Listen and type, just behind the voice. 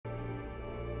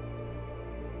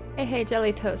Hey,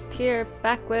 Jelly Toast here,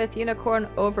 back with Unicorn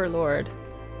Overlord.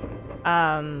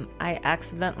 I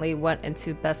accidentally went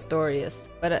into Bestorius,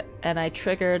 and I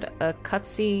triggered a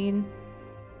cutscene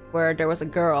where there was a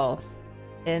girl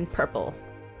in purple.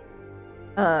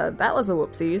 That was a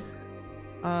whoopsies.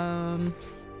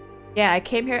 Yeah, I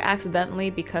came here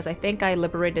accidentally because I think I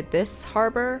liberated this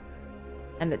harbor,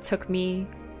 and it took me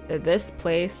to this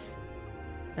place,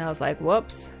 and I was like,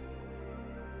 whoops.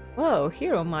 Whoa,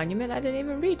 hero monument, I didn't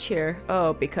even reach here.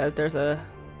 Oh, because there's a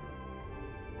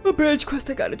branch quest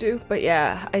I gotta do. But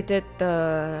yeah, I did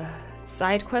the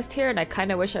side quest here, and I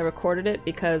kind of wish I recorded it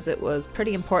because it was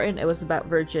pretty important. It was about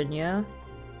Virginia.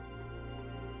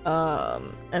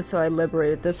 And so I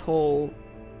liberated this whole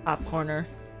top corner.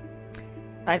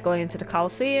 Tried going into the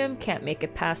Coliseum, can't make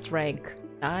it past rank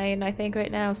 9, I think,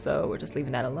 right now, so we're just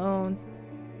leaving that alone.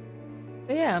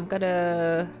 But yeah, I'm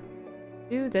gonna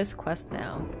do this quest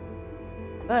now.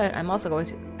 But I'm also going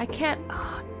to... I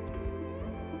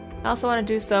also want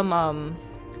to do some,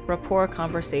 rapport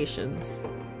conversations.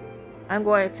 I'm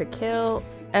going to kill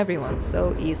everyone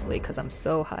so easily because I'm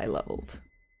so high leveled.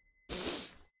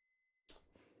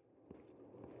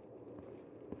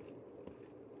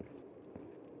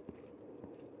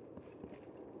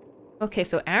 Okay,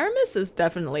 so Aramis is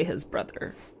definitely his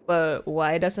brother, but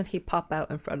why doesn't he pop out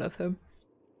in front of him?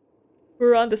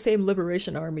 We're on the same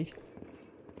liberation army.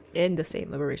 In the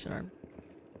same liberation army.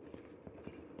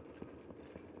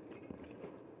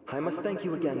 I must thank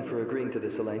you again for agreeing to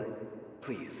this, Elheim.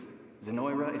 Please,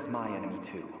 Zenoira is my enemy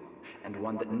too, and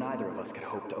one that neither of us could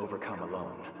hope to overcome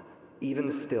alone.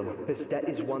 Even still, this debt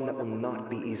is one that will not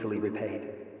be easily repaid.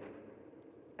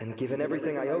 And given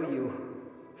everything I owe you,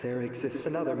 there exists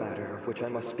another matter of which I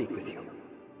must speak with you.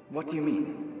 What do you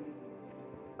mean?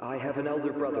 I have an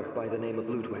elder brother by the name of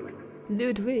Ludwig.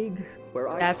 Ludwig. Where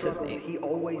I That's his struggled, name. he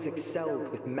always excelled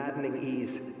with maddening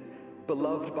ease,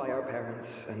 beloved by our parents,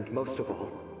 and most of all,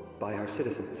 by our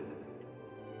citizens.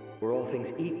 Were all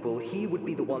things equal, he would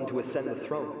be the one to ascend the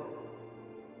throne.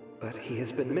 But he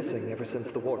has been missing ever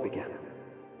since the war began.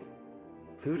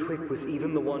 Ludwig was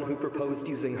even the one who proposed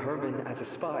using Hermann as a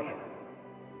spy.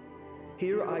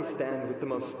 Here I stand with the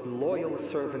most loyal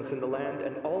servants in the land,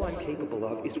 and all I'm capable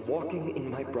of is walking in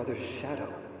my brother's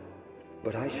shadow.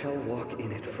 But I shall walk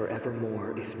in it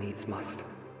forevermore if needs must.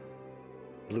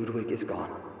 Ludwig is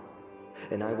gone,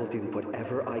 and I will do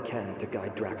whatever I can to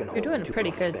guide Drakenhold. You're doing a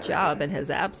pretty good job in his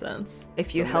absence,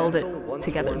 if you held it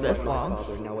together this long. My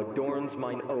father now adorns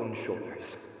mine own shoulders,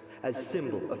 as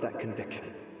symbol of that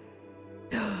conviction.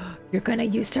 You're gonna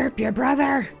usurp your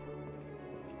brother!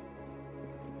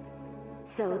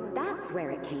 So that's where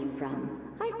it came from.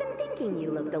 I've been thinking you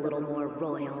looked a little more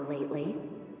royal lately.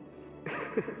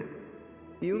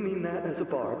 You mean that as a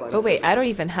barb? Oh wait, I don't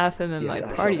even have him in my I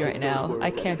party shall right take those now. words I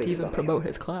at can't face even value. promote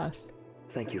his class.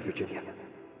 Thank you, Virginia.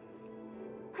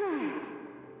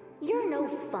 You're no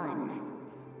fun.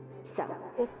 So,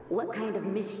 what kind of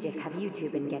mischief have you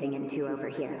two been getting into over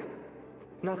here?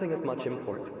 Nothing of much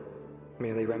import.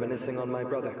 Merely reminiscing on my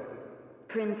brother.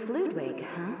 Prince Ludwig,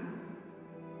 huh?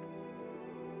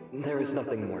 There is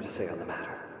nothing more to say on the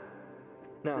matter.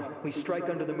 Now, we strike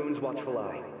under the moon's watchful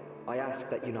eye. I ask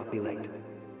that you not be late.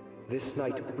 This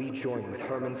night, we join with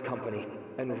Hermann's company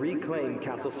and reclaim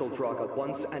Castle Soldraga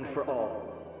once and for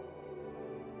all.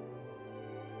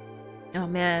 Oh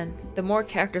man, the more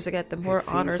characters I get, the more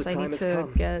seems honors the I time need has to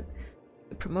come. get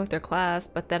to promote their class,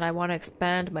 but then I want to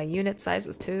expand my unit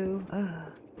sizes too.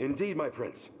 Ugh. Indeed, my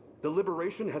prince. The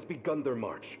liberation has begun their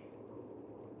march.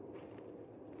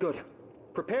 Good.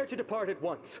 Prepare to depart at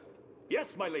once.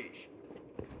 Yes, my liege.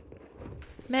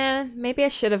 Man, maybe I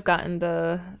should have gotten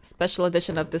the special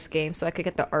edition of this game so I could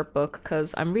get the art book,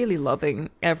 because I'm really loving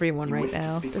everyone You right wish to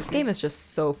now. speak This with game me? is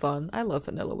just so fun. I love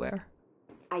Vanillaware.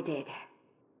 I did.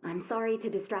 I'm sorry to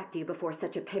distract you before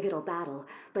such a pivotal battle,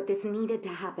 but this needed to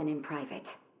happen in private.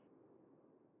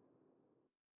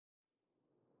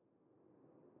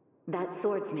 That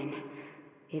swordsman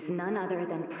is none other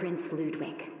than Prince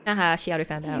Ludwig. Haha, she already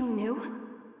found You out. knew?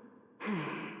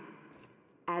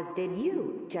 As did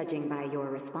you, judging by your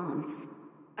response.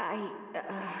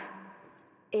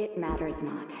 It matters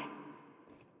not.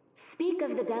 Speak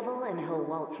of the devil and he'll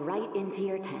waltz right into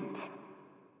your tent.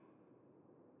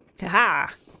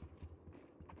 Haha!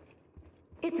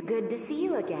 It's good to see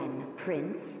you again,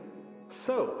 Prince.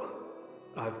 So,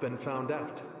 I've been found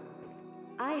out.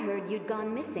 I heard you'd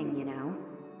gone missing, you know.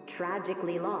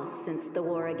 Tragically lost since the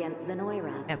war against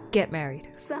Zenoira. Now get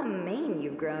married. Some mane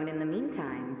you've grown in the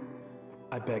meantime.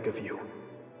 I beg of you.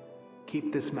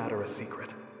 Keep this matter a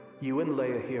secret. You and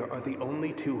Leia here are the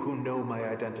only two who know my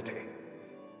identity.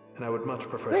 and I would much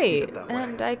prefer to keep Wait, it that way.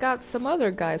 and I got some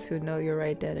other guys who know your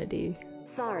identity.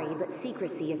 Sorry, but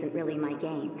secrecy isn't really my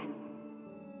game.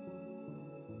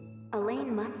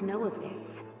 Elaine must know of this.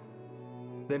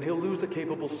 Then he'll lose a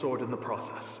capable sword in the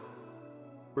process.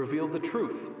 Reveal the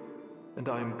truth, and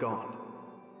I am gone.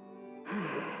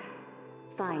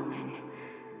 Fine then.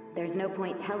 There's no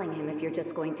point telling him if you're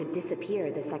just going to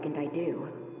disappear the second I do.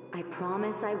 I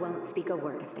promise I won't speak a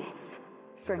word of this.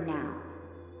 For now.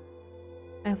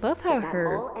 I love how That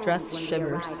her all ends dress when we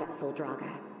shimmers. arrive at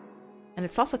Soldraga. And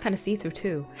it's also kind of see-through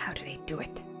too. How do they do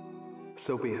it?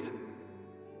 So be it.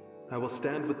 I will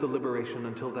stand with the Liberation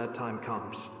until that time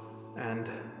comes. And,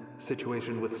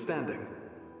 situation withstanding,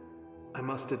 I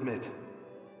must admit,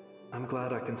 I'm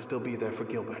glad I can still be there for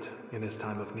Gilbert in his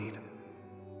time of need.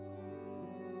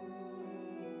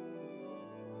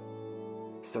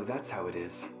 So that's how it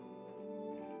is.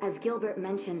 As Gilbert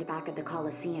mentioned back at the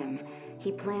Colosseum,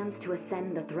 he plans to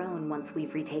ascend the throne once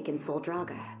we've retaken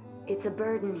Soldraga. It's a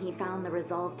burden he found the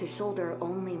resolve to shoulder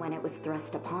only when it was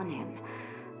thrust upon him.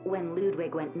 When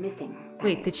Ludwig went missing.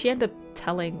 Wait, did she end up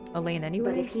telling Elaine anyway?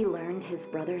 But if he learned his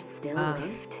brother still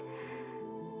lived,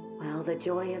 well, the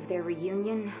joy of their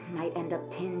reunion might end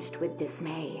up tinged with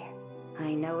dismay.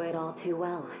 I know it all too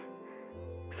well.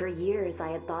 For years, I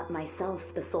had thought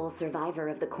myself the sole survivor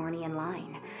of the Cornian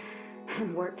line,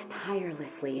 and worked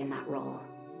tirelessly in that role.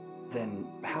 Then,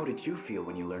 how did you feel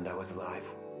when you learned I was alive?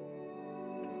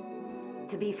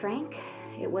 To be frank,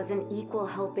 it was an equal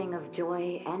helping of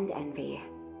joy and envy.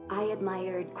 I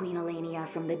admired Queen Elenia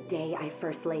from the day I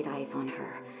first laid eyes on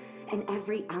her, and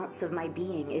every ounce of my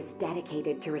being is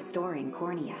dedicated to restoring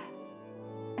Cornia.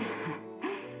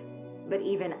 But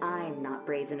even I'm not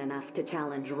brazen enough to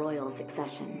challenge royal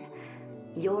succession.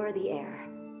 You're the heir.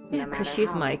 Yeah, because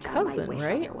she's my cousin,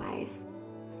 right? Otherwise.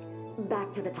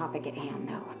 Back to the topic at hand,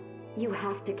 though. You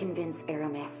have to convince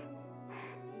Aramis.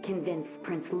 Convince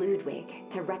Prince Ludwig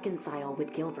to reconcile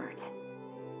with Gilbert.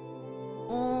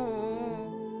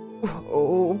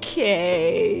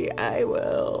 Okay, I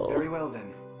will. Very well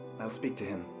then. I'll speak to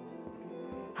him.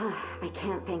 I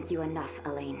can't thank you enough,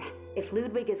 Elaine. If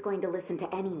Ludwig is going to listen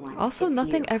to anyone, Also, it's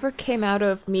nothing you. ever came out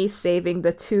of me saving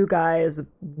the two guys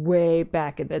way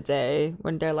back in the day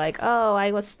when they're like, oh,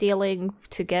 I was stealing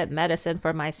to get medicine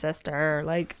for my sister.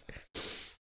 Like,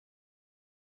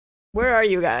 where are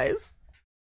you guys?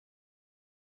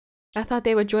 I thought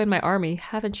they would join my army.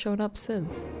 Haven't shown up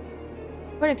since.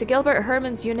 According to Gilbert,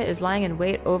 Herman's unit is lying in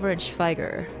wait over in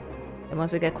Schweiger. And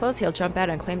once we get close, he'll jump out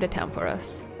and claim the town for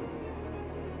us.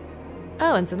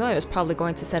 Oh, and Zenoya is probably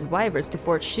going to send wyverns to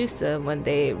Fort Schusa when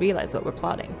they realize what we're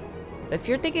plotting. So if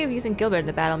you're thinking of using Gilbert in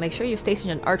the battle, make sure you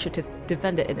station an archer to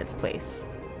defend it in its place.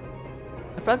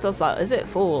 A frontal assault, is it?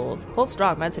 Fools. Hold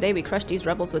strong, man. Today we crush these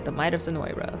rebels with the might of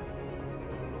Zenoira.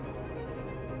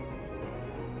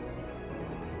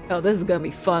 Oh, this is gonna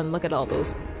be fun. Look at all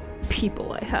those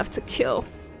people I have to kill.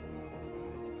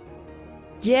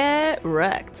 Get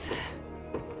wrecked.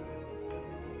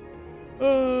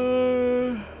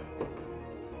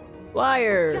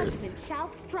 Flyers. Judgment shall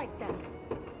strike them.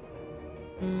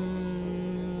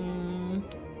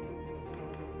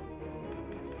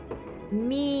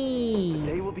 Me.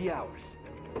 They will be ours.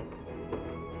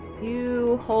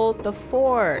 You hold the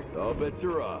fort. All bets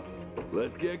are off.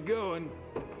 Let's get going.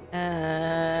 And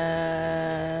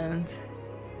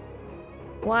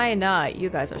why not? You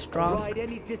guys are strong. Ride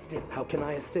any distance. How can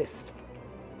I assist?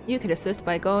 You can assist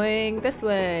by going this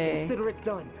way. Consider it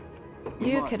done.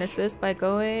 You can assist by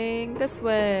going this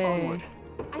way. Onward.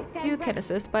 I stand You ready. can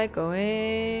assist by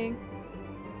going.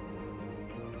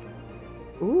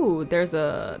 Ooh, there's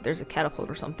a catapult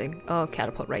or something. Oh,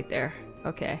 catapult right there.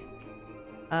 Okay.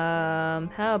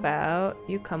 How about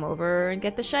you come over and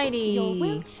get the shiny? Your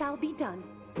will shall be done.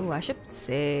 Ooh, I should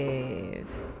save.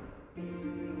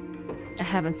 I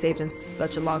haven't saved in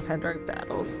such a long time during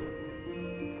battles.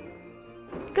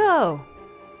 Go!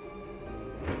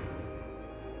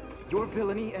 Your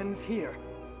villainy ends here.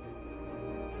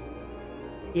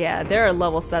 Yeah, they're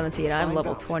level 17, I'm Find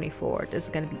level out. 24. This is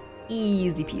gonna be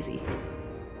easy peasy.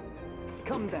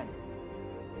 Come then.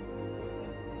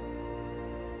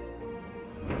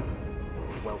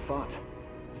 Well fought.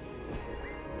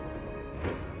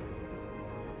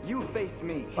 You face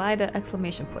me. Why the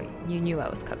exclamation point? You knew I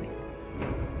was coming.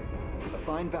 A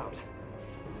fine bout.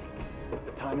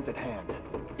 The time is at hand.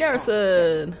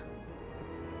 Garrison!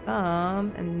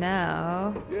 And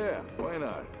now Yeah, why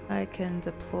not? I can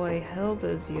deploy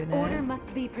Hilda's Order unit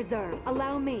must be preserved.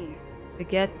 Allow me to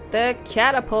get the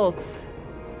catapult.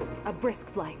 a brisk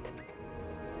flight.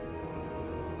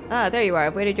 Ah, there you are.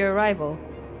 I've waited your arrival.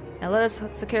 Now let us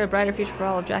secure a brighter future for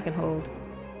all of Drakenhold.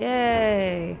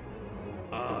 Yay!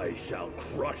 I shall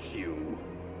crush you.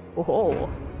 Whoa.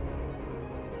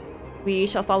 We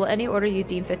shall follow any order you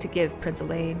deem fit to give, Prince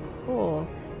Elaine. Cool.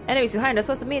 Enemies behind us,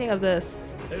 what's the meaning of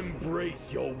this?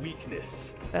 Embrace your weakness.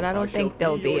 But I don't think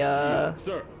they'll be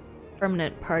sir.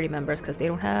 permanent party members because they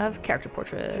don't have character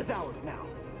portraits. It's ours now.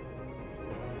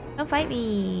 Don't fight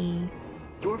me.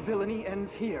 Your villainy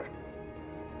ends here.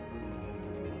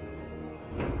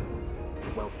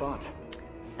 Well fought.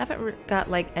 I haven't got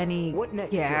like any What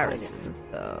next, Your Highness? garrisons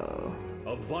though.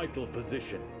 A vital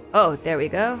position. Oh, there we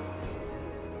go.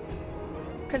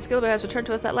 Prince Gilbert has returned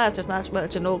to us at last. There's not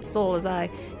much an old soul as I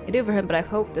can do for him, but I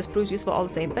hope this proves useful all the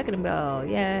same. Beckon him bell,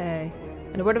 yay.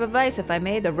 And a word of advice, if I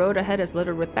may, the road ahead is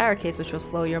littered with barricades which will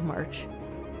slow your march.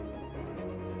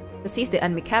 Seize the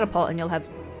enemy catapult and you'll have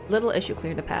little issue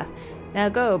clearing the path. Now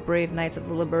go, brave knights of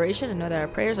the liberation, and know that our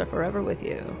prayers are forever with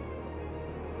you.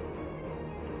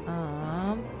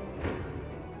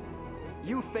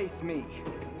 You face me.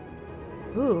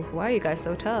 Ooh, why are you guys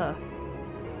so tough?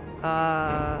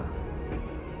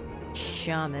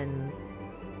 Shamans.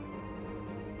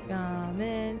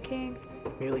 Shaman King.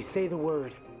 Merely say the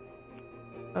word.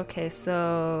 Okay,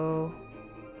 so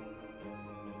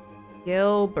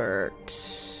Gilbert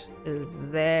is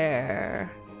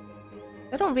there.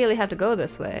 I don't really have to go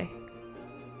this way.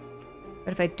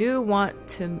 But if I do want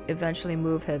to eventually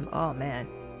move him, oh man.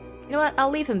 You know what? I'll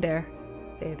leave him there.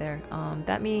 Stay there.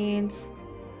 That means,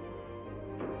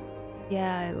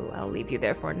 yeah, I'll leave you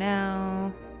there for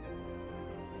now.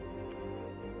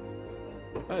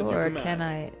 Or can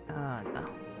I? No.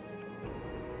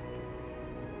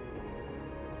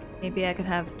 Maybe I could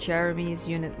have Jeremy's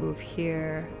unit move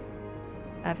here.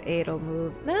 Have Adel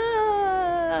move.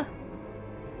 Nah!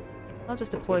 I'll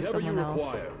just deploy someone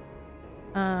else.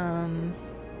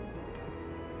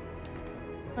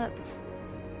 Let's.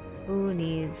 Who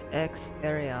needs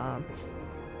experience?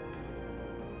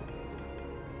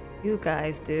 You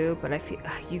guys do, but I feel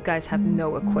you guys have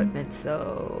no equipment,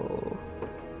 so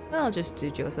I'll just do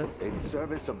Joseph. In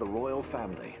service of the royal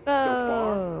family.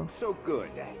 Oh. So far, so good.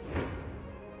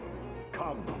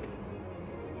 Come.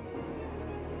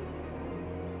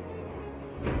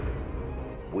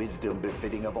 Wisdom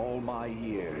befitting of all my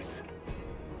years.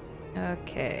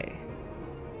 Okay.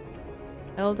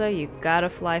 Elda, you gotta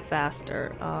fly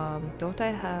faster. Don't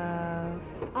I have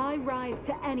I rise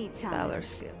to any challenge. Valor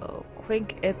skill?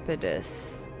 Quink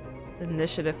Impetus.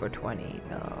 Initiative for 20.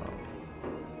 No.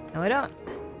 No, I don't.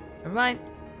 Never mind.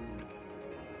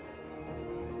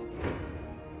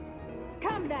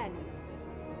 Come then.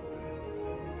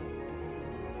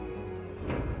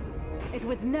 It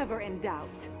was never in doubt.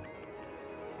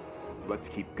 Let's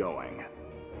keep going.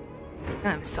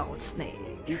 I'm Solid Snake.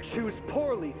 You choose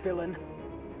poorly, villain.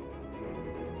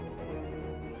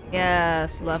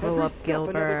 Yes, level Every up step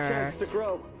another Gilbert. chance to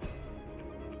grow.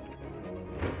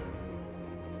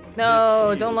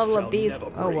 No, This don't shield level shall up these.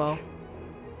 never Oh break. well.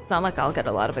 It's not like I'll get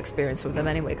a lot of experience from them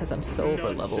anyway because I'm so over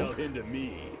None leveled. shall hinder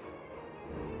me.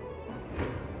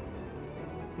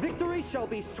 Victory shall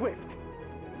be swift.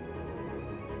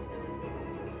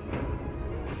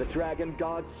 The dragon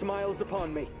god smiles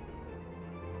upon me.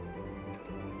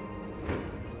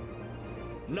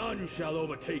 None shall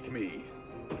overtake me.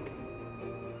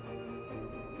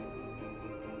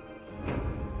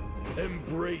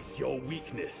 Embrace your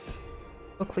weakness.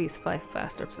 Oh, please fly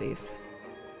faster, please.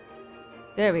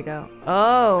 There we go.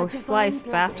 Oh, A divine flies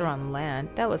blessing. faster on land.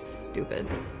 That was stupid.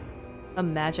 A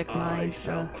magic I mine.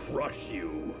 shall crush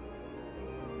you.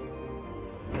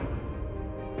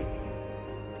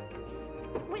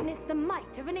 Witness the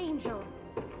might of an angel.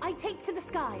 I take to the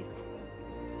skies.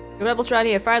 The rebels right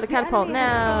here. Fire the The catapult enemy has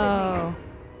now.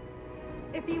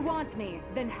 If you want me,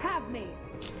 then have me.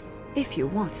 If you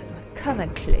want him, come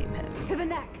and claim him. To the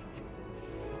next.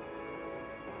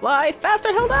 Fly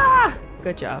faster, Hilda!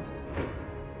 Good job.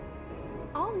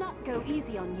 I'll not go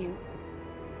easy on you.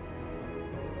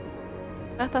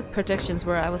 I thought predictions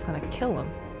were I was gonna kill him.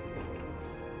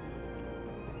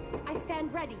 I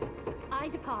stand ready. I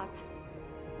depart.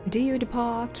 Do you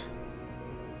depart?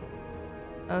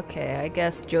 Okay, I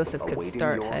guess Joseph could Awaiting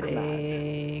start your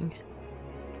heading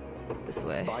this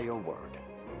way. By your word.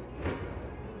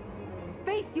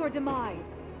 Face your demise.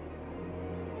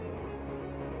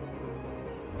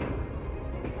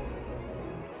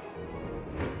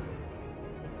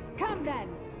 Come then.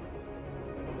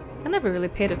 I never really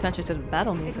paid attention to the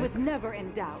battle It music. was never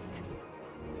in doubt.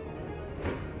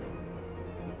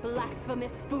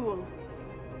 Blasphemous fool.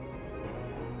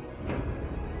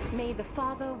 May the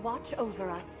Father watch over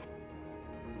us.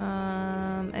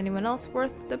 Anyone else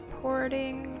worth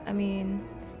deporting? I mean,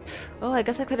 Oh, I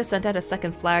guess I could have sent out a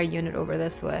second flyer unit over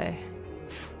this way.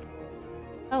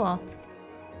 Oh well.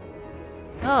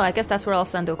 Oh, I guess that's where I'll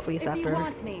send O'Cleese after. If you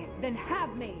want me, then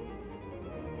have me.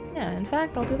 Yeah, in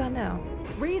fact, I'll do that now.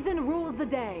 Reason rules the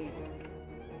day.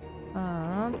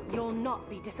 You'll not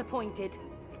be disappointed.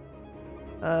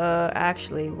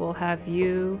 Actually, we'll have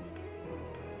you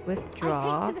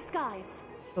withdraw. I take to the skies.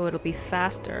 So it'll be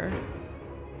faster.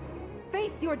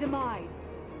 Face your demise.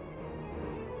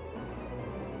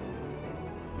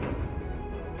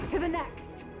 To the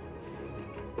next.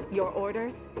 Your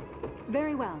orders?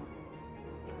 Very well.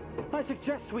 I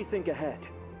suggest we think ahead.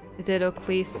 Did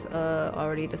O'Cleese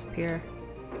already disappear?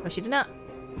 Oh, she did not.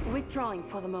 Withdrawing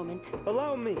for the moment.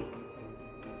 Allow me.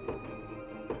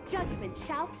 Judgment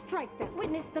shall strike that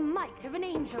witness the might of an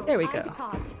angel. There we I go.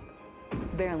 Depart.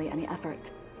 Barely any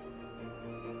effort.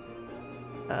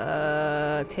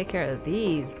 Take care of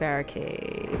these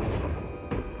barricades.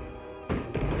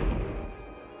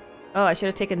 Oh, I should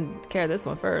have taken care of this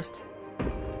one first.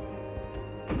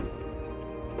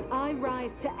 I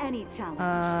rise to any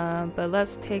challenge. But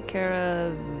let's take care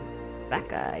of that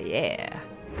guy, yeah.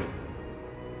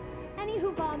 Any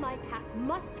who bar my path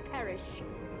must perish.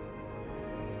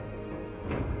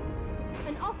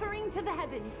 An offering to the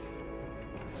heavens.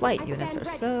 Flight units are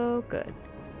so good.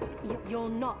 You'll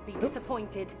not be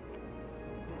disappointed.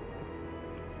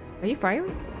 Are you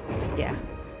firing? Yeah.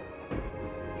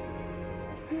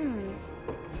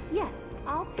 Yes,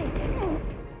 I'll take it.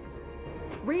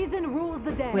 Reason rules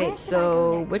the day. Wait,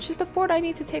 so which is the fort I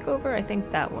need to take over? I think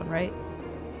that one, right?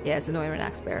 Yeah, it's Annoying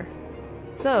Axe Bear.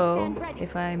 So,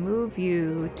 if I move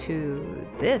you to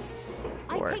this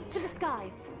fort, I take to the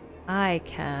skies. I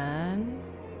can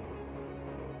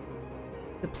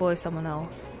deploy someone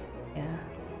else. Yeah.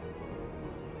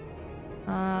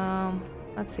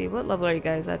 Let's see, what level are you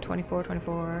guys at? 24,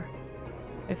 24,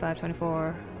 25,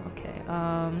 24. Okay.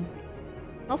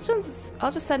 I'll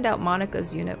just send out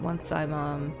Monica's unit once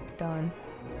I'm done.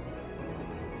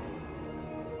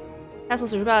 Castle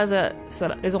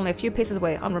Sujuba is only a few paces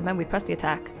away. Onward, men, we press the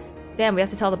attack. Damn, we have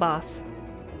to tell the boss.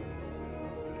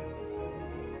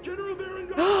 General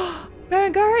Berengaria!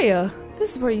 Berengaria!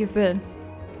 This is where you've been.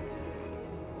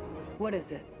 What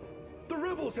is it? The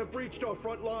rebels have breached our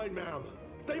front line, ma'am.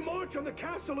 They march on the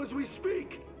castle as we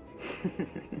speak.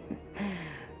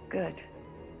 Good.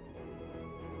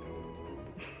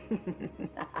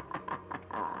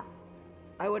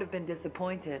 I would have been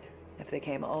disappointed if they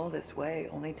came all this way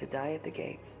only to die at the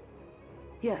gates.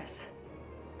 Yes,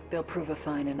 they'll prove a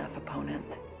fine enough opponent.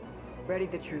 Ready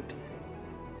the troops.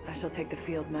 I shall take the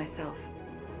field myself.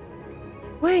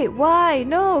 Wait, why?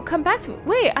 No, come back to me.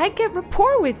 Wait, I get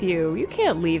rapport with you. You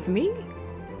can't leave me.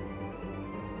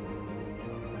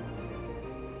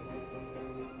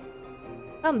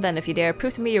 Come then, if you dare.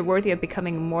 Prove to me you're worthy of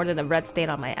becoming more than a red stain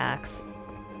on my axe.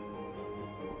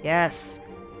 Yes.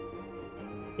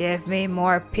 Give me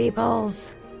more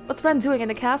peoples. What's Ren doing in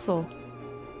the castle?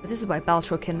 But this is why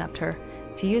Baltro kidnapped her.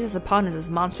 To use as a pawn in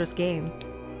his monstrous game.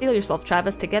 Steel yourself,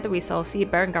 Travis. Together we shall see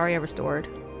Berengaria restored.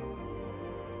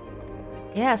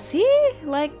 Yeah, see?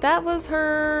 Like, that was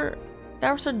her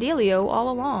dealio all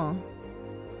along.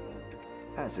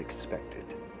 As expected.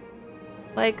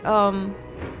 Like,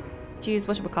 geez,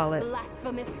 whatchamacallit?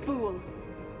 Blasphemous fool.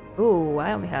 Ooh,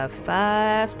 I only have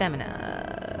 5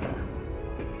 stamina.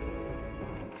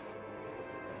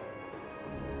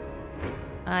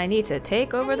 I need to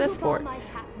take over this fort. My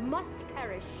path must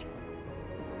perish.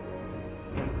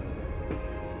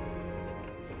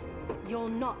 You'll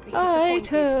not be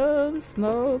disappointed. Items,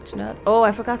 smoked nuts. Oh,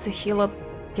 I forgot to heal up,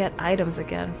 get items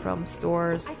again from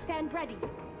stores. I stand ready.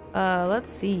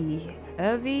 Let's see.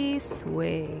 Heavy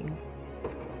swing.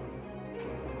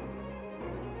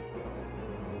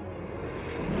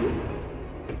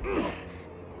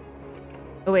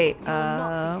 Oh wait, You'll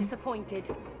not be disappointed.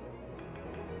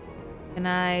 Can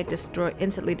I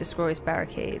instantly destroy his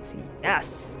barricades?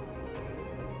 Yes!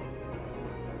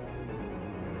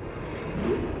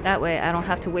 That way I don't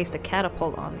have to waste a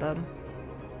catapult on them.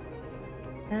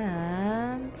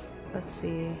 And let's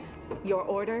see. Your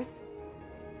orders?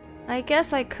 I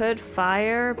guess I could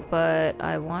fire, but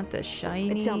I want the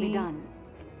shiny. It shall be done.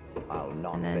 I'll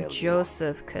not And then fail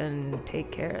Joseph can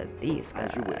take care of these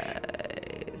guys,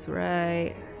 right? Is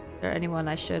there anyone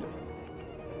I should...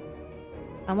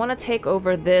 I want to take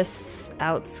over this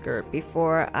outskirt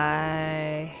before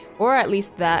I... Or at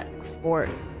least that fort.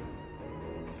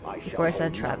 Before I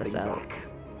send Travis out.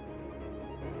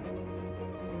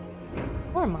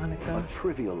 Or Monica. A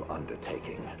trivial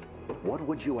undertaking. What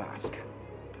would you ask?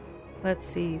 Let's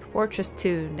see. Fortress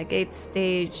 2. Negates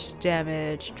stage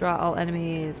damage. Draw all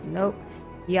enemies. Nope.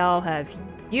 Y'all have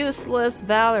Useless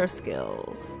valor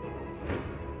skills.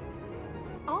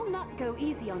 I'll not go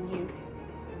easy on you.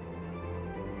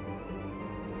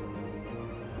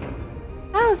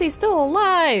 How is he still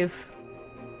alive?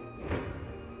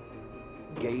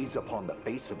 Gaze upon the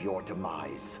face of your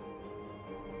demise.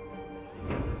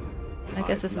 I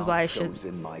guess this is why I should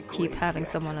keep having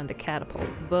someone on the catapult,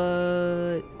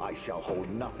 but... I shall hold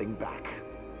nothing back.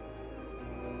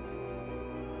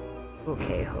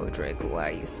 Okay, Hodrick, why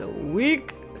are you so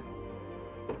weak?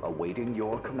 Awaiting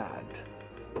your command.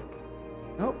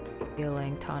 Nope.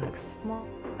 Healing tonic small.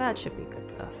 That should be good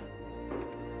enough.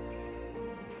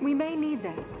 We may need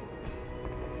this.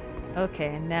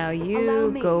 Okay, now Allow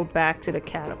you me. go back to the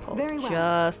catapult, Very well.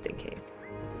 just in case.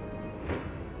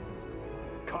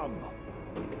 Come.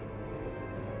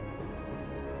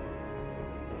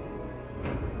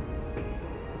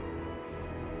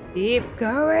 Keep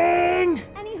going!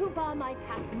 Any who bar my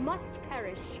path must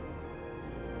perish.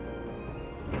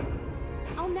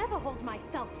 I'll never hold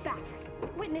myself back.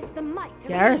 Witness the might of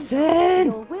Garrison!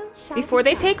 Your will shall Before be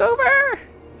they done. take over!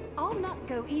 I'll not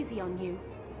go easy on you.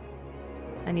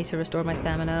 I need to restore my May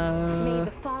stamina.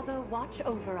 the Father watch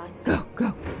over us. Go,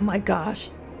 go! Oh my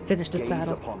gosh! Finish this Gaze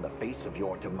battle. upon the face of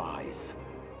your demise.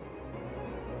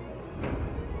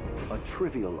 A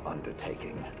trivial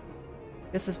undertaking.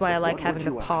 This is why I like What having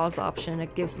would the you pause ask? option.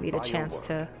 It gives me the By your chance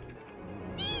to...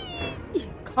 word.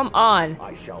 Come on!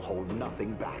 I shall hold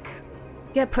nothing back.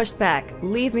 Get pushed back.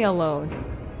 Leave me alone.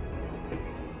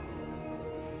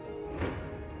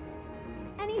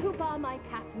 Any who bar my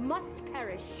path must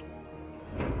perish.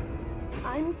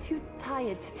 I'm too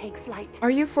tired to take flight. Are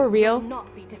you for Will real?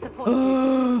 not be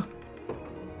disappointed.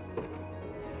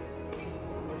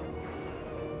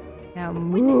 Now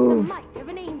Witness move! the might of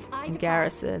an angel. I And depart.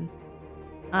 Garrison.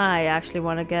 I actually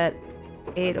want to get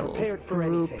Adel's Prepared for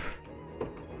group anything.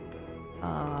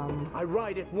 I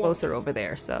ride it once. closer over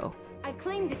there, so... I've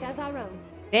claimed it as our own.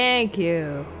 Thank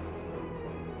you!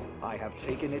 I have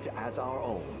taken it as our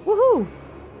own. Woohoo!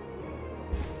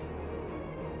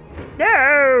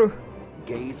 No!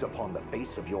 Gaze upon the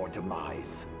face of your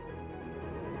demise.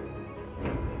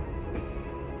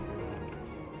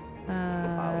 I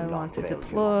not want to fail you.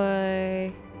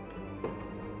 deploy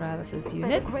Travis's By the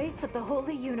unit, grace of the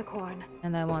Holy Unicorn,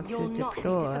 and I want you'll to not be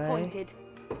deploy disappointed.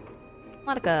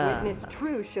 Monica. Witness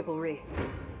true chivalry.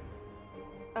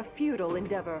 A futile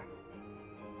endeavor.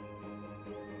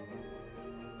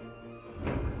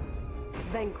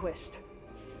 Vanquished.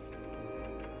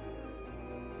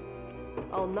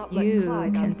 I'll not let You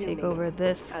pride can outdo take me. over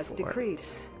this As fort. decreed.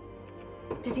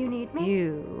 Did you need me?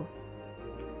 You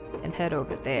can head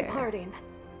over there. Departing.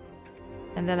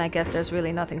 And then I guess there's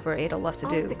really nothing for Adel left to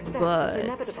Our do, success but... is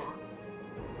inevitable.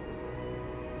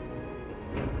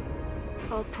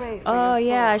 I'll pray for Oh your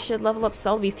yeah, I soul. should level up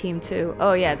Selvy's team too.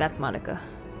 Oh yeah, that's Monica.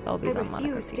 Selvy's I on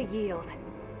Monica's refuse to team. yield.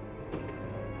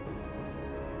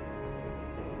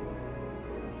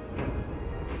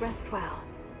 Rest well.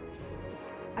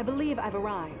 I believe I've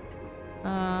arrived.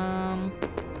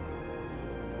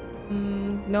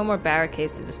 No more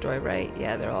barricades to destroy, right?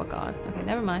 Yeah, they're all gone. Okay,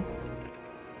 never mind.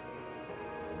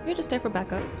 You're just there for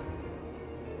backup.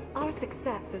 Our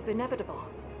success is inevitable.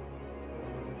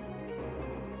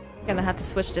 Gonna have to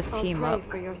switch this I'll team pray up.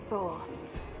 for your soul.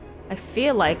 I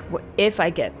feel like if I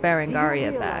get Do you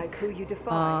Berengaria realize back, who you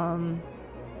defy? I'm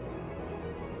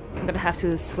gonna have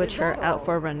to switch Is her that out all?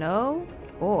 for Renault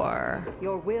or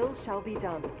Your will shall be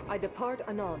done. I depart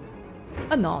anon.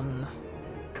 Anon.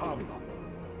 Come.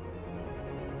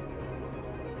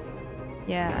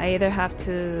 Yeah, I either have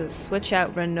to switch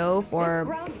out Renault for This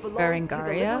ground belongs to the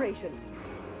Berengaria liberation. To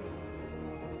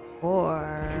the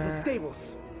or stables.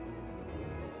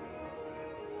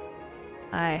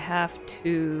 I have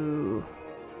to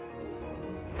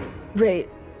rate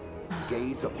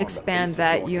Gaze upon the expand face of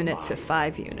that your unit to demise.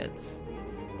 5 units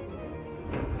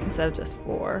instead of just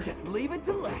 4. Just leave it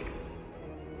to Lex.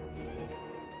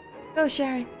 Go,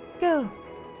 Sharon, go!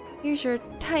 Use your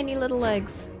tiny little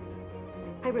legs.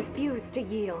 I refuse to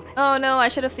yield. Oh no, I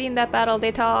should have seen that battle.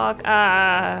 They talk.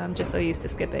 Ah, I'm just so used to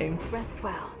skipping. Rest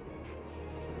well.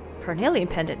 Carnelian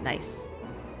pendant, nice.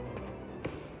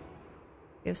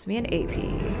 Gives me an AP.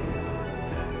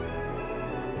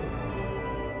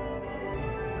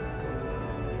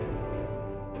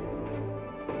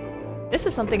 This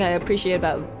is something I appreciate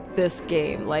about this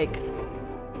game. Like,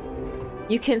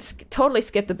 you can totally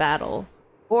skip the battle,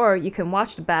 or you can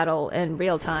watch the battle in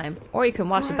real time, or you can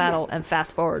watch the battle and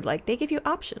fast forward. Like, they give you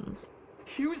options.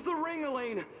 Use the ring,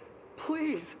 Elaine.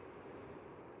 Please.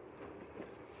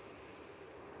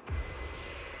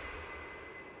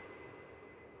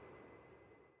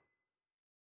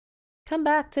 Come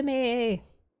back to me.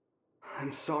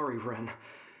 I'm sorry, Ren.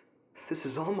 This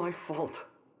is all my fault.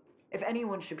 If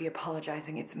anyone should be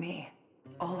apologizing, it's me.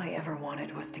 All I ever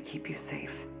wanted was to keep you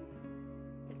safe.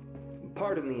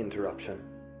 Pardon the interruption.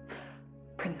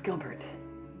 Prince Gilbert.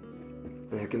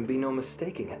 There can be no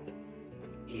mistaking it.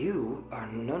 You are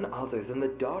none other than the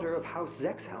daughter of House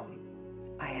Zexhelm.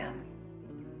 I am.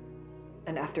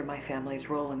 And after my family's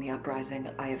role in the uprising,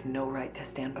 I have no right to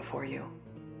stand before you.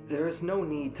 There is no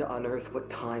need to unearth what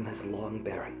time has long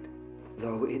buried,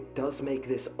 though it does make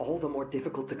this all the more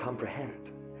difficult to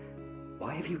comprehend.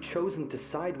 Why have you chosen to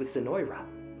side with Zenoira?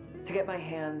 To get my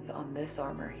hands on this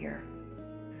armor here.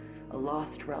 A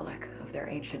lost relic of their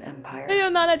ancient empire. Hey,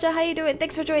 Nanaja, how you doing?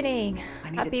 Thanks for joining.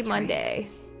 Happy strength Monday.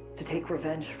 To take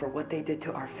revenge for what they did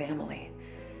to our family.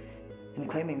 And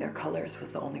claiming their colors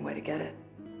was the only way to get it.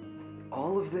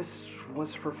 All of this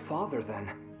was for Father, then?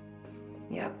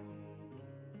 Yep.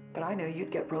 But I knew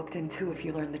you'd get roped in too if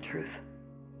you learned the truth.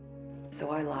 So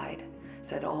I lied.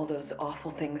 Said all those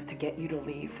awful things to get you to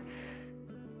leave.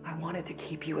 I wanted to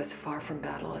keep you as far from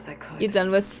battle as I could. You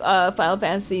done with Final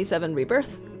Fantasy VII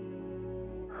Rebirth?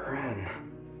 Ren.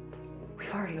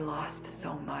 We've already lost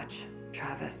so much,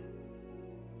 Travis.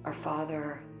 Our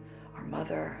father, our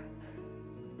mother.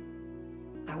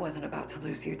 I wasn't about to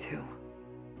lose you too.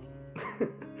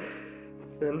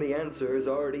 Then the answer is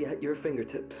already at your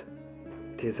fingertips.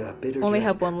 'Tis a bitter Only drink,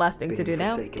 have one last thing to do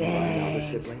now. forsaken by another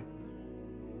sibling.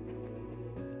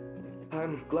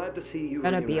 I'm glad to see you.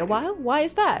 Gonna be a reunited. while? Why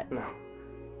is that? No.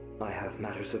 I have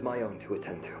matters of my own to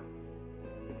attend to.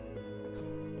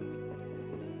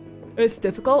 It's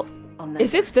difficult?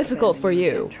 If it's difficult for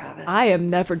you, I am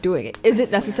never doing it. Is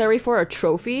it necessary for a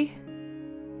trophy?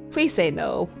 Please say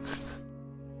no.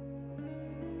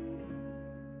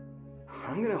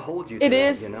 I'm gonna hold you to It that,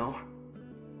 is. you know?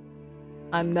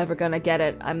 I'm never gonna get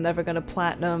it. I'm never gonna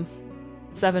platinum.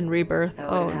 7 Rebirth. I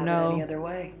Oh wouldn't have it any no. other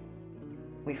way.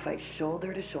 We fight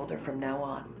shoulder to shoulder from now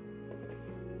on.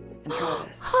 And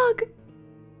Travis. Hug!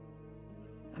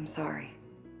 I'm sorry.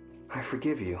 I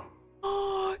forgive you.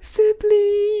 Oh,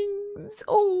 siblings!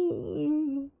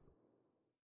 Oh.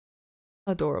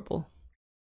 Adorable.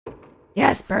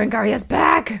 Yes, Berengaria's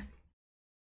back!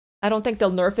 I don't think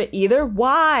they'll nerf it either.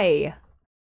 Why?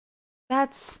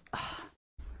 That's...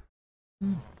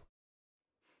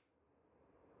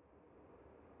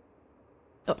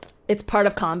 Oh, it's part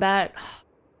of combat.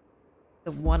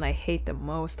 The one I hate the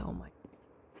most. Oh my...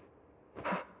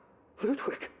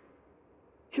 Ludwig,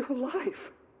 you're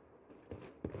alive.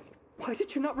 Why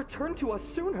did you not return to us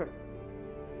sooner?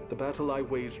 The battle I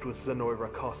waged with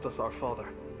Zenoira cost us our father.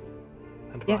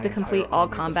 And You have my to complete entire all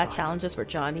army combat besides. challenges for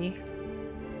Johnny.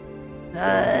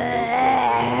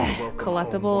 Welcome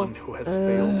Collectibles. home one who has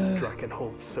failed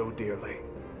Drakenhold so dearly.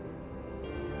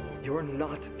 You're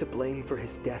not to blame for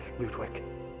his death, Ludwig.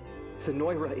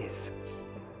 Zenoira is,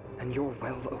 and you're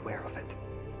well aware of it.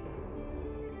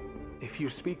 If you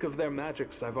speak of their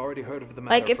magics, I've already heard of the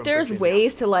matter Like, if from there's Virginia.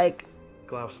 ways to, like,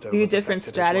 Gloucester do was different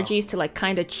affected as well. strategies to, like,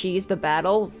 kind of cheese the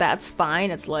battle, that's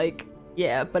fine. It's like,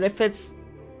 yeah, but if it's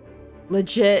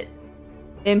legit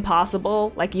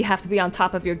impossible, like, you have to be on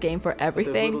top of your game for There's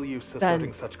everything, little use then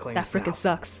asserting such claims that freaking now.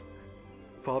 sucks.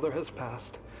 Father has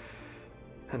passed,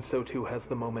 and so too has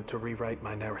the moment to rewrite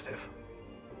my narrative.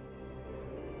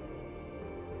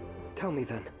 Tell me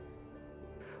then,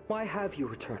 why have you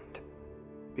returned?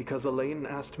 Because Elaine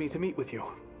asked me to meet with you.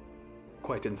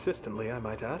 Quite insistently, I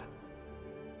might add.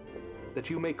 That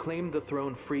you may claim the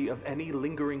throne free of any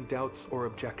lingering doubts or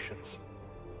objections.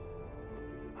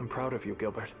 I'm proud of you,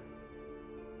 Gilbert.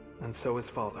 And so is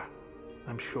Father,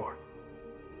 I'm sure.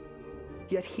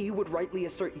 Yet he would rightly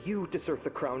assert you deserve the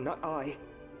crown, not I.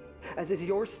 As is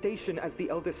your station as the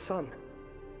eldest son.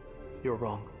 You're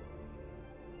wrong.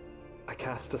 I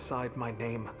cast aside my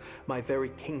name, my very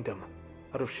kingdom,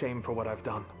 out of shame for what I've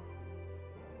done.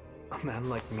 A man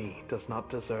like me does not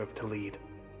deserve to lead.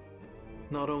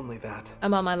 Not only that,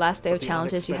 I'm on my last day of but the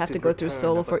challenges. You have to unexpected go through return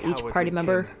solo of a for each cowardly party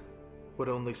member. king would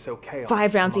only sow chaos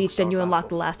 5 rounds amongst each, then our you unlock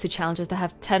the vassals. last 2 challenges that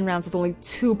have 10 rounds with only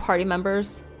 2 party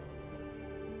members.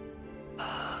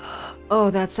 Oh,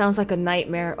 that sounds like a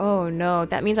nightmare. Oh no,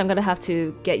 that means I'm gonna have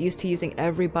to get used to using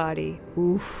everybody.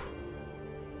 Oof.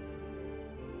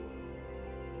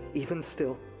 Even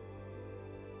still,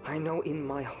 I know in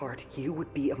my heart you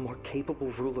would be a more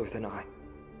capable ruler than I.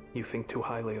 You think too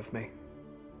highly of me,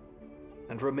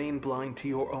 and remain blind to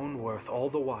your own worth all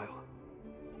the while.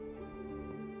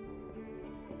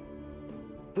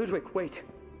 Ludwig, wait.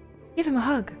 Give him a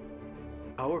hug.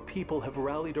 Our people have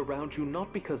rallied around you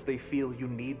not because they feel you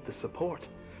need the support,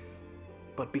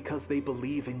 but because they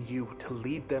believe in you to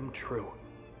lead them true.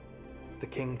 The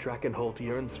King Drakenhold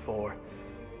yearns for,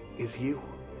 is you,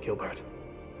 Gilbert.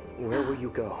 Where will you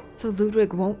go? So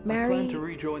Ludwig won't I marry? plan to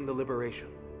rejoin the Liberation.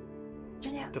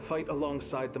 Virginia. To fight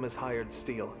alongside them as hired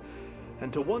steel.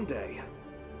 And to one day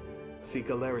see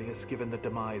Galerius given the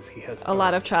demise he has A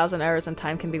lot of earned. trials and errors and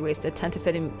time can be wasted. 10 to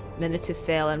 15 minutes to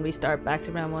fail and restart back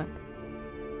to round 1.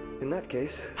 In that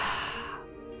case...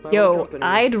 Yo,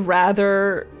 I'd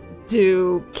rather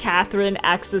do Catherine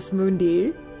Axis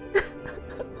Mundi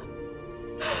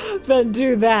than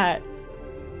do that.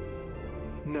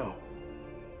 No.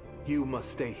 You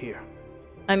must stay here.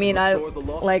 I mean, I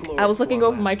was looking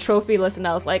over my trophy list and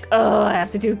I was like, oh, I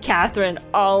have to do Catherine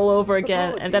all over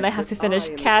again, and then I have to finish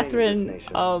Catherine,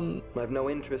 I have no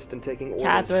interest in taking orders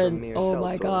from Catherine, mere oh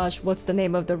my sellswords. gosh, what's the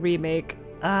name of the remake?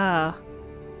 I'm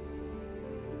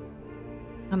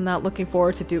not looking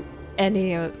forward to do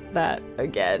any of that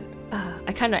again.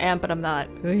 I kinda am, but I'm not.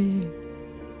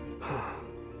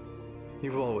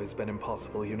 You've always been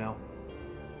impossible, you know.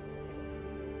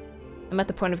 I'm at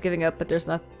the point of giving up, but there's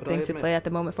nothing to admit, play at the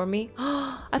moment for me.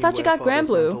 I you thought you wear got Grand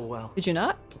father's Blue. mantle well. Did you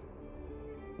not?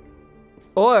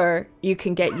 Or you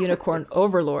can get Unicorn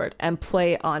Overlord and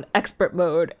play on expert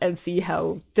mode and see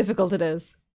how difficult it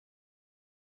is.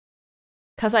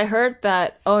 Because I heard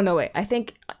that... Oh, no, wait. I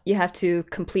think you have to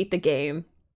complete the game,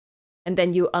 and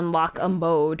then you unlock a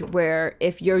mode where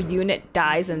if your unit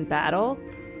dies in battle,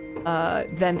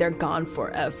 then they're gone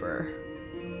forever.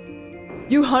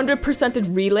 You 100%ed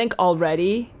Relink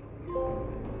already?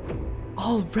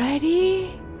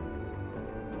 Already?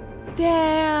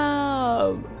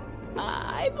 Damn!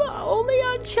 I'm only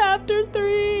on chapter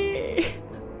 3!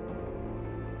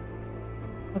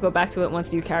 I'll go back to it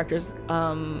once new characters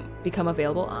become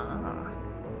available.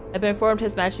 I've been informed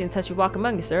His Majesty intends to walk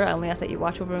among you, sir. I only ask that you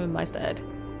watch over him in my stead.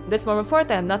 From this moment forth,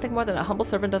 I am nothing more than a humble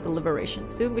servant of the Liberation.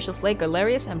 Soon we shall slay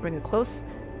Galerius and bring a close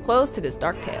to this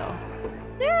dark tale.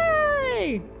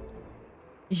 Yay!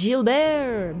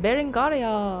 Gilbert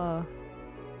Berengaria.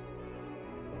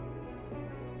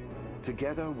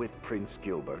 Together with Prince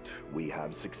Gilbert, we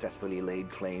have successfully laid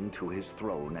claim to his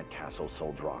throne at Castle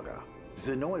Soldraga.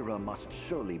 Zenoira must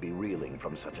surely be reeling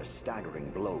from such a staggering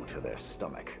blow to their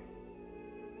stomach.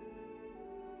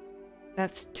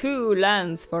 That's 2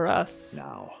 lands for us.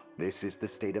 Now, this is the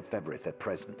state of Fevrith at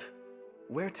present.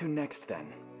 Where to next, then?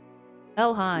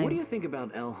 Elheim. What do you think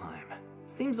about Elheim?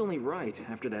 Seems only right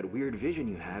after that weird vision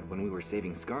you had when we were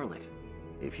saving Scarlet.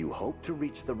 If you hope to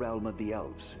reach the realm of the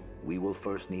elves, we will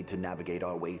first need to navigate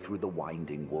our way through the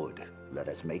Winding Wood. Let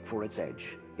us make for its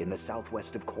edge, in the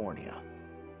southwest of Cornia.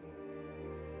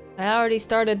 I already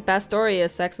started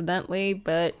Bastorius accidentally,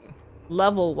 but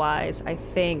level-wise, I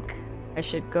think I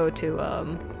should go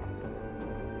to,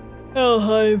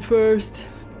 Elheim first.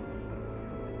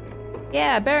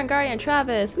 Yeah, Berengaria and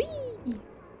Travis, whee!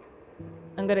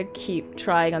 I'm gonna keep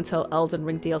trying until Elden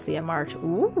Ring DLC in March.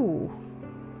 Ooh!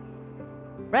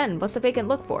 Ren, what's the vacant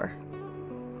look for?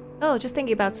 Oh, just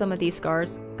thinking about some of these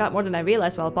scars. Got more than I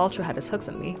realized while Baltro had his hooks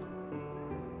on me.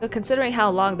 But considering how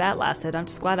long that lasted, I'm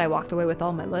just glad I walked away with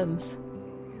all my limbs.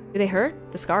 Do they hurt?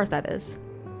 The scars, that is.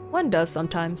 One does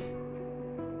sometimes.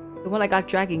 The one I got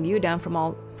dragging you down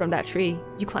from that tree,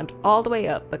 you climbed all the way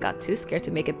up, but got too scared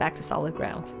to make it back to solid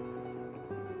ground.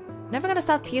 Never gonna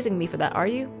stop teasing me for that, are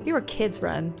you? We were kids,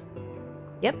 Ren.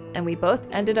 Yep, and we both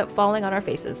ended up falling on our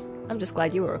faces. I'm just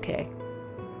glad you were okay.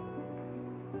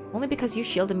 Only because you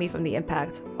shielded me from the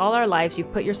impact. All our lives,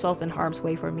 you've put yourself in harm's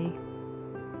way for me.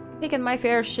 Taken my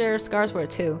fair share of scars for it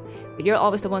too, but you're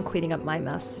always the one cleaning up my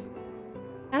mess.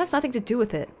 That has nothing to do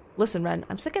with it. Listen, Ren,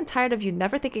 I'm sick and tired of you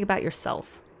never thinking about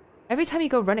yourself. Every time you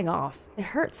go running off, it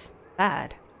hurts.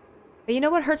 Bad. But you know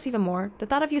what hurts even more? The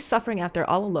thought of you suffering out there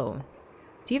all alone.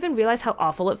 Do you even realize how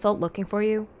awful it felt looking for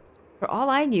you? For all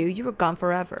I knew, you were gone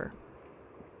forever.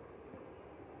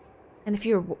 And if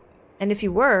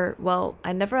you were, well,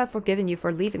 I never have forgiven you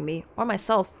for leaving me, or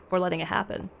myself for letting it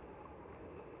happen.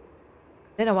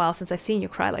 Been a while since I've seen you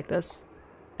cry like this.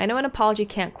 I know an apology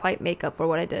can't quite make up for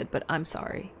what I did, but I'm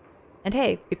sorry. And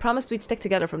hey, we promised we'd stick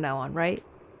together from now on, right?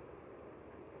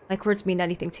 Like words mean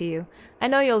anything to you. I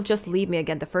know you'll just leave me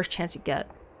again the first chance you get.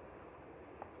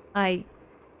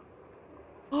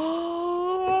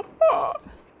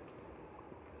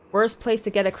 Worst place to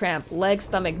get a cramp. Leg,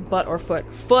 stomach, butt, or foot.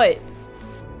 Foot!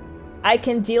 I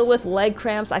can deal with leg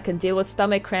cramps, I can deal with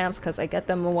stomach cramps because I get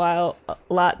them a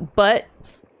lot. Butt,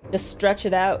 just stretch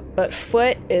it out. But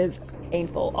foot is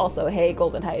painful. Also, hey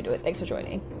Golden, how you doing? Thanks for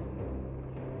joining.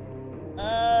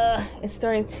 It's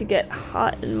starting to get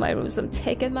hot in my room, so I'm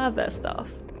taking my vest off.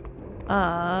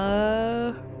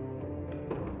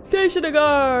 Station a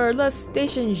guard! Let's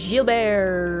station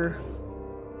Gilbert!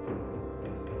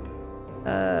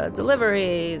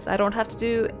 Deliveries. I don't have to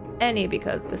do any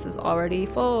because this is already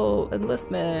full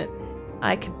enlistment.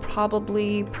 I could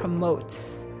probably promote.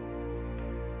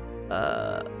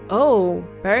 Oh,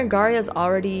 Berengaria's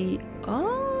already.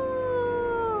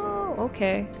 Oh,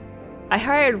 okay. I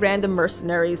hired random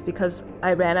mercenaries because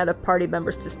I ran out of party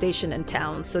members to station in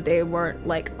town, so they weren't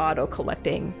like auto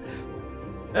collecting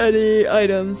any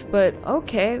items. But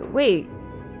okay, wait,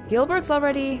 Gilbert's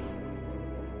already.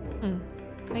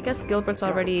 I guess Gilbert's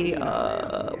already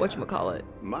whatchamacallit,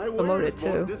 promoted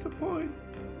too.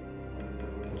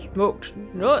 Smoked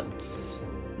nuts.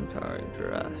 Entirely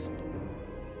dressed.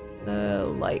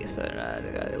 Light.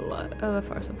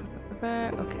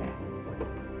 Okay.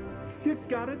 You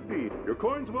got it beat. Your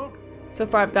coins won't. So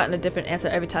far, I've gotten a different answer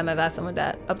every time I've asked someone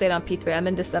that. Update on P3. I'm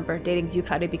in December, dating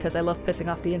Yukari because I love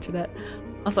pissing off the internet.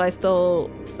 Also, I still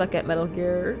suck at Metal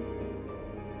Gear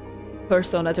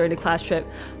Persona during the class trip.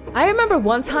 I remember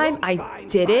one time I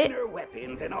did it.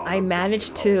 I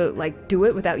managed to like do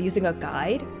it without using a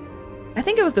guide. I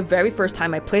think it was the very first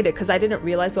time I played it because I didn't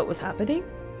realize what was happening.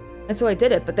 And so I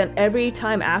did it, but then every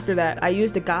time after that, I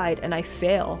used a guide and I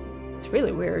fail. It's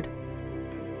really weird.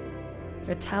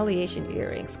 Retaliation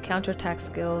earrings, counterattack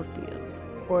skills, deals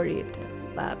 40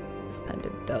 lab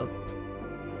pendant dove.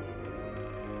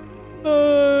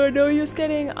 No use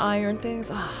getting iron things.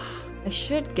 I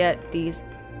should get these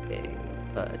things,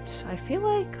 but I feel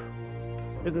like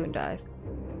Dragoon Dive.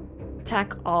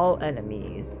 Attack all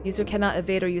enemies. User cannot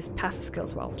evade or use passive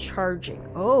skills while charging.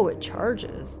 Oh, it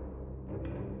charges.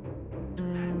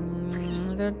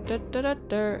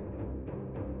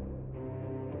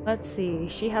 Let's see.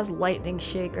 She has Lightning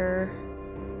Shaker.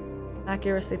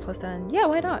 Accuracy plus 10. Yeah,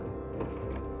 why not?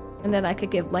 And then I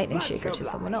could give Lightning Shaker to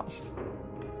someone else.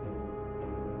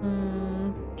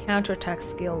 Counterattack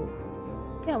skill.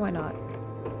 Yeah, why not?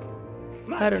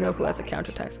 I don't know who has a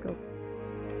counterattack skill.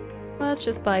 Let's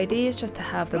just buy these just to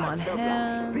have them on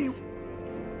hand.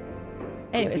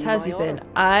 Anyways, how's you been?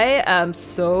 I am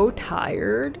so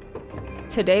tired.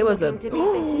 Today was a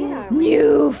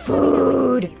new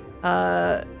food.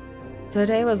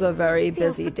 Today was a very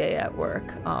busy day at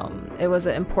work. It was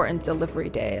an important delivery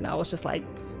day, and I was just like,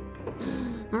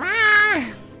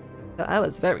 so I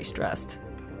was very stressed.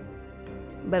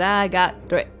 But I got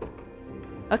through it.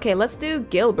 Okay, let's do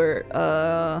Gilbert.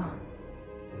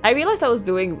 I realized I was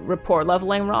doing rapport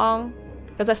leveling wrong.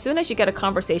 Because as soon as you get a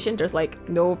conversation, there's like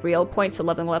no real point to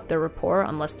leveling up the rapport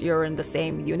unless you're in the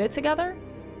same unit together.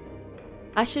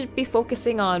 I should be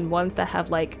focusing on ones that have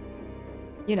like,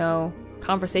 you know,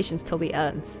 conversations till the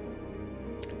end.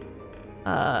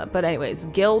 But anyways,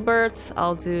 Gilbert,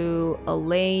 I'll do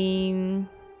Elaine,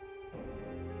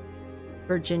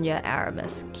 Virginia,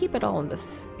 Aramis. Keep it all in the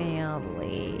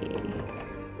family.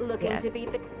 Looking to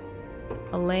beat the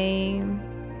Elaine.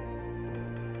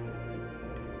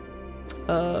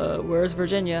 Where's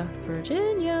Virginia?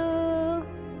 Virginia.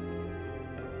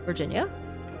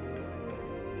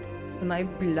 Am I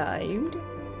blind?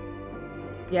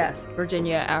 Yes,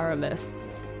 Virginia,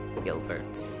 Aramis,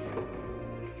 Gilbert.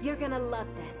 You're gonna love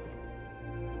this.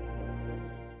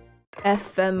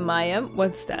 FM Mayam?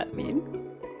 What's that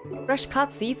mean? Fresh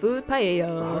caught seafood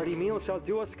paella. Hearty meal shall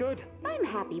do us good. I'm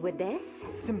happy with this.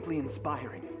 Simply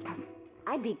inspiring.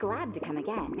 I'd be glad to come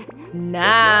again.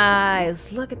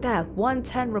 Nice! Look at that.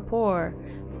 110 rapport.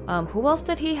 Who else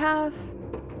did he have?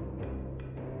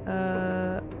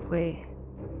 Wait.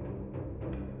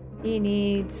 He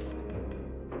needs...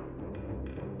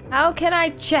 How can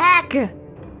I check?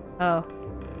 Oh.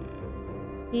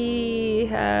 He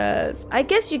has... I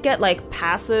guess you get like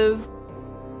passive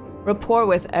rapport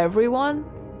with everyone,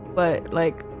 but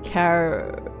like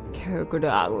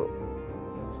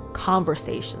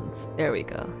conversations. There we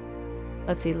go.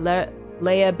 Let's see. Leia,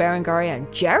 Berengaria,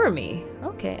 and Jeremy.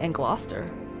 Okay, and Gloucester.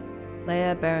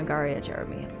 Leia, Berengaria,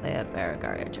 Jeremy. Leia,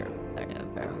 Berengaria, Jeremy. Leia,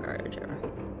 Berengaria, Jeremy.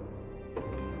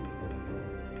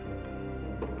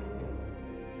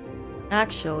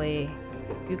 Actually,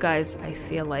 you guys, I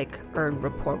feel like, earn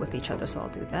rapport with each other, so I'll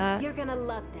do that. You're gonna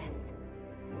love this.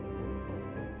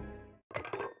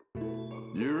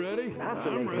 You ready?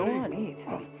 I'm ready. Go on, eat.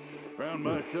 Found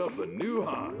myself a new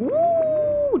haunt.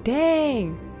 Woo!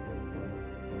 Dang!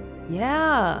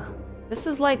 Yeah. This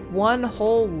is like one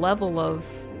whole level of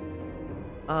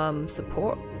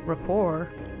rapport.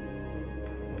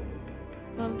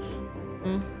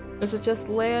 Is it just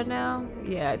Leia now?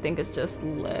 Yeah, I think it's just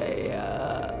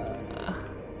Leia.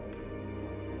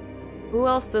 Who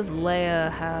else does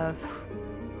Leia have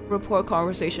rapport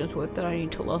conversations with that I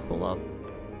need to level up?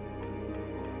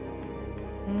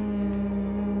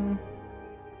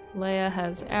 Leia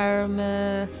has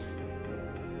Aramis.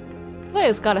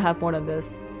 Leia's gotta have more than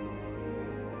this.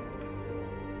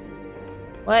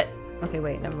 Okay,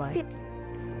 wait, never mind.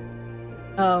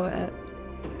 Oh,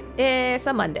 it's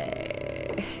a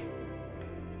Monday.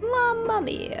 Mamma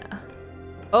mia.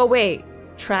 Oh, wait.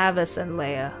 Travis and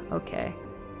Leia. Okay.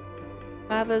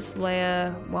 Travis,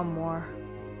 Leia, one more.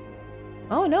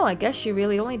 Oh, no, I guess she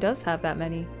really only does have that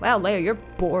many. Wow, Leia, you're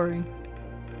boring.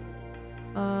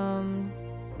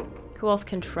 Who else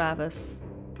can Travis?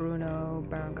 Bruno,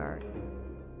 Berengar.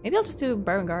 Maybe I'll just do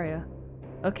Berengaria.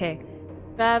 Okay.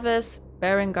 Travis,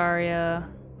 Berengaria,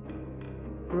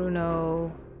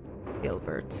 Bruno,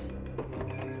 Gilbert.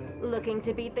 Looking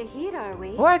to beat the heat, are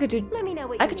we? Or I could do. Let me know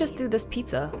what I you could just do this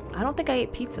pizza. I don't think I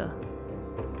ate pizza.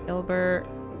 Gilbert,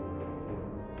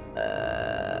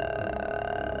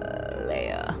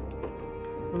 Leia,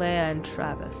 and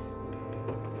Travis.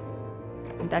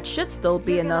 And that should still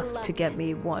be enough to get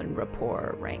me 1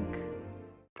 rapport rank.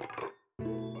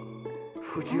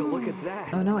 Would you look at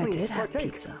that? Oh no, I Please did have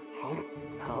partake. pizza.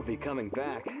 I'll be coming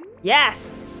back.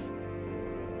 Yes!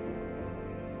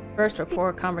 First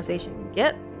rapport conversation.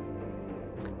 Get.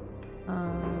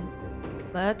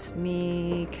 Let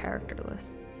me character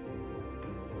list.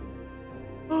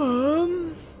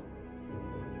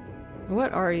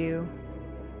 What are you?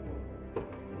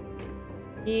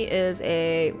 He is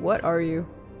a. What are you?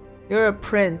 You're a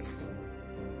prince,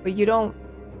 but you don't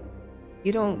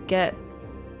get.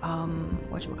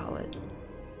 Whatchamacallit?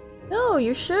 No,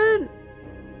 you should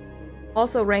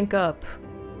also rank up.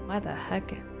 Why the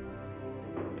heck?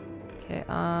 Okay,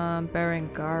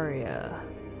 Berengaria.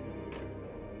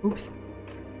 Oops.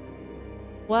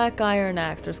 Black Iron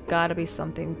Axe, there's gotta be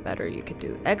something better you could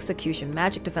do. Execution,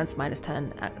 magic defense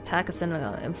 -10, attack a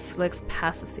single, inflicts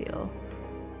passive seal.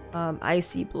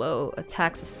 Icy Blow,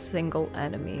 attacks a single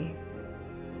enemy.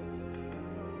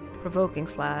 Provoking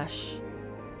Slash,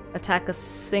 attack a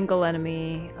single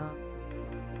enemy.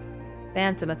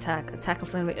 Phantom Attack, attack a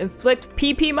single enemy. Inflict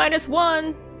PP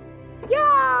 -1!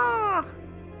 Yeah!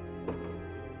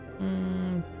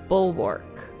 Bulwark.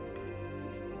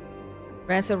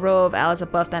 Grants a row of allies a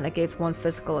buff that negates 1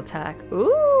 physical attack.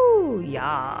 Ooh,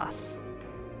 yas.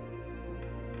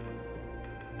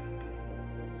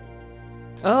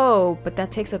 Oh, but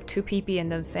that takes up 2 PP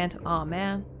and then Phantom. Oh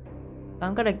man.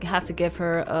 I'm gonna have to give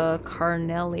her a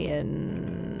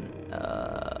Carnelian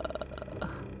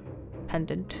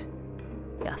pendant.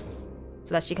 Yes.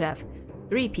 So that she could have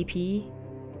 3 PP.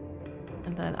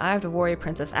 And then I have the Warrior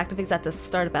Princess. Activates at the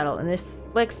start of battle and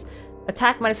inflicts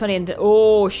attack -20 and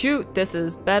oh shoot, this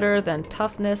is better than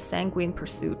toughness, sanguine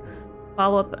pursuit.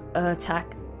 Follow-up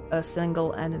attack a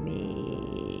single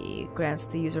enemy. Grants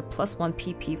the user +1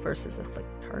 PP versus afflict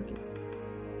targets.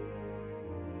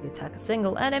 You attack a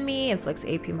single enemy, inflicts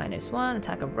AP -1,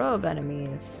 attack a row of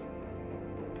enemies.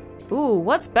 Ooh,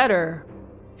 what's better?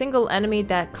 Single enemy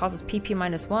that causes PP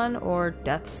 -1 or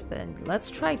Death Spin? Let's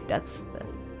try Death Spin.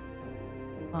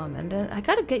 And then I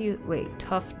gotta get you. Wait,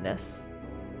 toughness.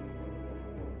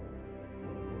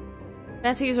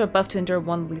 Grants the user a buff to endure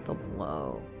 1 lethal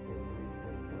blow.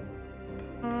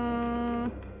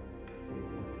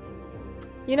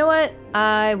 You know what?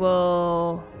 I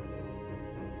will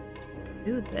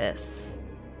do this.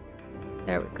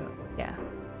 There we go. Yeah.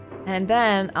 And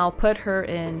then I'll put her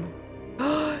in.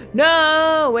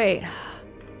 No! Wait.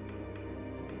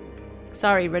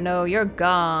 Sorry, Renault, you're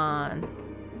gone.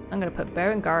 I'm gonna put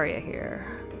Berengaria here.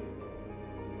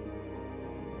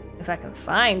 If I can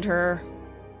find her.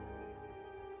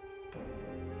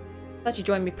 Thought you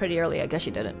joined me pretty early. I guess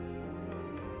you didn't.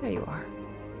 There you are.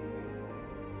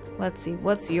 Let's see.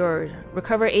 What's your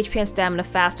recover HP and stamina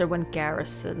faster when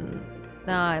garrison?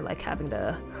 Nah, I like having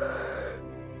the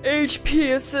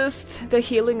HP assist, the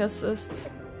healing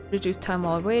assist. Reduce time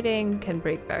while waiting. Can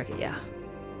break barricade. Yeah.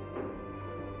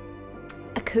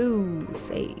 A cool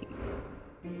save.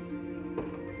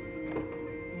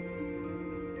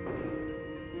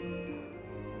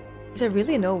 Is there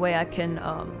really no way I can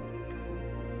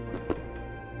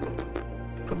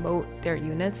promote their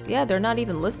units? Yeah, they're not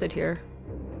even listed here.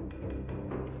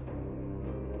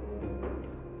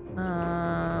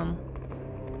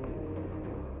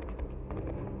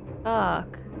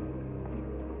 Fuck.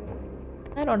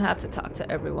 I don't have to talk to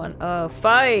everyone.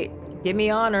 Fight! Give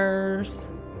me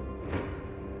honors.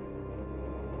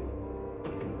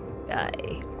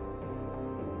 Die.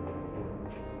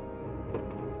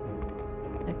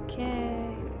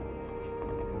 Okay.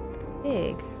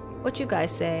 Pig. What you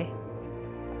guys say?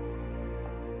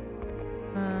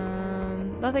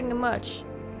 Nothing much.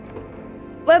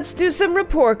 Let's do some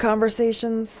rapport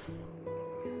conversations.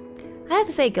 I have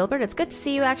to say, Gilbert, it's good to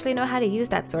see you actually know how to use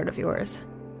that sword of yours.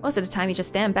 Most of the time you just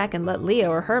stand back and let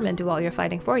Leo or Herman do all your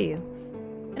fighting for you.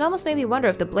 It almost made me wonder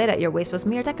if the blade at your waist was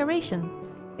mere decoration.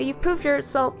 But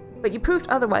you proved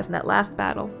otherwise in that last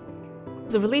battle. It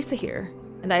was a relief to hear,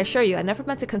 and I assure you I never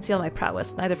meant to conceal my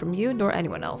prowess, neither from you nor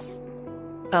anyone else.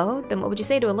 Oh, then what would you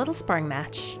say to a little sparring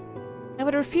match? I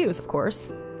would refuse, of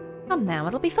course. Come now,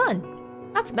 it'll be fun.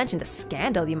 Not to mention the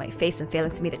scandal you might face in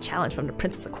failing to meet a challenge from the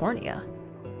Princess of Cornea.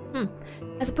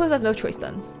 I suppose I've no choice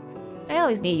then. I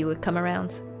always knew you would come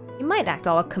around. You might act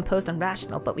all composed and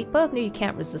rational, but we both knew you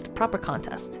can't resist a proper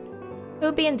contest. It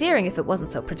would be endearing if it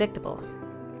wasn't so predictable.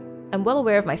 I'm well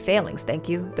aware of my failings, thank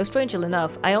you, though strangely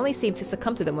enough, I only seem to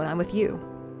succumb to them when I'm with you.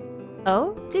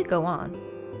 Oh, do go on.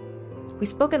 We've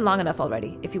spoken long enough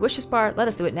already. If you wish to spar, let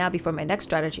us do it now before my next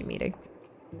strategy meeting.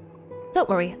 Don't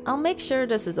worry, I'll make sure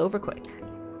this is over quick.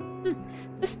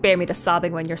 Just spare me the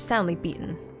sobbing when you're soundly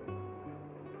beaten.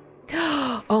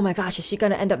 Oh my gosh, is she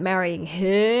gonna end up marrying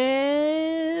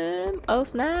him? Oh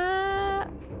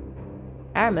snap!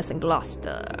 Aramis and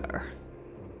Gloucester.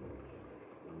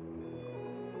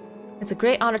 It's a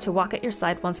great honor to walk at your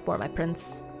side once more, my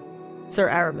prince. Sir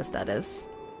Aramis, that is.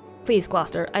 Please,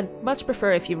 Gloucester, I'd much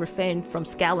prefer if you refrained from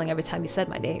scowling every time you said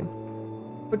my name.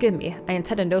 Forgive me, I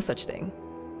intended no such thing.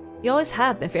 You always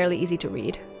have been fairly easy to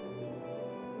read.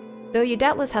 Though you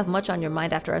doubtless have much on your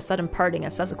mind after our sudden parting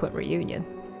and subsequent reunion.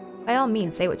 By all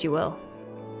means, say what you will.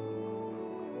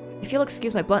 If you'll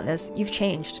excuse my bluntness, you've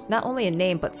changed, not only in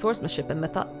name but swordsmanship and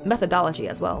methodology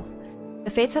as well. The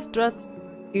fates have thrust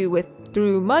you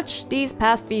through much these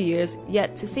past few years,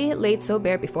 yet to see it laid so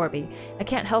bare before me, I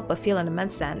can't help but feel an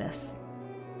immense sadness.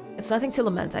 It's nothing to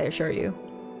lament, I assure you.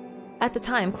 At the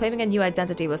time, claiming a new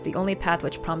identity was the only path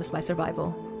which promised my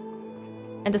survival.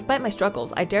 And despite my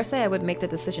struggles, I dare say I would make the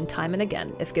decision time and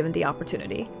again, if given the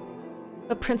opportunity.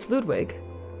 But Prince Ludwig,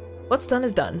 what's done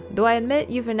is done, though I admit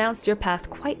you've renounced your past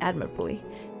quite admirably.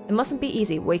 It mustn't be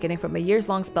easy, awakening from a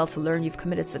years-long spell to learn you've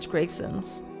committed such grave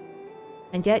sins.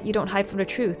 And yet you don't hide from the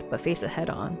truth, but face it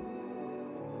head-on.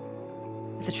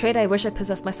 It's a trait I wish I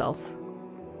possessed myself.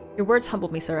 Your words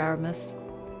humbled me, Sir Aramis.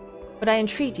 But I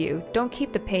entreat you, don't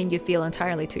keep the pain you feel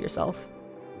entirely to yourself.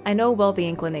 I know well the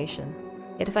inclination.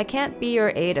 Yet if I can't be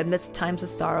your aid amidst times of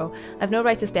sorrow, I've no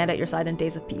right to stand at your side in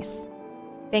days of peace.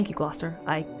 Thank you, Gloucester.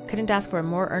 I couldn't ask for a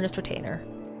more earnest retainer.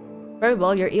 Very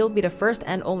well, your eel will be the first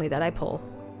and only that I pull.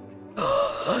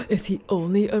 Is he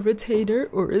only a retainer,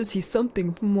 or is he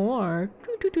something more?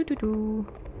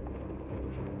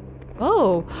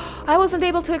 Oh, I wasn't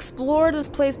able to explore this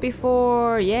place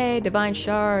before. Yay, Divine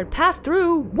Shard. Pass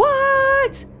through.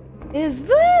 What is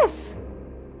this?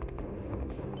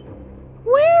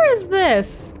 Where is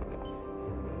this?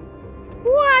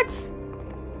 What?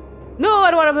 No,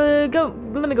 I don't want to go.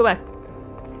 Let me go back.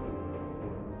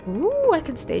 Ooh, I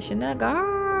can station a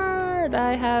guard.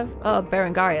 I have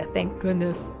Berengaria, thank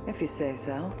goodness. If you say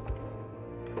so.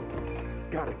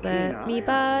 Let me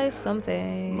buy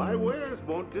something. My wares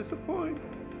won't disappoint.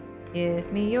 Give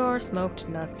me your smoked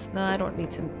nuts. No, I don't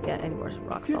need to get any more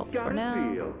rock salts for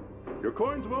now. Your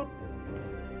coins won't.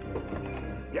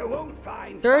 You won't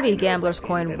find. Dirty Gambler's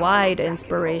Coin, wide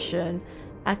inspiration.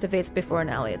 Activates before an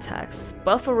ally attacks.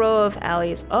 Buff a row of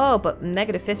allies. Oh, but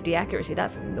negative 50 accuracy.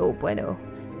 That's no bueno.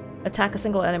 Attack a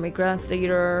single enemy. Grants the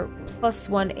user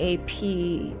 +1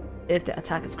 AP if the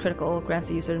attack is critical. Grants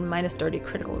the user -30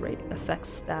 critical rate. Effect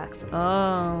stacks.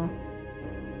 Oh.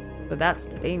 So that's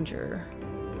the danger.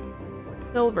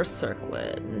 Silver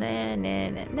Circlet. Nah, nah,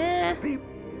 nah, nah.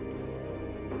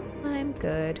 I'm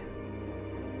good.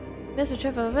 Mr.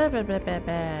 Trevor.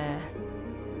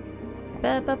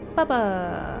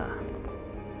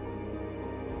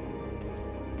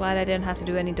 Glad I didn't have to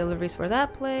do any deliveries for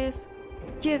that place.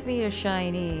 Give me a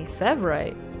shiny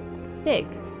Fevrite. Dig.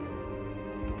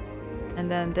 And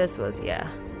then this was, yeah.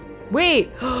 Wait!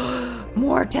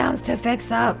 More towns to fix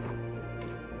up!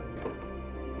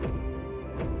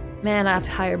 Man, I have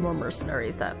to hire more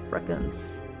mercenaries. That frickin'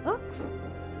 sucks.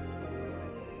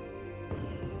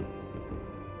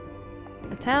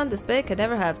 A town this big could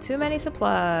never have too many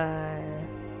supplies.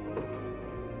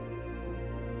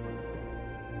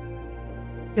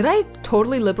 Did I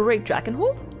totally liberate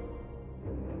Drakenhold?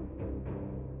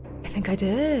 I think I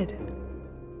did.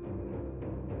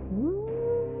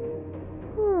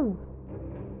 Ooh.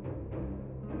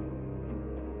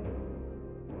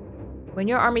 When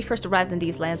your army first arrived in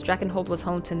these lands, Drakenhold was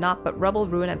home to naught but rubble,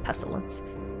 ruin, and pestilence.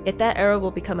 Yet that era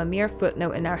will become a mere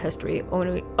footnote in our history,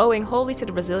 owing wholly to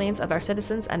the resilience of our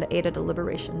citizens and the aid of the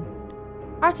liberation.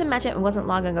 Hard to imagine it wasn't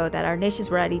long ago that our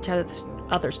nations were at each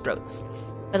other's throats.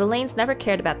 But Elaine's never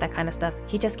cared about that kind of stuff.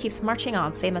 He just keeps marching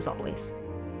on, same as always.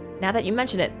 Now that you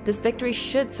mention it, this victory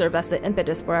should serve as the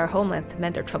impetus for our homelands to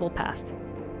mend their troubled past.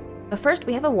 But first,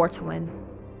 we have a war to win.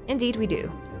 Indeed we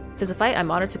do. 'Tis a fight I'm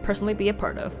honored to personally be a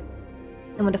part of.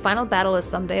 And when the final battle is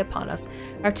someday upon us,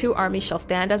 our two armies shall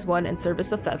stand as one in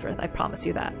service of Fevrith. I promise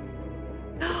you that.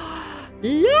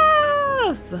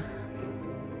 Yes!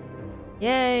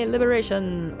 Yay,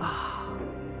 liberation. Oh.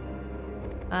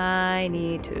 I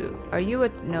need to... Are you a...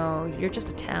 No, you're just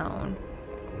a town.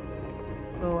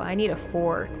 Oh, I need a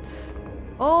fort.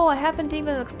 Oh, I haven't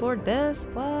even explored this.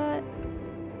 What?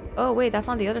 Oh, wait, that's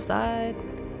on the other side.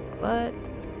 What?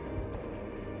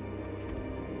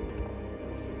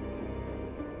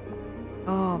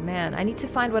 Oh, man. I need to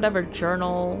find whatever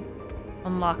journal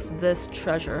unlocks this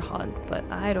treasure hunt, but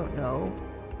I don't know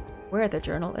where the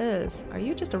journal is. Are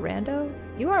you just a rando?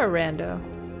 You are a rando.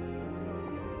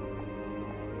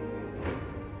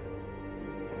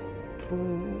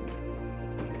 Ooh.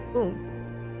 Boom.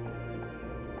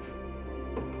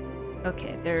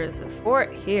 Okay, there is a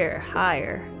fort here,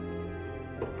 higher.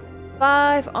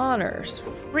 5 honors.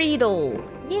 Friedel.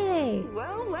 Yay!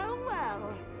 Well, well,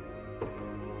 well.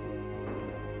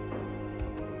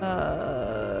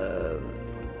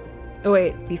 Oh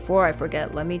wait, before I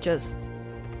forget, let me just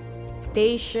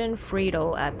station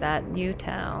Friedel at that new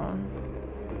town.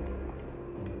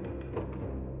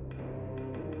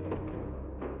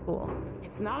 Cool.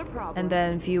 It's not a problem. And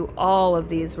then view all of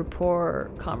these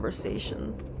rapport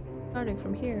conversations. Starting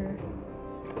from here.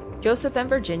 Joseph and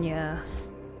Virginia.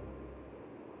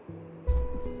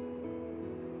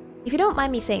 If you don't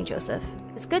mind me saying, Joseph,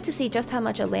 it's good to see just how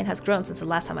much Elhaim has grown since the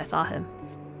last time I saw him.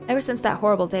 Ever since that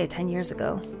horrible day 10 years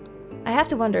ago. I have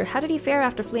to wonder, how did he fare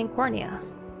after fleeing Cornea?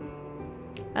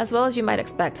 As well as you might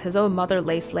expect, his own mother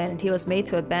lay slain and he was made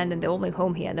to abandon the only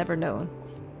home he had ever known.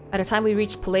 By the time we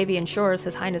reached Palavian shores,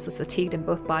 his highness was fatigued in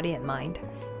both body and mind.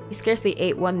 He scarcely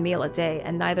ate one meal a day,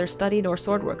 and neither study nor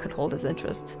sword work could hold his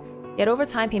interest. Yet over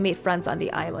time he made friends on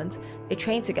the island. They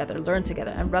trained together, learned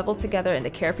together, and reveled together in the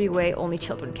carefree way only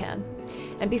children can.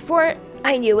 And before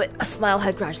I knew it, a smile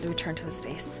had gradually returned to his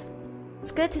face.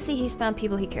 It's good to see he's found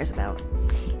people he cares about.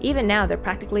 Even now, they're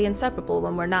practically inseparable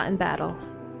when we're not in battle.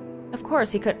 Of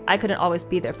course, I couldn't always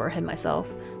be there for him myself,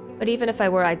 but even if I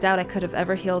were, I doubt I could have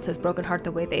ever healed his broken heart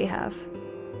the way they have.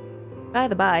 By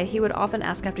the by, he would often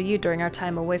ask after you during our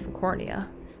time away from Cornea.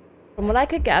 From what I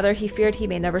could gather, he feared he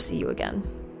may never see you again.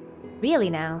 Really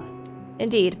now?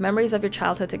 Indeed, memories of your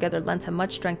childhood together lent him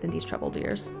much strength in these troubled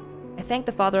years. I thank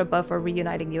the Father above for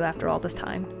reuniting you after all this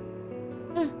time.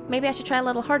 Maybe I should try a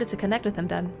little harder to connect with him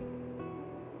then.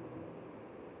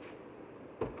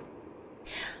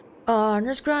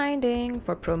 Honors grinding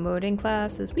for promoting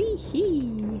classes.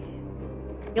 Wee-hee.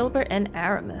 Gilbert and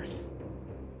Aramis.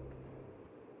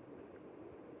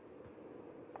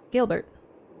 Gilbert.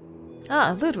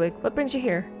 Ah, Ludwig, what brings you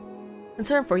here?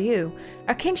 Concern for you.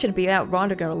 Our king shouldn't be out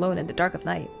wandering alone in the dark of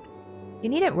night. You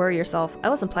needn't worry yourself. I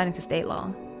wasn't planning to stay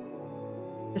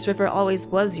long. This river always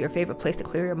was your favorite place to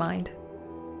clear your mind.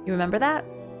 You remember that?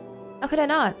 How could I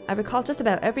not? I recall just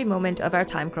about every moment of our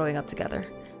time growing up together.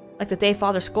 Like the day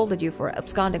Father scolded you for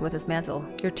absconding with his mantle,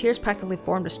 your tears practically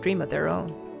formed a stream of their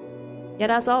own.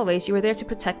 Yet as always, you were there to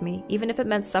protect me, even if it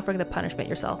meant suffering the punishment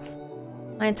yourself.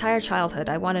 My entire childhood,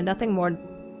 I wanted nothing more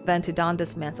than to don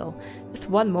this mantle.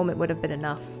 Just one moment would have been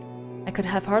enough. I could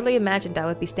have hardly imagined I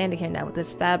would be standing here now with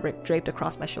this fabric draped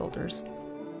across my shoulders.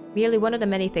 Merely one of the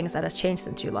many things that has changed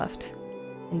since you left.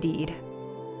 Indeed.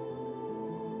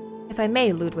 If I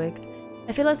may, Ludwig,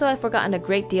 I feel as though I've forgotten a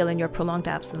great deal in your prolonged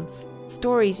absence.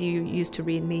 Stories you used to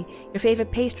read me, your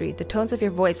favorite pastry, the tones of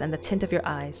your voice, and the tint of your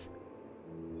eyes.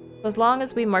 So as long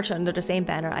as we march under the same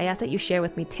banner, I ask that you share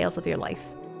with me tales of your life.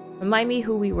 Remind me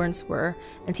who we once were,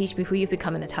 and teach me who you've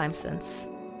become in the time since.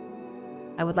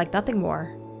 I would like nothing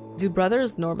more. Do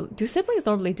siblings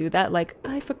normally do that? Like,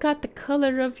 I forgot the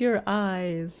color of your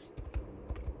eyes.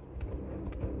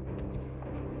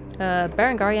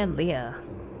 Berengaria and Leah.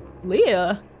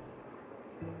 Leah?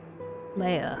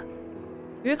 Leia.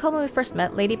 You recall when we first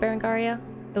met, Lady Berengaria?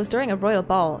 It was during a royal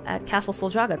ball at Castle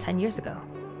Soldraga 10 years ago.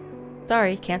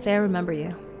 Sorry, can't say I remember you.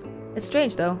 It's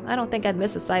strange though, I don't think I'd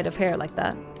miss a sight of hair like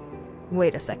that.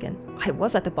 Wait a second, I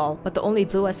was at the ball, but the only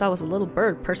blue I saw was a little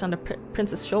bird perched on the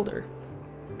prince's shoulder.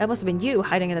 That must have been you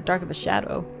hiding in the dark of a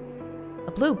shadow.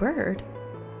 A blue bird?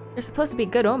 They're supposed to be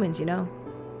good omens, you know.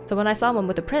 So when I saw one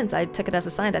with the prince, I took it as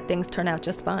a sign that things turned out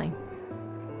just fine.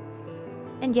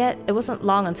 And yet, it wasn't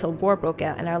long until war broke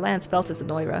out and our lands fell to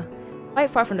Zenoira.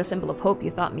 Quite far from the symbol of hope you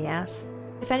thought me as.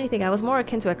 If anything, I was more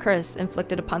akin to a curse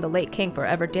inflicted upon the late king for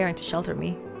ever daring to shelter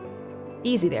me.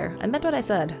 Easy there, I meant what I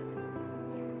said.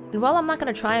 And while I'm not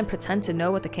gonna try and pretend to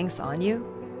know what the king saw in you,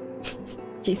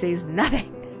 she sees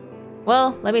nothing.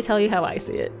 Well, let me tell you how I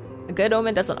see it. A good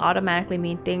omen doesn't automatically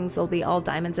mean things will be all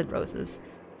diamonds and roses.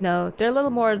 No, they're little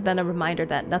more than a reminder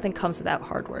that nothing comes without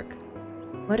hard work.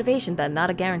 Motivation then, not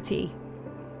a guarantee.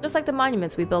 Just like the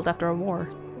monuments we build after a war.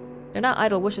 They're not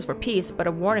idle wishes for peace, but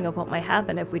a warning of what might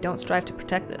happen if we don't strive to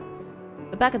protect it.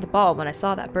 The back of the ball when I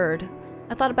saw that bird,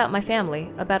 I thought about my family,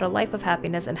 about a life of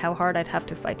happiness and how hard I'd have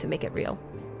to fight to make it real.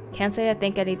 Can't say I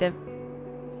think any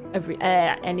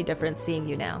difference seeing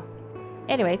you now.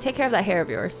 Anyway, take care of that hair of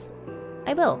yours.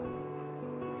 I will.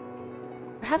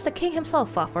 Perhaps the king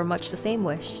himself fought for much the same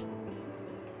wish.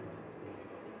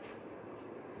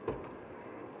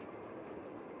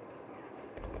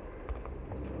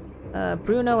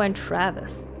 Bruno and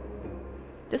Travis.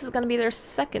 This is gonna be their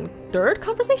third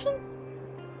conversation?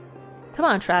 Come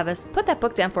on, Travis, put that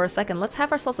book down for a second. Let's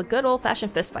have ourselves a good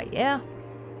old-fashioned fistfight, yeah?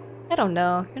 I don't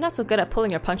know. You're not so good at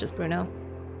pulling your punches, Bruno.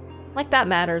 Like that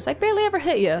matters. I barely ever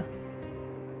hit you.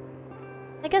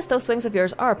 I guess those swings of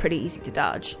yours are pretty easy to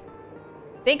dodge.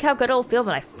 Think how good it'll feel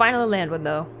when I finally land one,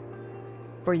 though.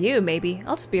 For you, maybe.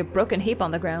 I'll just be a broken heap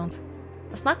on the ground.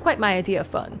 That's not quite my idea of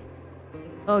fun.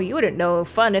 Oh, you wouldn't know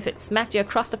fun if it smacked you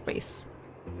across the face.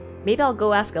 Maybe I'll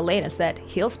go ask Elaine instead.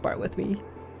 He'll spar with me.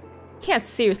 Can't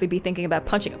seriously be thinking about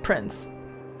punching a prince.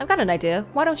 I've got an idea.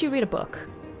 Why don't you read a book?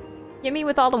 You mean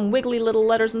with all them wiggly little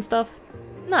letters and stuff?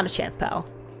 Not a chance, pal.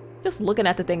 Just looking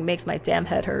at the thing makes my damn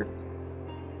head hurt.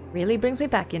 Really brings me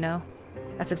back, you know.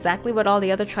 That's exactly what all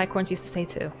the other tricorns used to say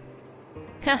too.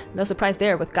 Heh, no surprise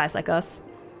there with guys like us.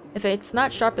 If it's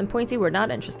not sharp and pointy, we're not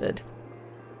interested.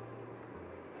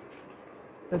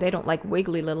 So they don't like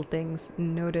wiggly little things.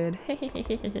 Noted.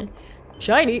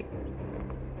 Shiny!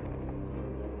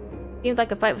 Seems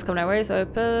like a fight was coming our way, so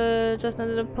I just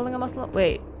ended up pulling a muscle.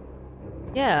 Wait.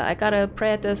 Yeah, I gotta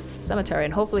pray at this cemetery,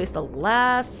 and hopefully it's the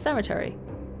last cemetery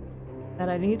that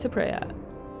I need to pray at.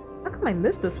 How come I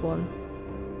missed this one?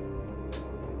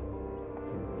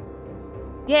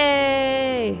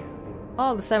 Yay!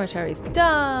 All the cemeteries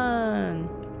done!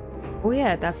 Oh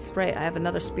yeah, that's right. I have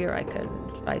another spear I could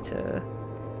try to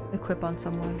equip on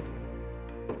someone.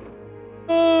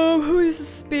 Who uses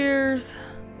spears?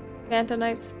 Phantom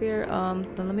Knife spear.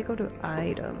 Then let me go to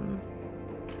items.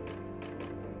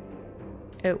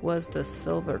 It was the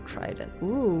silver trident.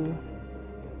 Ooh.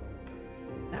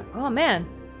 Oh man.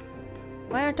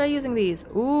 Why aren't I using these?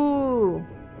 Ooh.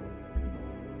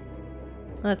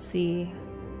 Let's see.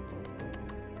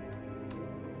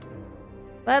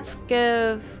 Let's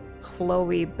give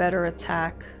Chloe better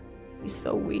attack. She's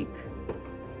so weak.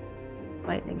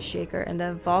 Lightning Shaker, and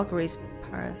then Valkyrie's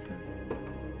Partisan.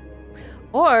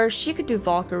 Or she could do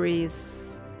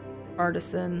Valkyrie's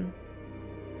Partisan.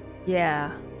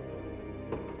 Yeah.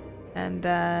 And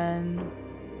then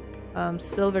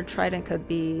Silver Trident could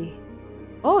be...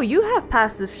 Oh, you have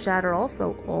passive Shatter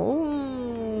also.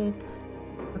 Oh.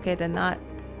 Okay, then not...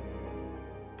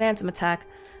 Phantom Attack.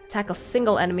 Attack a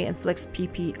single enemy, inflicts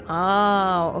PP.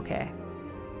 Oh, okay.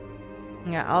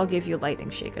 Yeah, I'll give you Lightning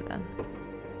Shaker then.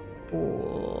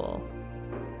 Cool.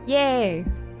 Yay!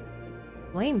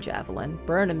 Flame Javelin.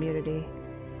 Burn immunity.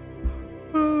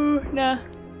 Nah.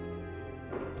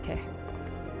 Okay.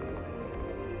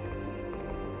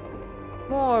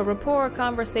 More rapport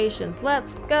conversations.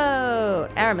 Let's go!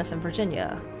 Aramis and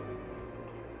Virginia.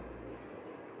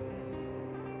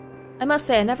 I must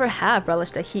say I never have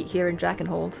relished the heat here in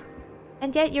Drakenhold.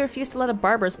 And yet you refuse to let a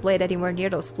barber's blade anywhere near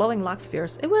those flowing locks of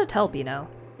yours. It wouldn't help, you know.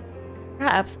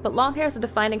 Perhaps, but long hair is a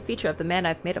defining feature of the man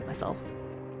I've made of myself.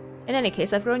 In any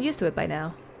case, I've grown used to it by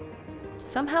now.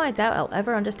 Somehow I doubt I'll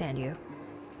ever understand you.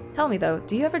 Tell me though,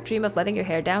 do you ever dream of letting your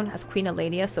hair down, as Queen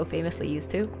Elenia so famously used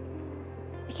to?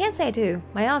 I can't say I do.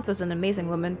 My aunt was an amazing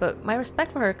woman, but my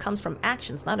respect for her comes from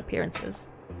actions, not appearances.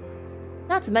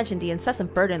 Not to mention the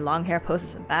incessant burden long hair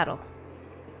poses in battle.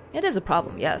 It is a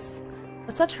problem, yes,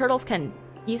 but such hurdles can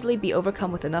easily be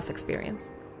overcome with enough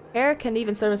experience. Hair can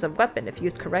even serve as a weapon if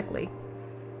used correctly.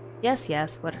 Yes,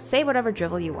 say whatever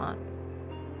drivel you want.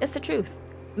 It's the truth.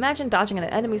 Imagine dodging an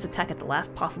enemy's attack at the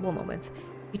last possible moment.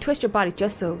 You twist your body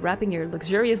just so, wrapping your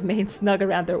luxurious mane snug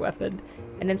around their weapon,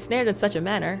 and ensnared in such a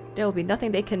manner, there will be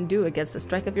nothing they can do against a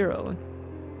strike of your own.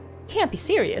 Can't be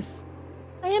serious.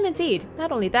 I am indeed.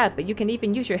 Not only that, but you can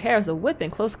even use your hair as a whip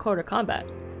in close quarter combat.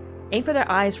 Aim for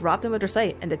their eyes, rob them of their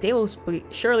sight, and the day will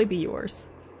surely be yours.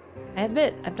 I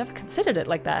admit, I've never considered it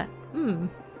like that. You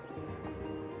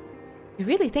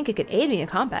really think it could aid me in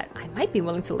combat? I might be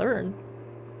willing to learn.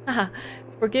 Haha,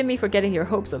 forgive me for getting your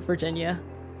hopes up, Virginia.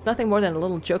 It's nothing more than a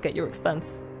little joke at your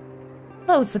expense.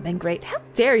 Loathsome and great, how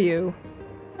dare you!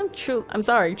 I'm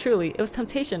sorry, truly, it was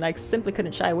temptation I simply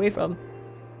couldn't shy away from.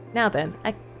 Now then,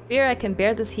 I fear I can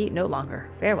bear this heat no longer.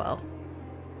 Farewell.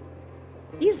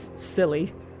 He's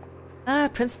silly.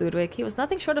 Prince Ludwig, he was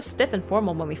nothing short of stiff and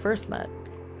formal when we first met.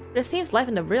 But it seems life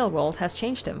in the real world has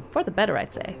changed him, for the better,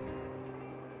 I'd say.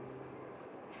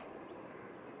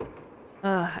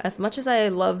 As much as I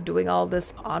love doing all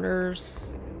this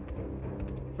honors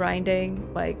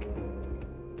grinding, like...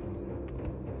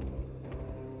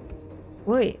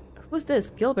 Wait, who's this?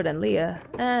 Gilbert and Leah?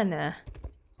 Nah.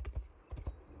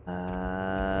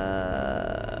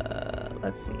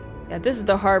 Let's see. Yeah, this is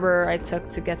the harbor I took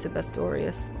to get to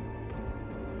Bestorius.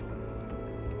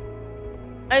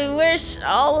 I wish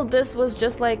all of this was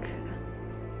just like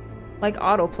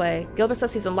autoplay. Gilbert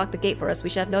says he's unlocked the gate for us. We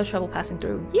should have no trouble passing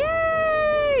through.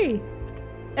 Yay!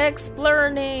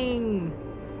 Exploring!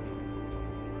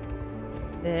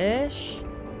 Fish.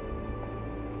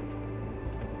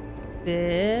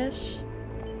 Fish.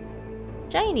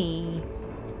 Shiny.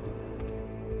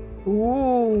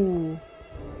 Ooh.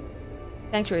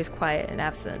 Sanctuary is quiet and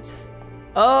absent.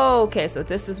 Oh, okay, so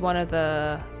this is one of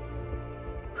the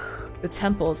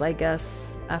temples, I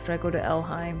guess, after I go to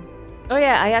Elheim. Oh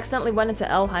yeah, I accidentally went into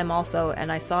Elheim also,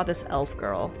 and I saw this elf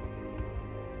girl.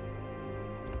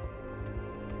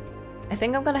 I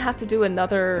think I'm gonna have to do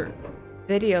another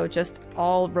video, just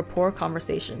all rapport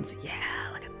conversations. Yeah,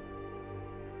 look at...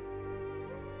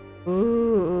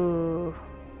 Ooh.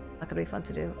 Not gonna be fun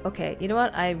to do. Okay, you know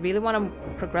what? I really want to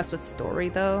progress with story,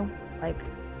 though. Like,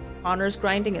 honors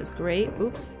grinding is great.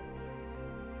 Oops.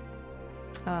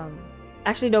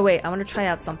 Actually, no, wait. I want to try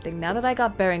out something. Now that I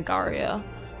got Berengaria,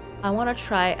 I want to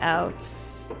try out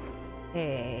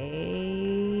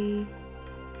a...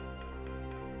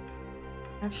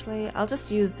 Actually, I'll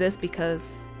just use this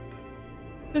because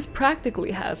this practically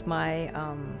has my,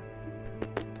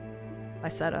 my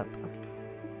setup. Okay.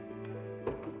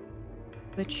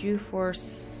 Put you for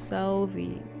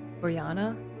Selvi.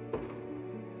 Oriana?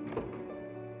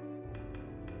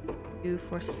 You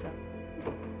for Selvi.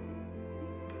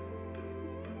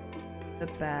 The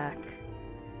back.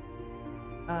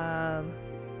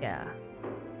 Yeah.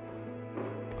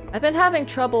 I've been having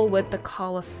trouble with the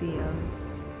Colosseum.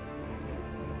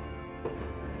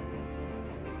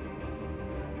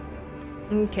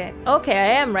 Okay. Okay, I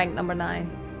am ranked number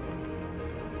 9.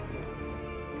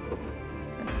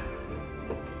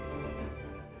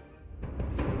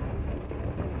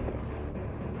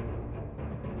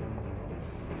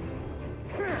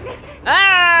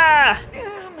 Ah!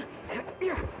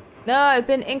 No, I've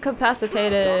been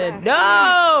incapacitated.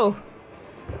 No!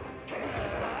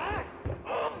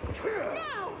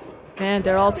 Man,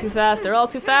 they're all too fast. They're all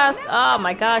too fast. Oh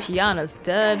my gosh, Yana's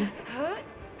dead.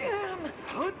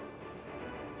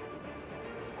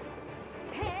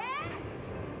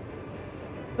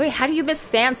 Wait, how do you miss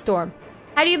Sandstorm?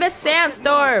 How do you miss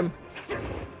Sandstorm?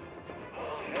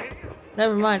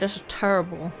 Never mind, that's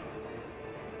terrible.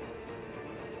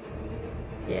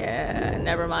 Yeah,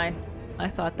 never mind. I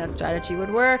thought that strategy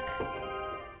would work.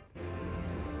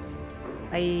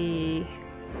 Unit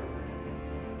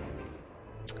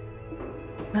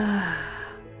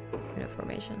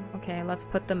formation. Okay, let's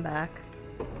put them back.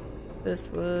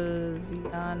 This was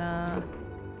Yana.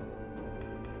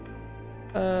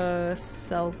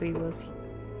 Selvi was here.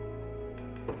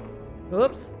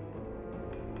 Oops.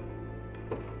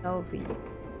 Selvi.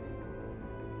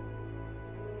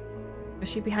 Was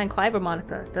she behind Clive or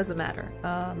Monica? Doesn't matter.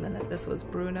 And then this was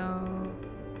Bruno.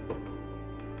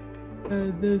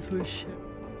 And this was shit.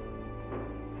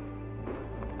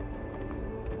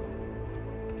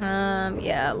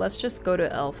 Yeah, let's just go to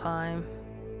Elfheim.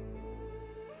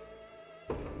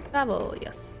 Travel,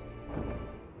 yes.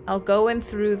 I'll go in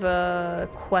through the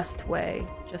quest way,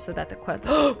 just so that the quest—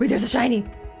 Oh, wait, there's a shiny!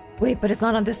 Wait, but it's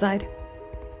not on this side.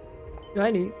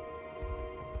 Shiny.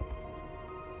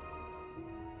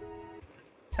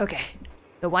 Okay,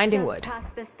 the Winding Wood. Just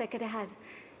past this thicket ahead,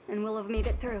 and we'll have made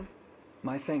it through.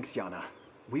 My thanks, Yana.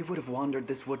 We would have wandered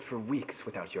this wood for weeks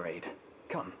without your aid.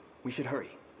 Come, we should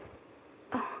hurry.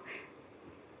 Oh.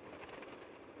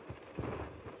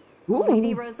 Ooh.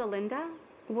 Lady Rosalinda?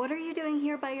 What are you doing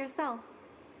here by yourself?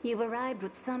 You've arrived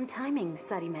with some timing,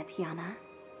 Sarimet Yana.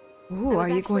 Ooh, are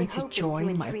you going to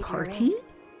join my party?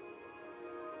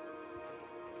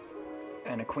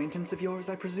 An acquaintance of yours,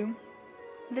 I presume?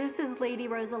 This is Lady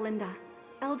Rosalinda,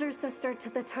 elder sister to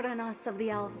the Tyrannos of the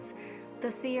Elves,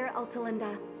 the seer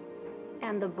Altalinda.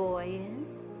 And the boy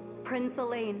is Prince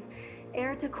Elaine,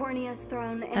 heir to Cornea's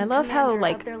throne and I love how,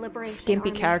 like, their liberation skimpy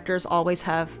army. characters always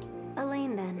have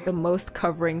Elaine, then. the most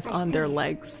coverings on their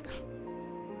legs.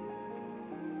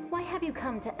 Why have you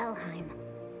come to Elheim?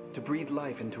 To breathe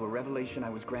life into a revelation I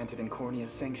was granted in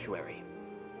Cornea's sanctuary.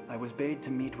 I was bade to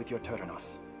meet with your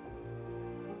Tyrannos.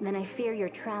 Then I fear your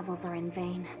travels are in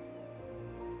vain.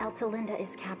 Altalinda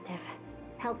is captive,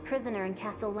 held prisoner in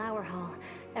Castle Lowerhall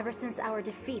ever since our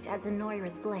defeat at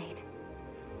Zenoira's blade.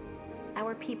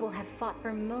 Our people have fought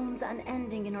for moons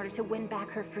unending in order to win back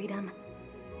her freedom.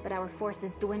 but our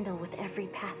forces dwindle with every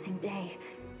passing day.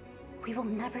 We will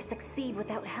never succeed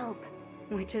without help.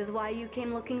 Which is why you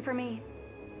came looking for me.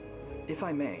 If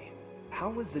I may, how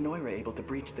was Zenoira able to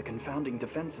breach the confounding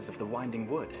defenses of the Winding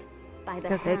Wood?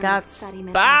 Because they got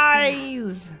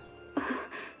spies!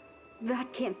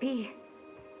 That can't be.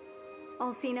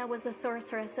 Alcina was a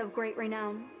sorceress of great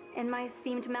renown, and my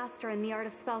esteemed master in the art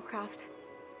of spellcraft.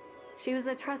 She was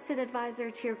a trusted advisor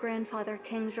to your grandfather,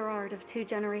 King Gerard, of 2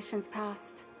 generations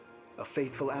past. A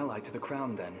faithful ally to the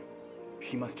crown, then.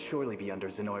 She must surely be under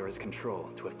Zenoira's control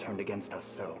to have turned against us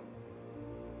so.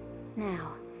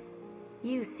 Now,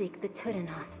 you seek the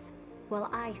Tudanos, while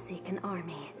I seek an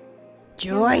army.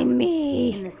 Join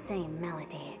me! In the same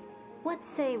melody. What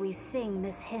say we sing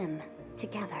this hymn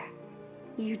together?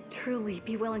 You'd truly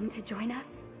be willing to join us?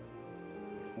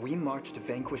 We march to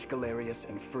vanquish Galerius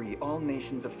and free all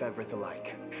nations of Fevrith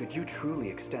alike. Should you truly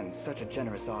extend such a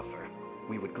generous offer,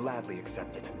 we would gladly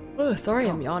accept it. Oh, sorry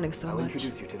I'm yawning so I'll much.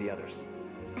 introduce you to the others.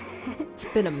 It's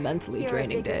been a mentally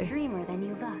draining day. You're a bigger dreamer than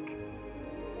you look.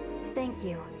 Thank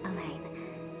you, Elaine.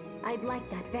 I'd like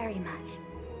that very much.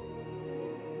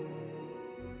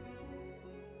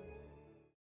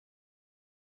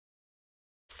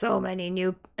 So many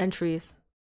new entries.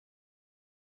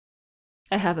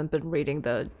 I haven't been reading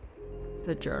the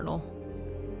journal.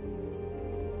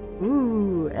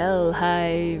 Ooh,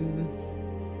 Elheim.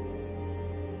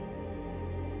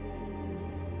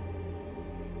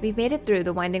 We've made it through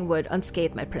the Winding Wood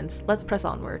unscathed, my prince. Let's press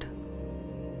onward.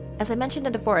 As I mentioned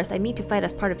in the forest, I mean to fight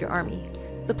as part of your army.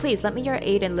 So please, let me your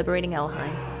aid in liberating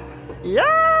Elheim.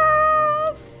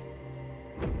 Yes!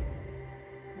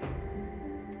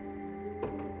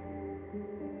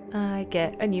 I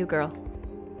get a new girl.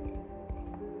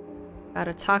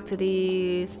 Gotta talk to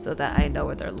these so that I know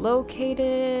where they're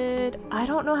located. I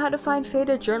don't know how to find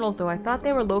faded journals though. I thought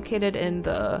they were located in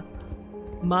the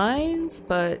mines,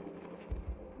 but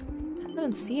I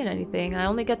haven't seen anything. I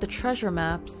only get the treasure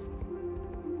maps.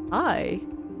 Hi.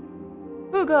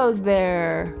 Who goes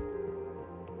there?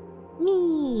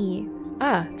 Me.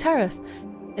 Ah, Taras.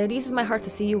 It eases my heart to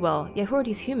see you well. Yet who are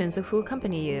these humans who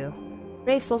accompany you?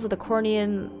 Brave souls of the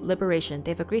Cornian Liberation.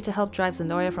 They've agreed to help drive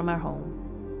Zenoira from our home.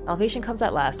 Salvation comes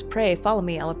at last. Pray, follow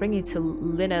me. I will bring you to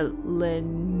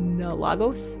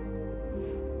Lagos.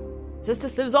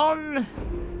 Resistance lives on!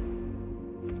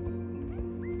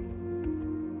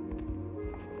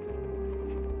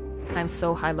 I'm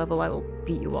so high level I will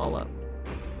beat you all up.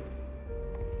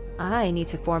 I need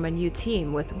to form a new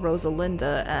team with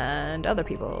Rosalinda and other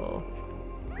people.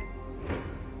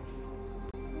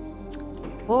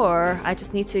 Or I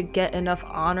just need to get enough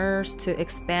honors to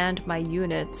expand my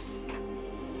units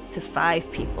to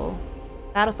 5 people.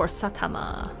 Battle for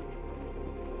Satama.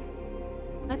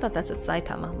 I thought that's at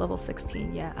Saitama, level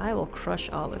 16. Yeah, I will crush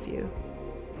all of you.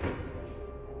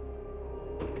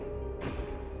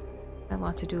 I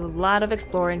want to do a lot of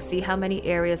exploring, see how many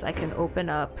areas I can open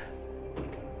up.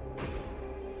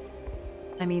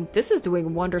 I mean, this is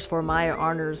doing wonders for my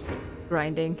honors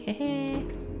grinding. Hehe.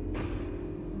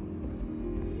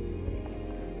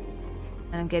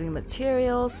 And I'm getting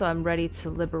materials, so I'm ready to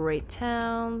liberate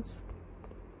towns.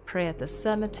 Pray at the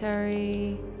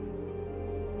cemetery.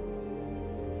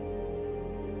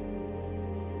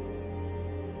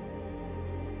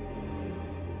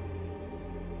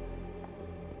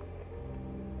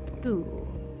 Ooh.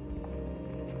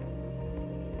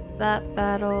 That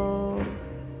battle.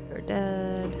 You're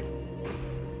dead.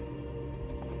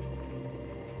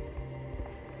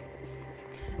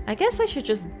 I guess I should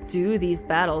just do these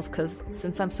battles, because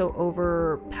since I'm so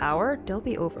overpowered, they'll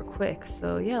be over quick.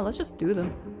 So yeah, let's just do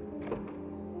them.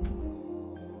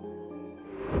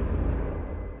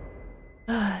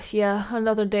 Yeah,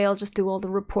 another day I'll just do all the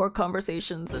report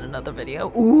conversations in another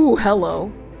video. Ooh, hello.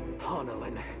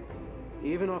 Honolin.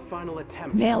 Even our final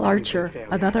attempt. Male archer.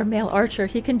 Another male archer.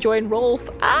 He can join Rolf.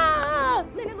 Ah!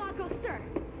 Linalago, sir.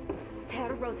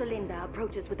 Ter Rosalinda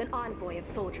approaches with an envoy of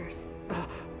soldiers.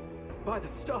 By the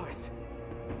stars.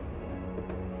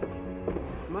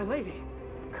 My lady.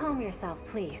 Calm yourself,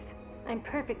 please. I'm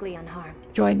perfectly unharmed.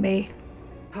 Join me.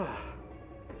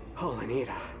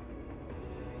 Holinita.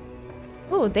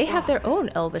 Oh, they have their own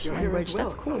Elvish language.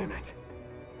 That's cool.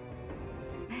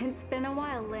 It's been a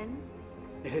while, Lynn.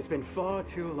 It has been far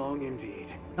too long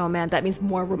indeed. Oh man, that means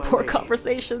more report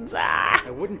conversations. Ah! I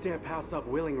wouldn't dare pass up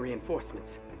willing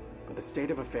reinforcements, but the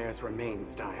state of affairs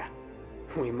remains dire.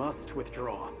 We must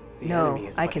withdraw.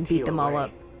 No, I can beat them all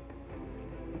up.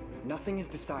 Nothing is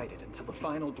decided until the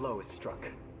final blow is struck.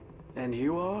 And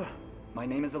you are? My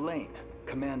name is Elaine,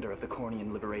 commander of the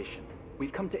Cornian Liberation.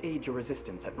 We've come to aid your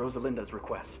resistance at Rosalinda's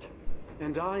request.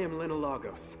 And I am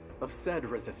Linalagos, of said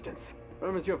resistance.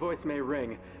 Firm as your voice may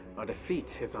ring, our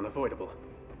defeat is unavoidable.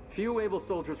 Few able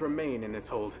soldiers remain in this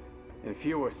hold, and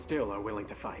fewer still are willing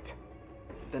to fight.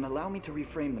 Then allow me to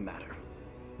reframe the matter.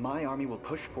 My army will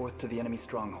push forth to the enemy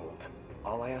stronghold.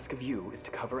 All I ask of you is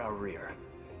to cover our rear.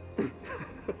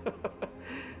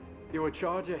 You would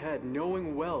charge ahead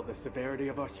knowing well the severity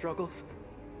of our struggles?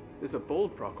 This is a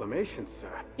bold proclamation,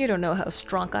 sir. You don't know how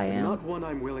strong I am. Not one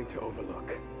I'm willing to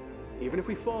overlook. Even if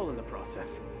we fall in the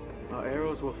process, our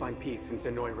arrows will find peace in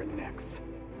Zenoiran next.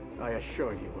 I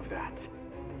assure you of that.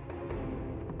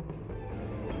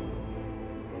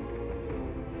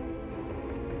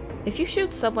 If you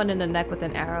shoot someone in the neck with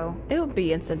an arrow, it would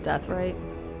be instant death, right?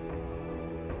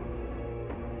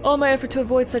 All my effort to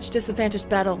avoid such disadvantaged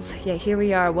battles, yet here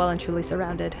we are, well and truly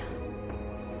surrounded.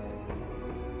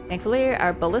 Thankfully,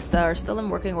 our ballista are still in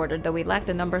working order, though we lack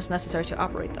the numbers necessary to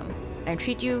operate them. I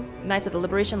entreat you, Knights of the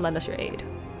Liberation, lend us your aid.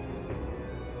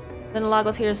 Then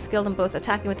Lagos here is skilled in both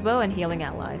attacking with the bow and healing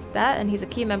allies. That, and he's a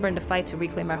key member in the fight to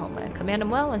reclaim our homeland. Command him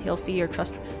well, and he'll see your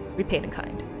trust repaid in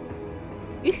kind.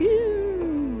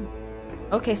 Woohoo!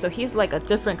 Okay, so he's like a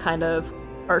different kind of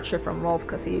archer from Rolf,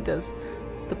 because he does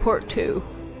support too.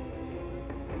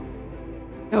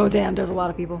 Oh damn, there's a lot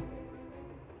of people.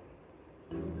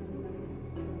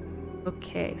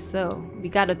 Okay, so we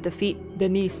gotta defeat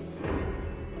Denise.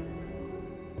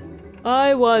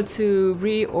 I want to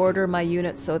reorder my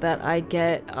units so that I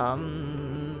get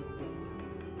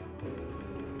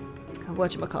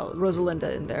whatchamacallit,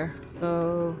 Rosalinda in there.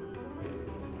 So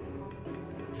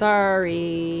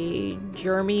sorry,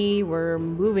 Jeremy, we're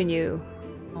moving you.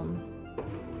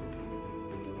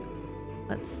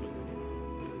 Let's see.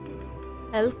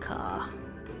 Elka.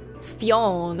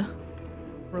 Sfion.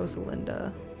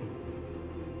 Rosalinda.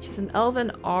 She's an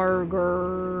elven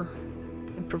Arger.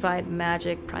 Can provide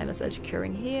magic, Primus Edge,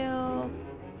 Curing Heal.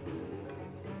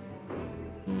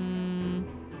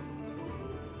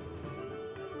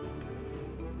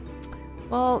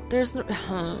 Well, there's no...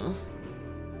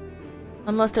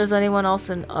 Unless there's anyone else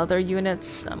in other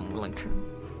units, I'm willing to...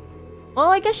 Well,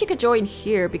 I guess you could join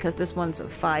here because this one's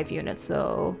 5 units,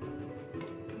 so...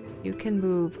 You can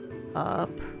move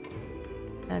up.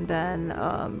 And then,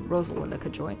 Rosalinda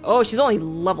could join. Oh, she's only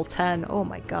level 10. Oh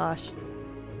my gosh.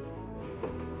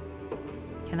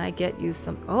 Can I get you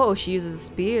some... Oh, she uses a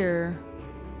spear.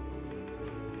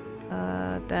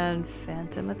 Then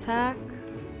Phantom Attack.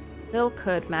 Still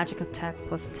could Magic Attack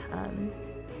plus 10.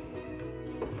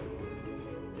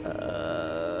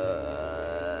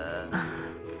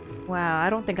 Wow, I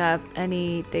don't think I have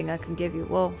anything I can give you.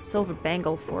 Well, Silver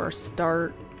Bangle for a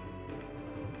start.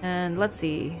 And let's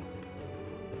see.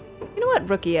 You know what,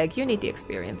 Rookie Egg? You need the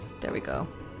experience. There we go.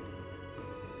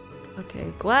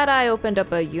 Okay, glad I opened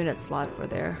up a unit slot for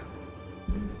there.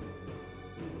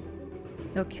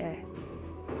 Okay.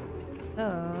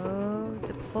 So,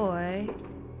 deploy.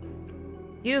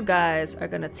 You guys are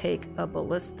gonna take a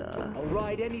ballista. I'll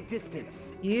ride any distance.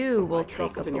 You will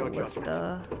take a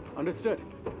ballista. Understood.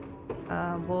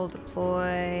 We'll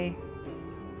deploy.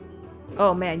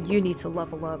 Oh man, you need to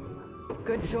level up.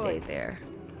 Good choice. Stay there.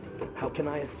 How can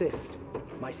I assist?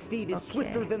 My steed is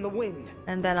swifter than the wind.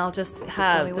 And then I'll just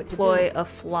have deploy a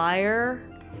flyer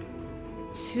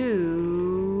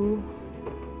to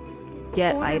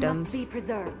get items. Must be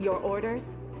preserved. Your orders?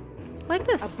 Like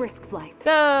this. A brisk flight.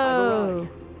 Go!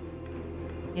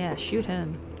 Yeah, shoot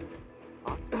him.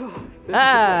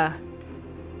 Ah!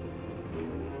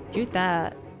 Shoot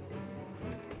that.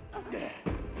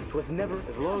 It was never...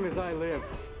 As long as I live,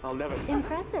 I'll never...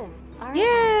 Impressive. All right.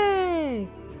 Yay!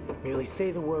 Merely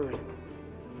say the word.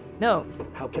 No.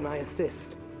 How can I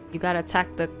assist? You gotta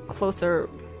attack the closer...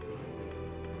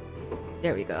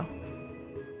 There we go.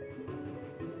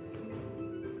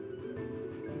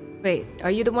 Wait,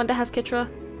 are you the one that has Kitra?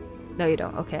 No, you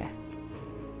don't. Okay.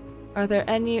 Are there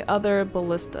any other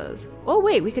ballistas? Oh,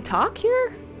 wait, we could talk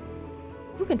here?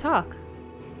 Who can talk?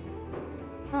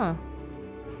 Huh.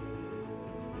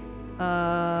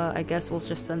 I guess we'll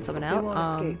just send someone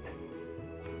out.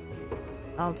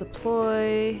 I'll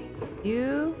deploy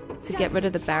you to get rid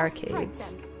of the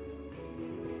barricades.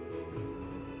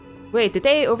 Wait, did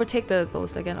they overtake the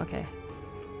ballista again? Okay.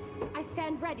 I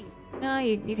stand ready. No,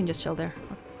 you can just chill there.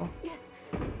 Okay, cool.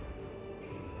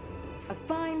 A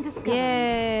fine discovery.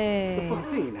 Yay! The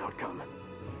foreseen outcome.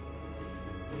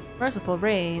 Merciful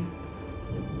rain.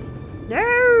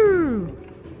 No!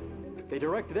 They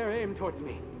direct their aim towards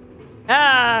me.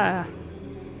 Ah!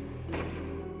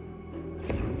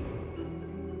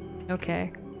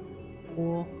 Okay.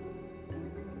 Cool.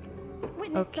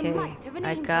 Okay,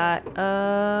 I got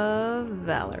a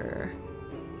Valor.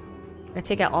 Can I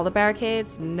take out all the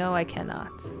barricades? No, I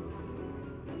cannot.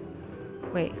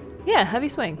 Wait. Yeah, heavy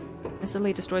swing.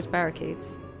 Instantly destroys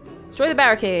barricades. Destroy the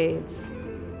barricades!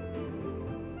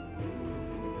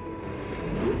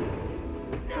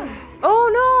 Oh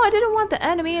no! I didn't want the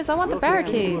enemies, I want the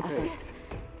barricades!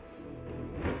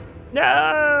 No!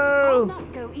 I'll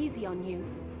not go easy on you.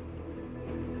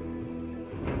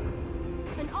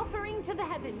 An offering to the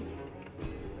heavens.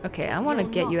 Okay, I want to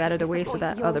get you out of the way so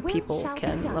that other people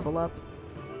can level up.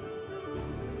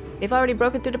 They've already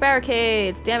broken through the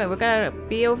barricades! Damn it, we're gonna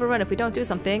be overrun if we don't do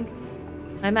something.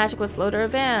 My magic was slow to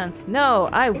advance. No,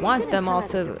 I want them all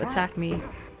to attack me.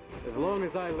 As long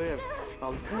as I live,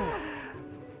 I'll...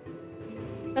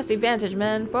 Best advantage,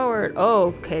 men. Forward.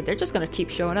 Oh, okay, they're just gonna keep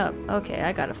showing up. Okay,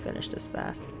 I gotta finish this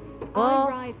fast. Well,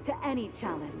 I rise to any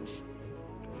challenge.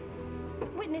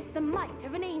 Witness the might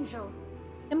of an angel.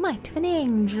 The might of an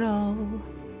angel.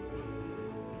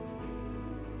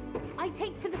 I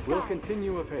take to the sky. We'll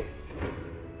continue apace.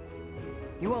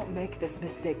 You won't make this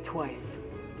mistake twice.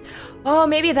 Oh,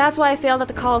 maybe that's why I failed at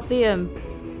the Colosseum.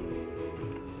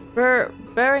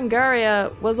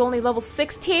 Berengaria was only level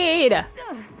 16!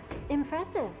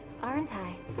 Impressive, aren't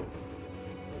I?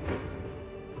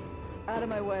 Out of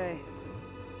my way.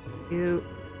 You.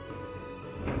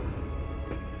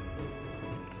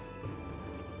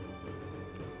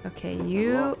 Okay,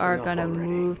 you are gonna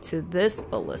move to this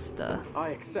ballista. I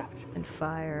accept. And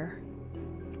fire.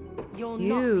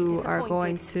 You are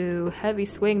going to heavy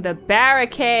swing the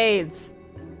barricades!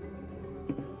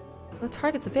 No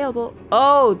targets available.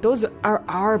 Oh, those are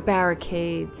our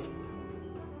barricades.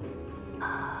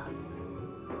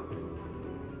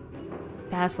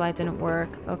 That's why it didn't work.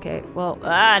 Okay, well,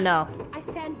 no. I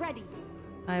stand ready.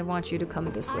 I want you to come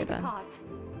this way then. Depart.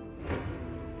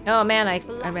 Oh man, I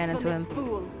ran into him.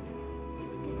 Fool.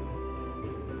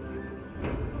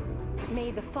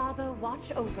 May the Father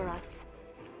watch over us.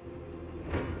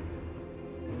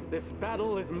 This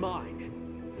battle is mine.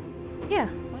 Yeah,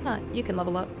 why not? You can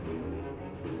level up.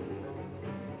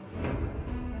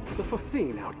 The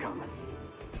foreseen outcome.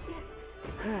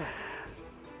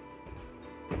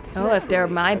 Oh, if they're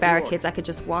my barricades, I could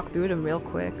just walk through them real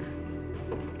quick.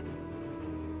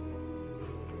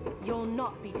 You'll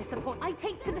not be disappointed. I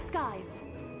take to the skies.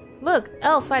 Look,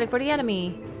 elves fighting for the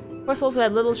enemy. Poor souls who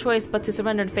had little choice but to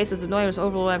surrender in the face of Zenoira's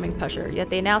overwhelming pressure, yet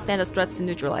they now stand as threats to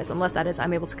neutralize, unless that is,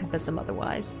 I'm able to convince them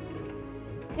otherwise.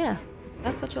 Yeah,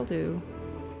 that's what you'll do.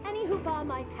 Any who bar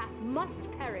my path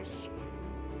must perish.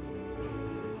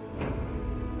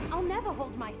 I'll never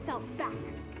hold myself back.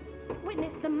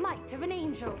 Witness the might of an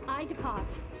angel. I depart.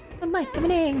 The might of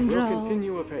an angel. We'll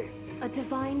continue apace. A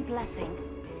divine blessing.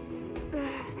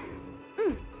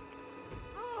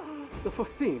 The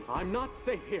foreseen. I'm not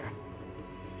safe here.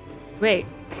 Wait,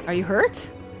 are you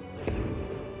hurt?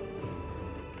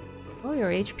 Oh, your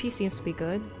HP seems to be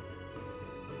good.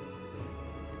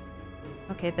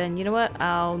 Okay, then you know what?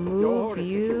 I'll move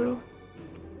you.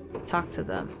 Talk to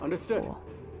them. Understood. Cool.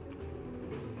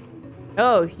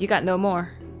 Oh, you got no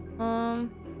more.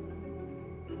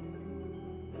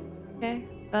 Okay,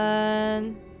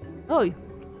 then. Oh.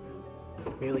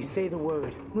 Merely say the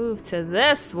word. Move to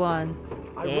this one.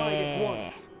 I ride at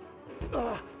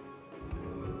once.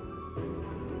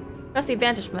 Press the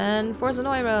advantage, man. For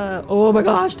Zenoira. Oh my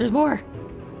gosh, there's more.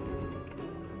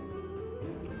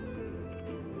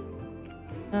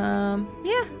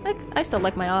 Yeah, I still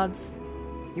like my odds.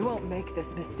 You won't make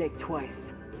this mistake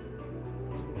twice.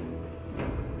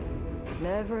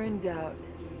 Never in doubt.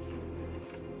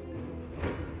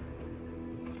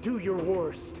 Do your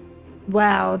worst.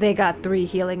 Wow, they got 3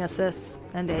 healing assists,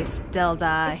 and they still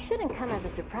die. It shouldn't come as a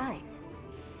surprise.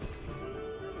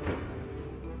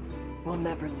 We'll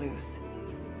never lose.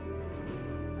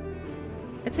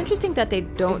 It's interesting that they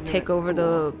don't take over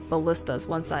the ballistas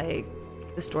once I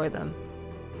destroy them.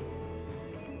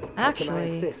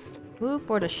 Actually, move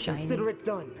for the shiny. Consider it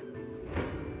done.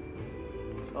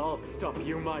 I'll stop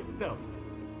you myself.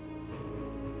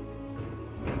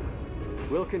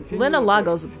 We'll continue. Lina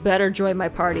Lagos better join my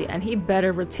party, and he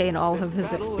better retain all of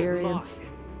his experience.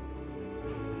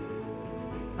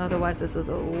 Otherwise, this was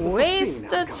a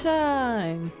waste of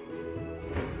time.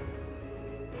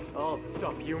 I'll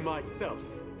stop you myself.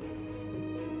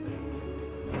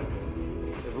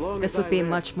 This would be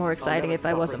much more exciting if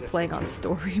I wasn't playing on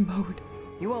story mode.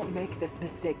 You won't make this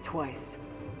mistake twice.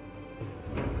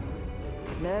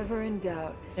 Never in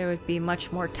doubt. There would be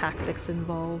much more tactics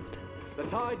involved. The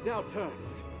tide now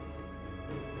turns.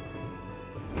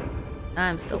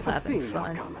 I'm still having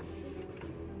fun.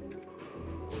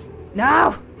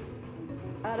 No!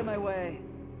 Out of my way.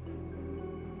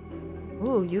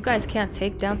 Ooh, you guys can't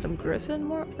take down some Griffin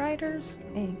riders?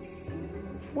 Dang.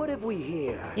 What have we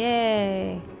here?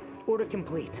 Yay! Order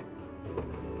complete.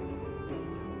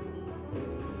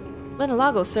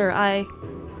 Linalago, sir, I...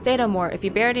 Say no more. If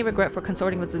you bear any regret for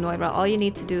consorting with Zenoira, all you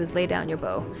need to do is lay down your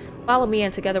bow. Follow me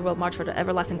and together we'll march for the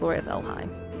everlasting glory of Elheim.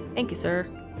 Thank you, sir.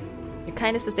 Your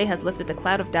kindness this day has lifted the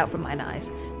cloud of doubt from mine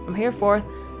eyes. From here forth,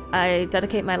 I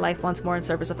dedicate my life once more in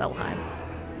service of Elheim.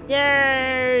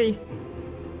 Yay!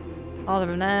 All that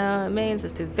now remains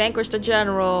is to vanquish the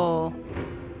general.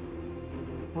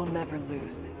 We'll never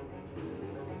lose.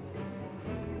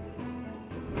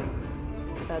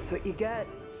 That's what you get.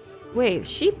 Wait,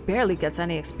 she barely gets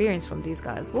any experience from these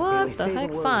guys. What the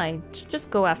heck? Fine.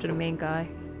 Just go after the main guy.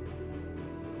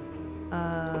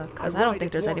 Cause I don't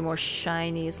think there's any more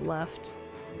shinies left.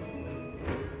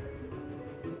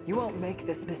 You won't make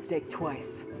this mistake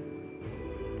twice.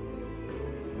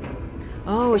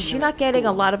 Oh, is she not getting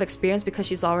a lot of experience because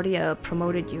she's already a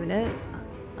promoted unit?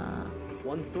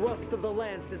 One thrust of the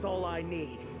lance is all I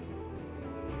need.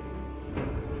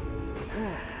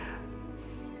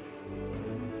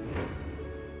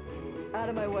 Out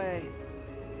of my way.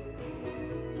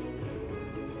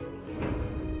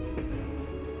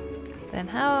 Then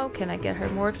how can I get her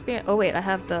more experience? Oh wait, I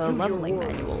have the leveling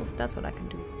manuals. That's what I can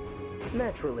do.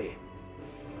 Naturally.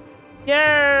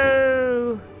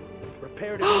 Yo!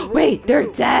 Wait, they're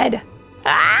dead!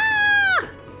 Ah!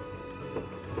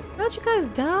 How'd you guys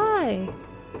die?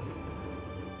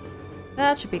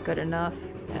 That should be good enough.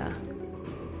 Yeah.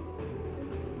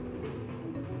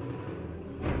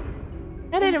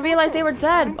 I didn't realize they were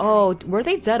dead. Oh, were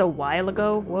they dead a while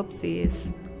ago?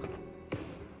 Whoopsies.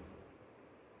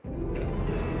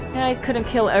 I couldn't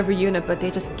kill every unit, but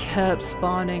they just kept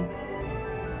spawning.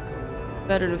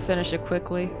 Better to finish it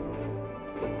quickly.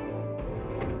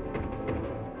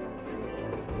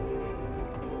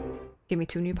 Give me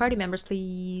 2 new party members,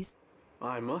 please.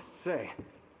 I must say,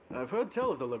 I've heard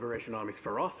tell of the Liberation Army's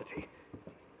ferocity,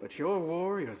 but your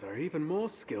warriors are even more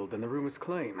skilled than the rumors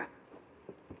claim.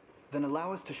 Then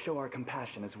allow us to show our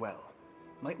compassion as well.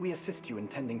 Might we assist you in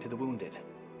tending to the wounded?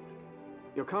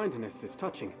 Your kindness is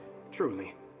touching,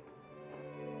 truly.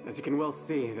 As you can well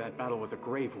see, that battle was a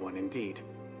grave one indeed.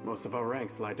 Most of our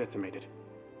ranks lie decimated,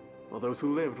 while those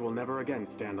who lived will never again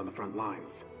stand on the front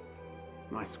lines.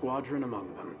 My squadron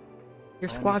among them. Your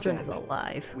squadron is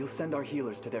alive. We'll send our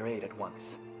healers to their aid at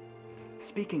once.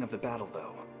 Speaking of the battle,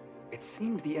 though, it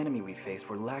seemed the enemy we faced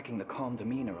were lacking the calm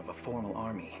demeanor of a formal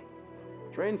army.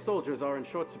 Trained soldiers are in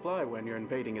short supply when you're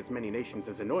invading as many nations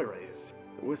as Zenoira is.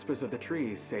 The whispers of the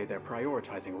trees say they're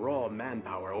prioritizing raw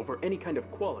manpower over any kind of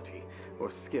quality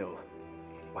or skill.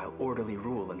 While orderly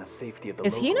rule and the safety of the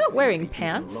Is he not wearing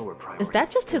pants? Is that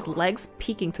just his legs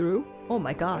peeking through? Oh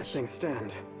my gosh. As things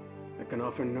stand, I can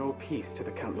offer no peace to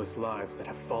the countless lives that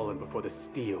have fallen before the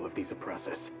steel of these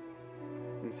oppressors.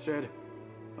 Instead,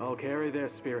 I'll carry their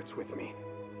spirits with me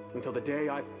until the day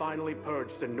I finally purge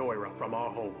Zenoira from our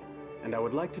home. And I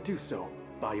would like to do so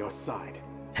by your side.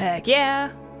 Heck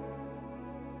yeah!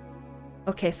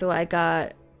 Okay, so I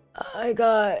got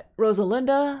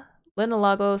Rosalinda,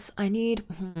 Linalagos. I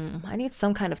need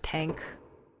some kind of tank.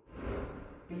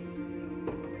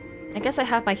 I guess I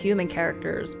have my human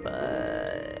characters,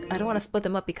 but I don't want to split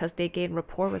them up because they gain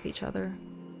rapport with each other.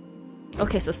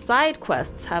 Okay, so side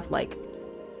quests have like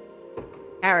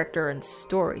character and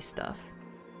story stuff.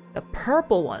 The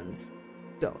purple ones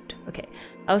don't. Okay,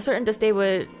 I was certain this day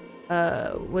would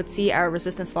see our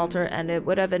resistance falter, and it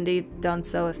would have indeed done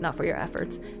so if not for your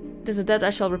efforts. It is a debt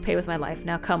I shall repay with my life.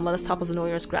 Now come, let us topple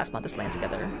Zenoira's grasp on this land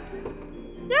together.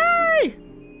 Yay!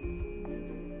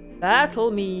 Battle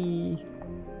me!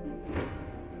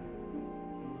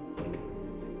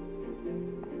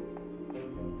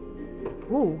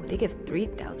 Ooh, they give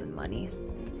 3,000 monies.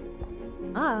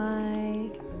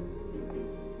 Hi!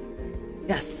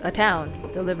 Yes, a town.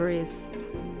 Deliveries.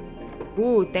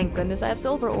 Ooh, thank goodness I have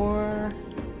silver ore.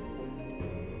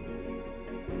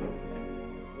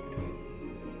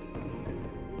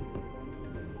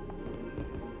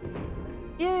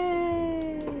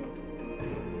 Yay!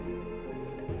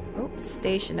 Oops,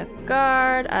 station a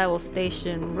guard. I will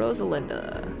station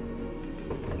Rosalinda.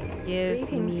 Give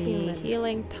Greetings, me human.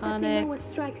 healing Let me tonic. know what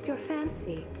strikes your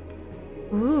fancy.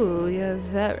 Ooh, you're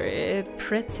very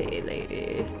pretty,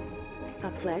 lady. A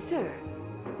pleasure.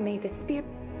 May the spear...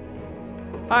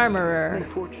 Armorer. May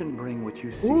fortune bring what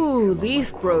you seek. Ooh,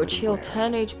 leaf brooch. Heal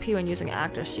 10 HP when using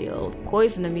actor shield.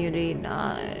 Poison immunity.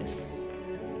 Nice.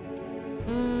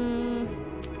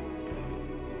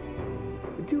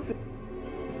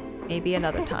 Maybe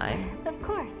another time. Of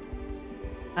course.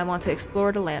 I want to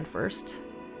explore the land first.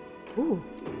 Ooh.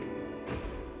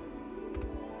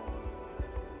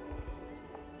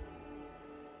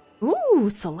 Ooh,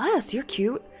 Celeste, you're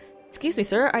cute. Excuse me,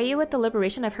 sir, are you with the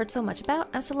liberation I've heard so much about?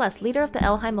 I'm Celeste, leader of the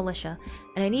Elheim militia,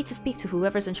 and I need to speak to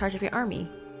whoever's in charge of your army.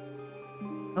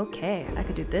 Okay, I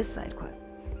could do this side quest.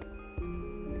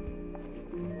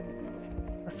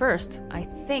 But first, I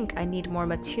think I need more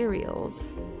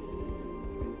materials.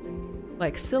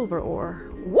 Like silver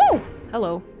ore. Woo!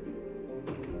 Hello.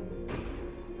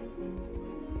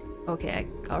 Okay,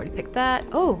 I already picked that.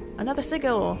 Oh, another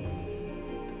sigil!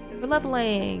 We're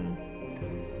leveling!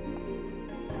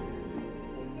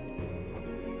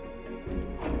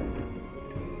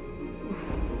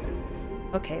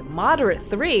 Okay, moderate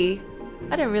 3?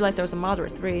 I didn't realize there was a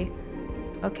moderate 3.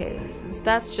 Okay, since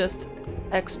that's just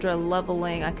extra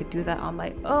leveling, I could do that on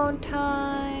my own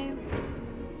time.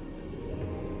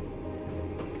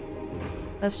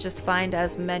 Let's just find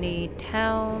as many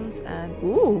towns and...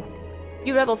 Ooh!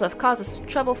 You rebels have caused us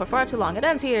trouble for far too long. It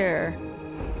ends here!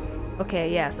 Okay,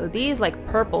 yeah, so these, like,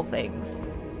 purple things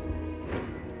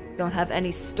don't have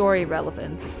any story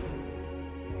relevance.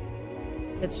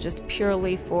 It's just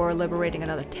purely for liberating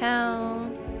another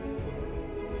town.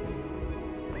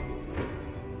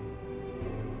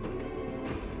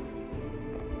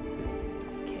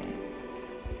 Okay.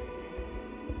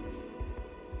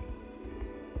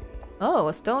 Oh,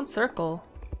 a stone circle.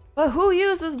 But who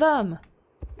uses them?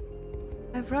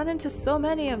 I've run into so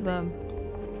many of them.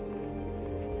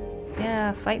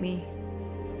 Yeah, fight me.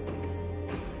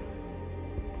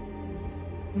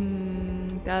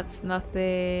 That's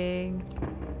nothing.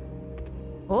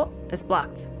 Oh, it's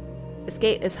blocked. This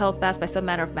gate is held fast by some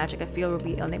manner of magic. I feel we'll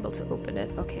be unable to open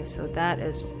it. Okay, so that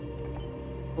is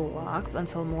blocked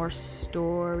until more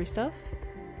story stuff.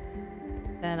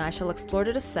 Then I shall explore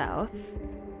to the south.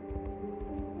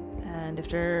 And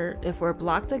if we're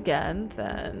blocked again,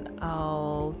 then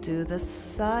I'll do the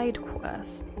side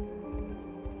quest.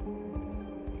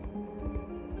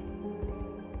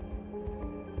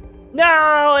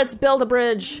 No! It's build a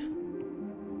bridge!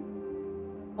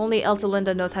 Only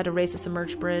Eltelinda knows how to raise the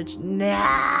submerged bridge.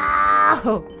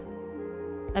 No!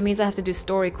 That means I have to do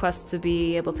story quests to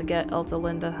be able to get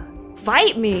Eltelinda.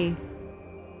 Fight me!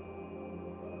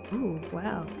 Ooh,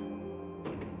 wow.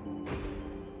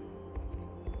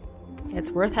 It's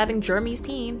worth having Jeremy's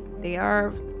team. They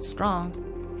are strong.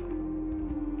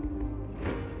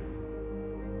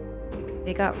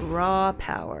 They got raw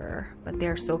power, but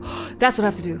they're so... That's what I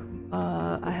have to do!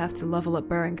 I have to level up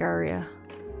Berengaria.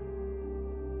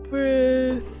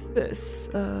 With this,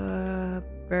 ooh.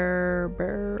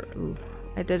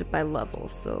 I did it by level,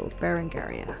 so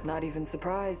Berengaria. Not even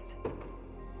surprised.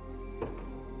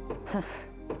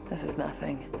 This is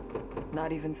nothing.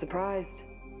 Not even surprised.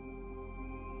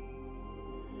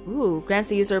 Ooh, grants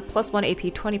the user +1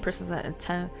 AP, 20% and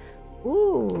 10.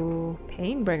 Ooh,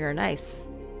 Painbringer, nice.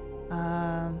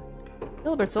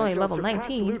 Gilbert's only level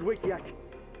 19.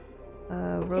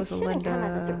 Rosalinda. It shouldn't come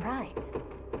as a surprise.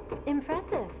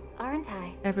 Impressive, aren't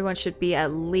I? Everyone should be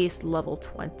at least level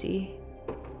 20.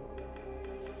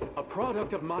 A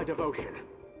product of my devotion.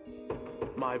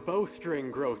 My bowstring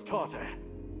grows tauter.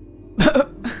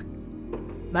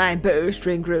 My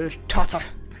bowstring grows tauter.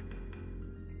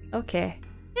 Okay.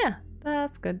 Yeah,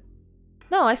 that's good.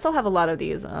 No, I still have a lot of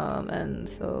these, and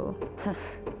so...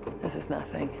 This is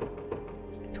nothing.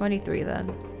 23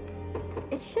 then.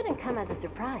 It shouldn't come as a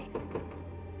surprise.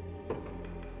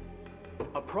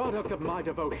 A product of my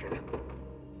devotion.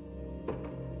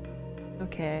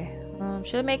 Okay.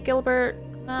 Should I make Gilbert?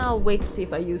 I'll wait to see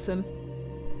if I use him.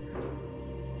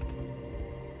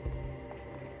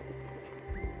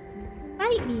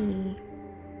 Fight me!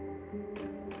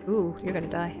 Ooh, you're gonna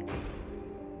die.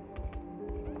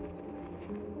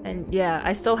 And yeah,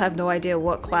 I still have no idea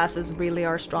what classes really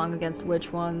are strong against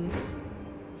which ones.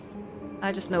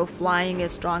 I just know flying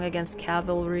is strong against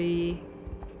cavalry.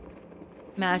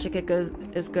 Magic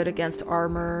is good against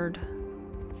armored.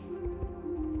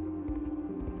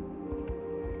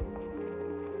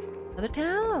 Another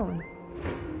town!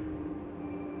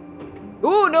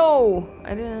 Oh no!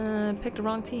 I picked the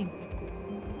wrong team.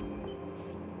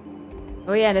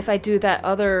 Oh yeah, and if I do that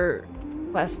other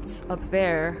quests up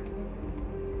there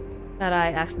that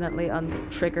I accidentally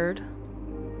untriggered.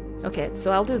 Okay,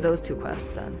 so I'll do those two quests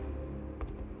then.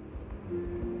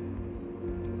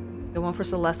 The one for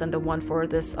Celeste and the one for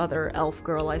this other elf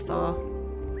girl I saw.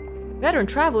 Veteran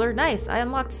Traveler, nice! I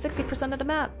unlocked 60% of the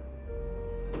map.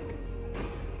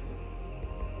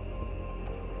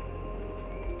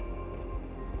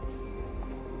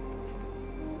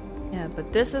 Yeah,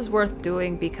 but this is worth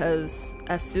doing because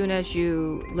as soon as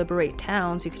you liberate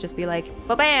towns, you could just be like,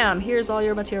 ba-bam! Here's all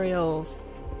your materials.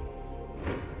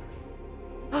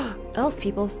 Elf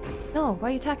people! No, why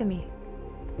are you attacking me?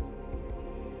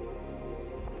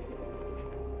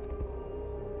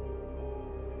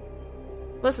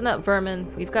 Listen up,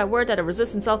 vermin. We've got word that a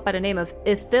resistance elf by the name of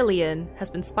Ithilien has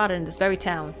been spotted in this very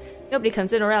town. Nobody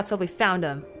comes in or out till we found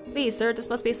him. Please, sir, this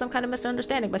must be some kind of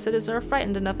misunderstanding. My citizens are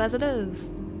frightened enough as it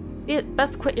is. You'd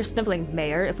best quit your sniveling,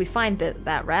 Mayor. If we find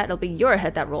that rat, it'll be your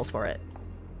head that rolls for it.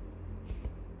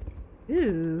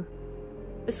 Ooh.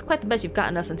 This is quite the mess you've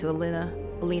gotten us into,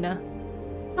 Alina.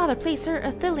 Father, please, sir,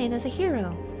 Ithilien is a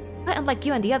hero. Quite unlike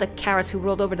you and the other cowards who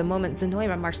rolled over the moment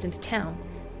Zenoira marched into town.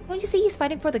 Don't you see he's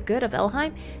fighting for the good of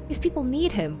Elheim? These people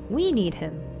need him. We need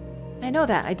him. I know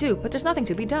that, I do, but there's nothing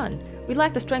to be done. We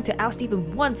lack the strength to oust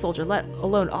even one soldier, let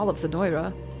alone all of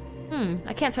Zenoira.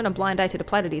 I can't turn a blind eye to the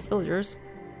plight of these villagers.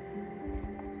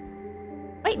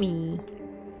 Fight me!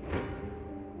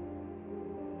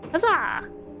 Huzzah!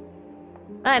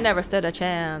 I never stood a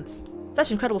chance.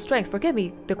 Such incredible strength, forgive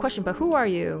me the question, but who are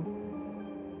you?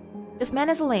 This man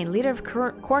is Elaine, leader of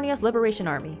Cornea's Liberation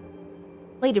Army.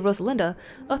 Lady Rosalinda,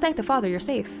 oh thank the Father you're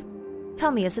safe.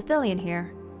 Tell me, is Ithilien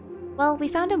here? Well, we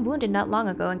found him wounded not long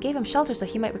ago and gave him shelter so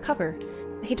he might recover.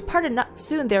 He departed not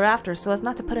soon thereafter so as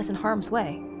not to put us in harm's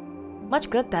way. Much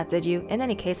good that did you. In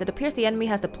any case, it appears the enemy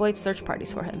has deployed search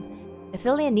parties for him.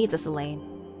 Ithilien needs us, Elaine.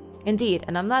 Indeed,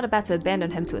 and I'm not about to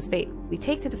abandon him to his fate. We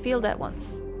take to the field at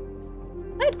once.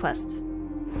 Side quests.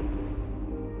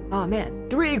 Oh man,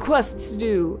 3 quests to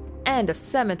do! And a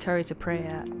cemetery to pray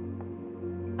at.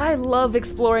 I love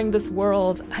exploring this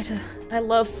world. I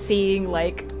love seeing,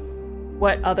 like,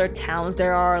 what other towns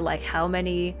there are, like how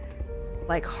many,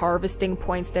 like, harvesting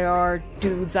points there are,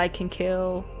 dudes I can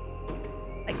kill.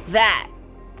 Like that!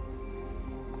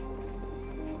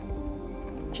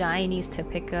 Shinies to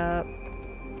pick up.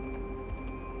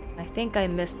 I think I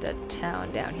missed a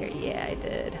town down here. Yeah, I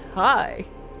did. Hi!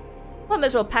 What a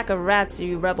miserable pack of rats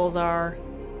you rebels are.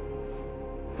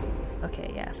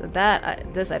 Okay, yeah, so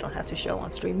that, this I don't have to show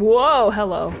on stream. Whoa,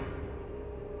 hello!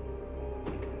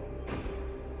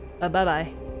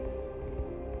 Bye-bye.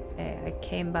 Okay, I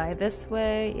came by this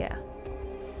way, yeah.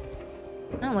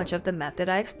 How much of the map did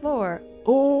I explore?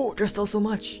 Oh, there's still so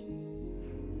much!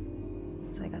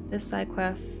 So I got this side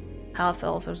quest,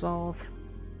 Halfel's Resolve.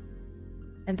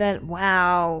 And then,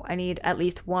 wow, I need at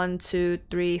least 1, 2,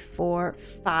 3, 4,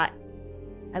 5,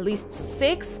 at least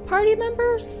 6 party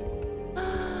members?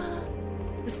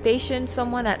 To station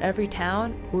someone at every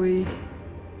town? Oy.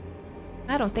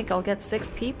 I don't think I'll get 6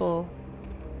 people.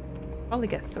 Probably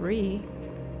get 3.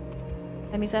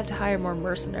 That means I have to hire more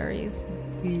mercenaries.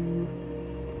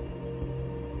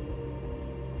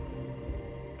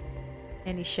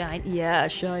 Any shine? Yeah,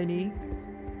 shiny.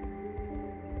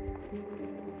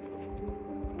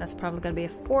 That's probably gonna be a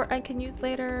fort I can use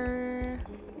later.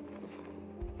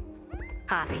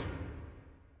 Hi.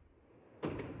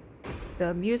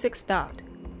 The music stopped.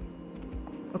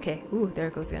 Okay, ooh, there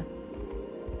it goes again.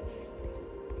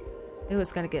 It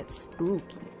was gonna get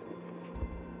spooky.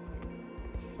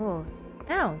 Oh,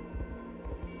 ow.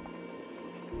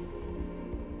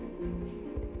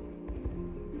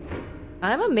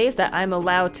 I'm amazed that I'm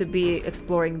allowed to be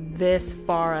exploring this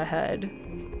far ahead.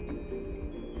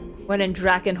 When in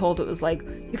Drakenhold it was like,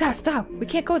 you gotta stop, we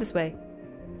can't go this way.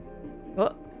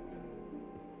 Oh.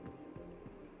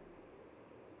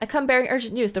 I come bearing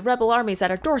urgent news, the rebel army is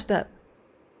at our doorstep.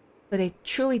 But they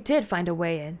truly did find a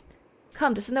way in.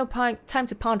 Come, this is no time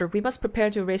to ponder, we must prepare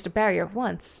to erase the barrier at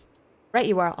once. Right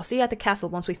you are, I'll see you at the castle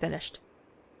once we've finished.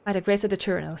 By the grace of the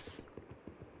Turanos.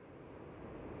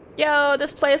 Yo,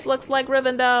 this place looks like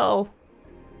Rivendell!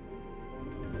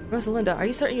 Rosalinda, are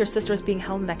you certain your sister is being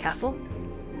held in that castle?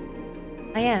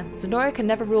 I am. Zenoira can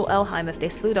never rule Elheim if they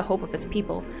slew the hope of its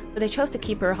people, so they choose to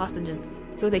keep her hostage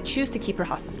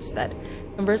instead.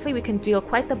 Conversely, we can deal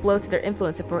quite the blow to their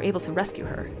influence if we're able to rescue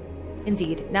her.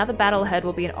 Indeed, now the battle ahead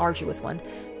will be an arduous one.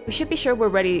 We should be sure we're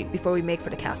ready before we make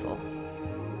for the castle.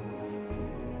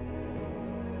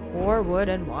 War, wood,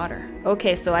 and water.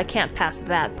 Okay, so I can't pass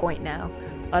that point now.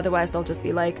 Otherwise, they'll just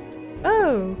be like,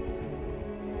 oh,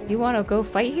 you want to go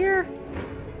fight here?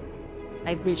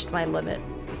 I've reached my limit.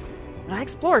 But I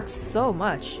explored so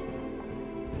much.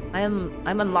 I'm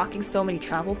unlocking so many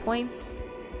travel points.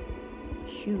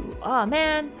 Phew. Oh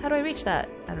man, how do I reach that?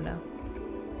 I don't know.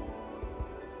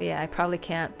 But yeah, I probably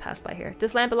can't pass by here.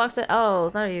 This land belongs to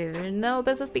elves. None of you. No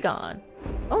business, be gone.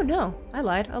 Oh no, I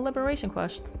lied. A liberation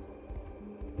quest.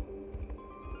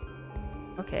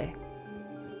 Okay.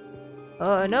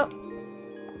 Oh no.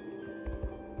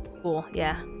 Cool.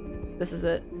 Yeah. This is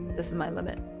it. This is my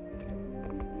limit.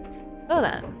 Oh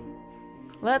then.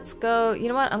 Let's go. You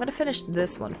know what? I'm gonna finish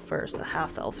this one first. A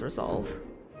half-elf's resolve.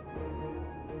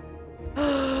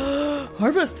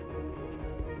 Harvest!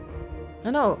 Oh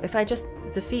no, if I just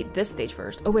defeat this stage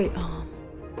first. Oh wait,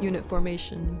 unit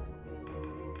formation.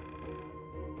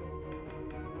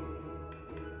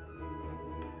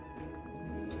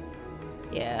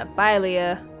 Yeah, bye,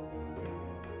 Leah.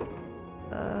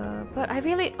 But I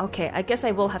really... Okay, I guess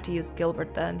I will have to use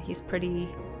Gilbert then. He's pretty...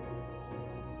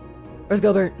 Where's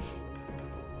Gilbert?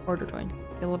 Order join.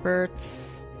 Gilbert...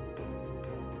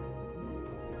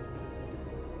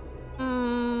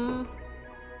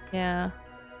 Yeah.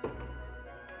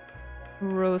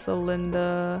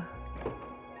 Rosalinda...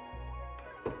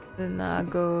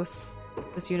 Nagos.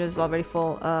 This unit is already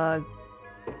full.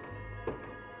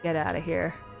 Get out of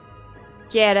here.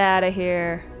 Get out of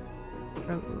here.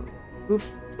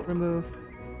 Oops. Remove.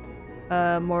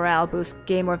 Morale boost.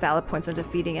 Gain more valor points on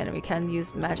defeating enemy. Can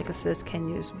use magic assist. Can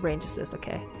use range assist.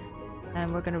 Okay.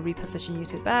 And we're gonna reposition you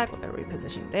two back. We're gonna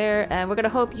reposition you there. And we're gonna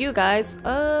hope you guys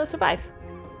survive.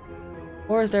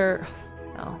 Or is there...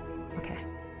 No. Okay.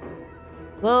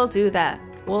 We'll do that.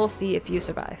 We'll see if you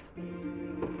survive.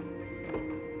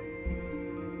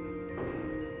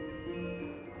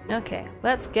 Okay,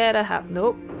 let's get a half.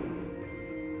 Nope.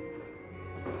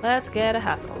 Let's get a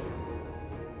half elf.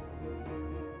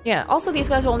 Yeah, also these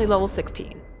guys are only level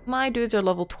 16. My dudes are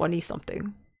level 20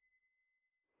 something.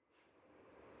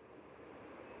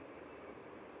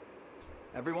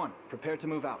 Everyone, prepare to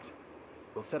move out.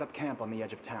 We'll set up camp on the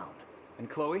edge of town. And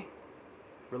Chloe,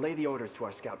 relay the orders to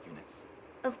our scout units.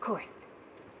 Of course.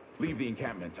 Leave the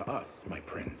encampment to us, my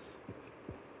prince.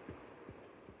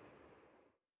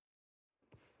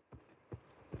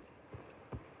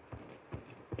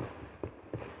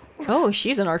 Oh,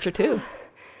 she's an archer too.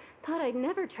 Thought I'd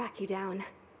never track you down.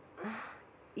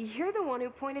 You're the one who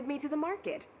pointed me to the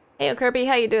market. Hey, Kirby,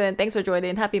 how you doing? Thanks for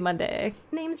joining. Happy Monday.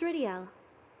 Name's Ridiel.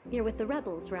 You're with the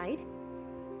rebels, right?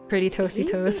 Pretty toasty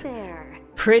toast. There.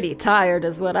 Pretty tired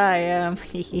is what I am.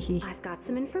 I've got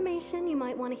some information you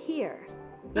might want to hear.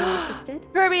 You interested?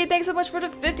 Kirby, thanks so much for the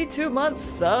 52-month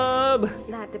sub.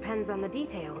 That depends on the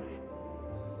details.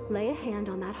 Lay a hand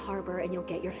on that harbor and you'll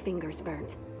get your fingers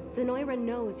burnt. Zenoira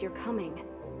knows you're coming.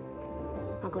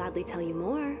 I'll gladly tell you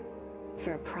more.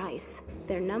 For a price.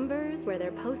 Their numbers, where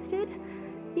they're posted,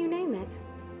 you name it.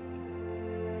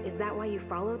 Is that why you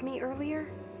followed me earlier?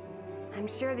 I'm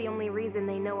sure the only reason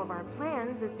they know of our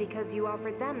plans is because you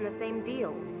offered them the same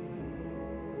deal.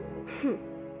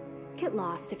 Get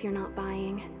lost if you're not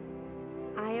buying.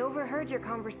 I overheard your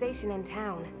conversation in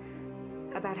town.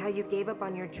 About how you gave up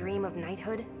on your dream of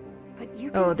knighthood. But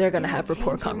you Oh, they're gonna have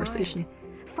rapport conversation.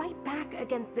 Fight back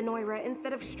against Zenoira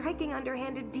instead of striking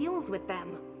underhanded deals with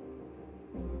them.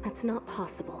 That's not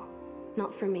possible.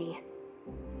 Not for me.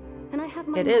 And I have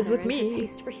my It is with mother and her me.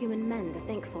 taste for human men to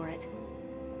thank for it.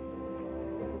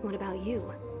 What about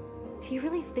you? Do you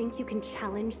really think you can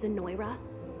challenge Zenoira?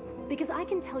 Because I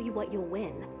can tell you what you'll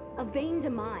win. A vain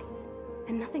demise.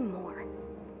 And nothing more.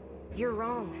 You're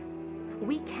wrong.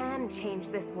 We can change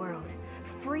this world.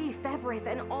 Free Fevrith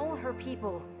and all her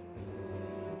people.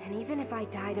 And even if I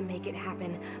die to make it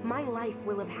happen, my life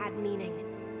will have had meaning.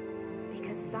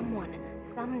 Because someone,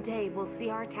 someday, will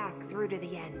see our task through to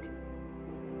the end.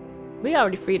 We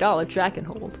already freed all at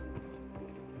Drakenhold.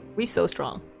 We so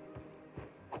strong.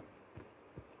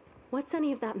 What's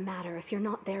any of that matter if you're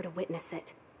not there to witness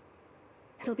it?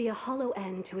 It'll be a hollow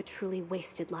end to a truly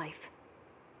wasted life.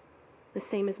 The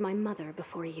same as my mother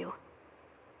before you.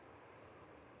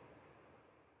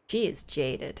 She is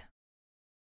jaded.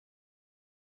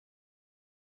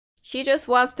 She just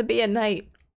wants to be a knight.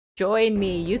 Join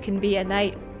me, you can be a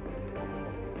knight.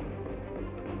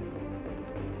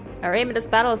 Our aim in this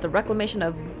battle is the reclamation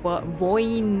of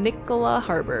Voynikola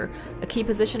Harbor, a key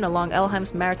position along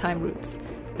Elheim's maritime routes.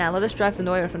 Now let us drive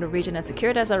Zenoira from the region and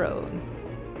secure it as our own.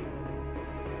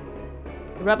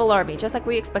 The rebel army, just like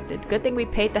we expected. Good thing we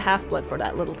paid the half-blood for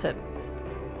that little tip.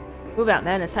 Move out,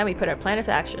 men. It's time we put our plan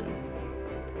into action.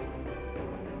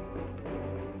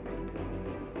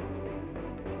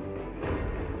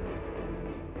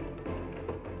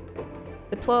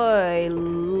 Deploy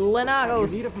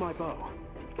Lenagos. You need of my bow.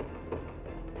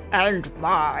 And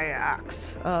my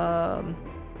axe.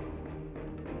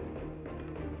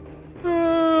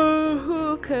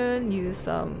 Who can use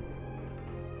some?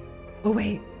 Oh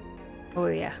wait. Oh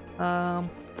yeah.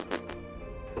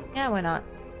 Yeah, why not?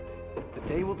 The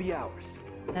day will be ours.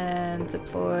 And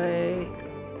deploy.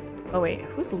 Oh wait,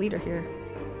 who's the leader here?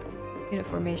 Unit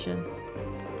formation.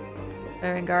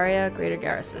 Berengaria, Greater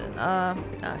Garrison.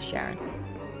 Sharon.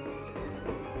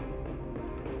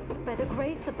 By the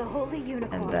grace of the Holy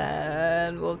Unicorn. And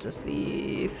then we'll just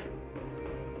leave.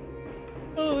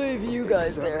 I'll leave you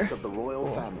guys there. Of the royal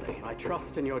family. I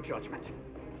trust in your judgment.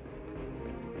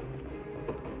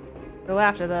 Go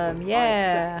after them,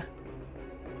 yeah.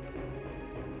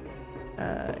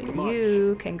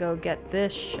 You can go get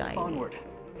this shiny. Onward.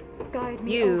 Guide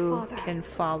me, You O Father. can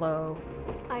follow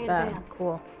I them. advance.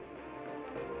 Cool.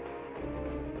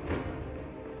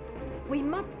 We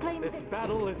must claim This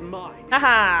battle is mine.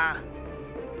 Haha!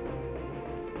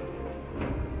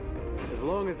 As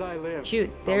long as I live. Shoot,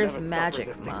 I'll there's never stop magic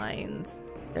resisting. mines.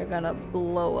 They're gonna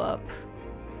blow up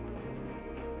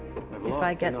I've if lost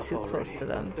I get enough too close already. to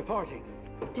them. Departing.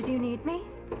 Did you need me?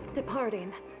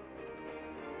 Departing.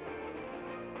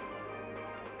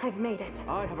 I've made it.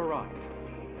 I have arrived.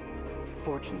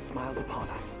 Fortune smiles upon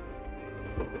us.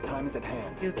 The time is at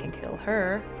hand. You can kill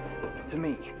her To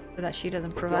me. so that she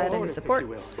doesn't provide any orders, if you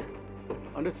will. supports.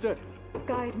 Understood.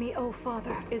 Guide me, O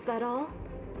Father. Is that all?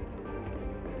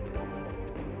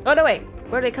 Oh no, wait!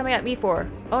 What are they coming at me for?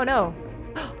 Oh no!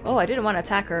 Oh, I didn't want to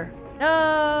attack her.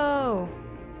 No!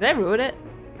 Did I ruin it?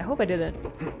 I hope I didn't.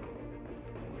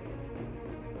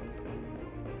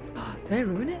 Did I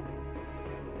ruin it?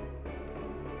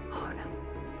 Oh no.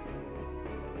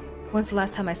 When's the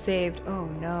last time I saved? Oh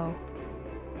no.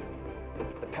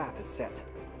 The path is set.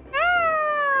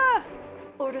 Ah!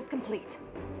 Orders complete.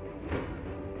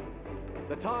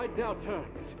 The tide now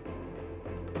turns.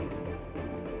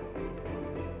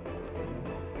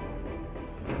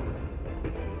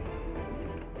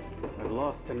 I've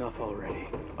lost enough already.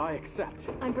 I accept.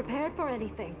 I'm prepared for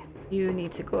anything. You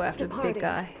need to go after the big Departing.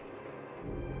 guy.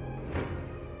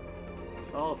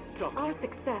 I'll stop Our you.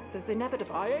 success is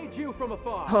inevitable. I aid you from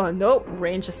afar. Oh nope,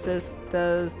 range assist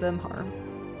does them harm.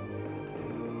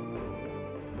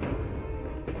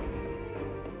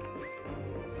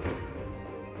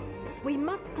 We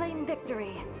must claim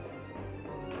victory.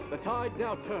 The tide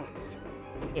now turns.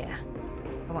 Yeah.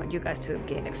 I want you guys to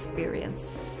gain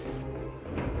experience.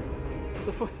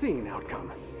 The foreseen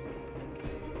outcome.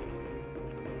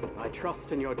 I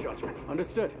trust in your judgment.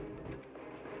 Understood?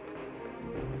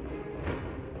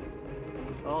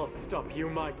 I'll stop you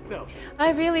myself.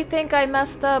 I really think I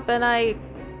messed up and I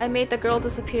made the girl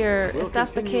disappear. We'll if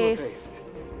that's the continue case.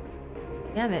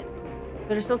 Damn it. But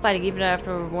they're still fighting even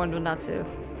after we warned them not to.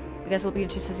 I guess it'll be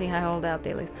interesting to see how I hold out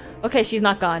daily. Okay, she's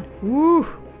not gone. Woo!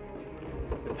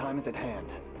 The time is at hand.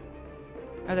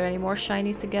 Are there any more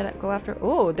shinies to go after?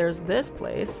 Oh, there's this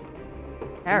place.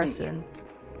 Harrison.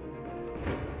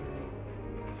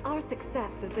 Our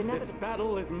success is This inevitable.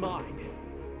 battle is mine.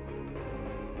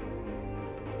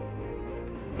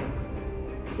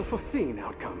 The foreseen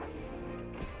outcome.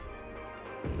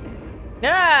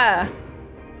 Yeah!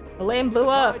 The lane blew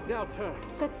up. Tide now turns.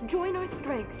 Let's join our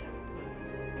strength.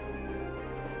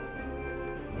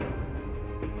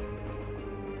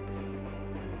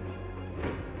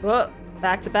 Whoa,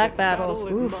 back-to-back battles.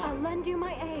 battle is Oof. mine. I'll lend you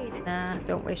my aid. Nah,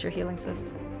 don't waste your healing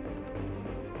cyst.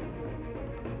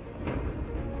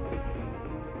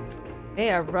 They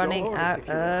are running orders, out if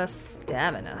you will. of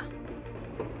stamina.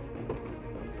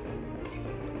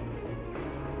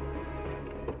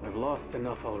 I've lost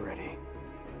enough already.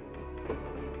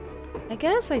 I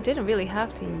guess I didn't really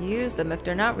have to use them if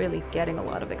they're not really getting a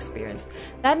lot of experience.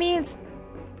 That means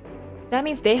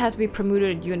they have to be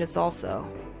promoted units also.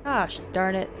 Gosh,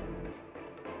 darn it.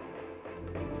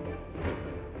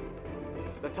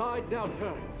 The tide now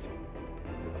turns.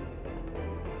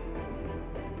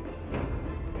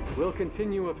 We'll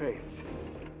continue apace.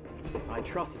 I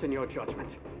trust in your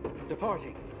judgment.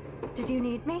 Departing. Did you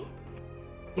need me?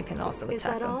 You can also Is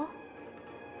attack that them. all?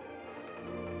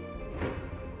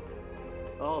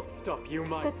 I'll stop you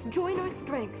myself. Let's join our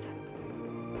strength.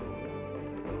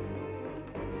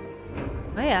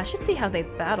 Oh yeah, I should see how they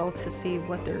battle to see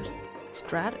what their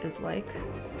strat is like.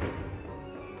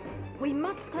 We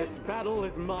must claim. This battle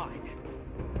is mine.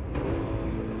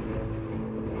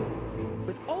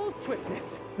 With all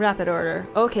swiftness. Rapid order.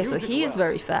 Okay, so Use it he's well.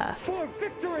 very fast. For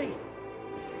victory!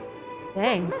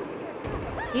 Dang.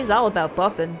 He's all about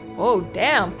buffing. Oh,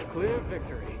 damn. Clear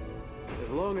victory. As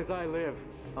long as I live,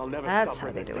 I'll never That's stop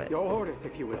how they do resisting. it. Your orders,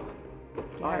 if you will.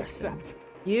 I Garrison. accept.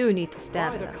 You need the By the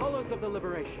stamina. colors of the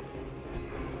liberation.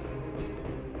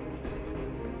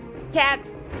 Cat!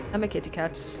 I'm a kitty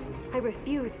cat. I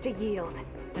refuse to yield.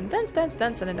 And dance, dance,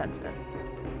 dance, and a dance, dance.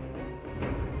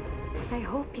 I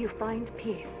hope you find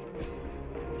peace.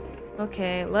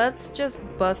 Okay, let's just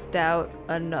bust out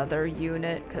another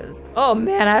unit, cause... Oh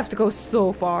man, I have to go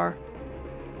so far.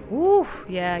 Woo!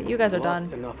 Yeah, you guys are Lost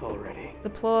done. enough already.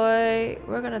 Deploy.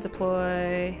 We're gonna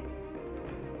deploy.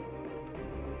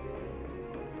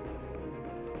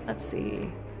 Let's see.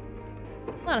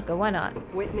 Monica, why not?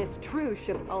 Witness true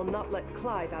ship, I'll not let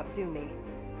Clive outdo me.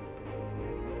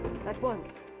 At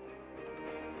once.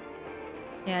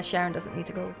 Yeah, Sharon doesn't need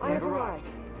to go. I have arrived.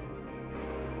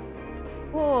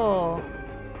 Cool.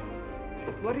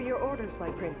 What are your orders, my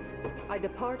prince? I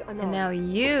depart anon. And now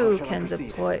you can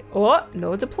deploy. Oh,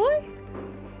 no deploy?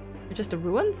 You're just the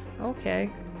ruins? Okay.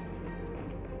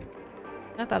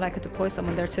 I thought I could deploy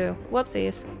someone there too.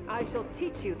 Whoopsies. I shall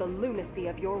teach you the lunacy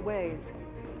of your ways.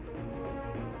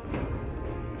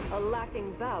 A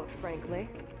lacking bout, frankly.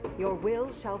 Your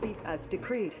will shall be as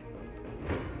decreed.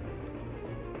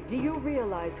 Do you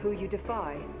realize who you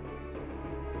defy?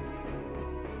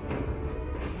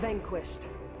 Vanquished.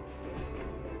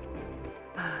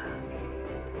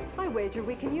 I wager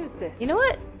we can use this. You know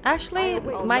what? Actually,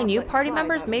 my new party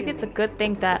members, maybe it's a good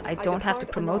thing that I don't have to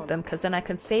promote them, because then I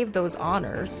can save those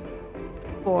honors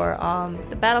for,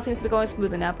 the battle seems to be going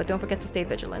smoothly now, but don't forget to stay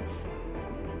vigilant.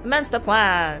 Commence the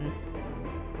plan!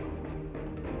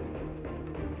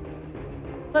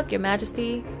 Look, your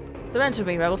majesty. Surrender to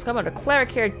me, rebels. Come on, the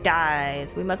cleric here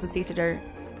dies. We mustn't cease to her.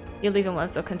 You'll leave him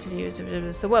once they'll continue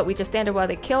to... So what, we just stand there while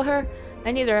they kill her?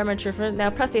 I need their amateur for... Now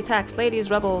press the attacks,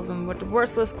 ladies, rebels, and with the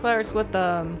worthless clerics with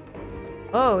them.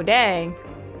 Oh, dang.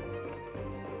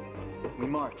 We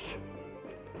march.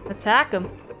 Attack them.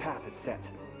 The path is set.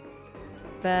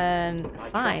 Then,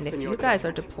 fine, if you guys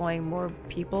are deploying more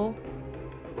people.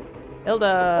 Order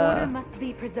Hilda! must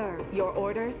be preserved. Your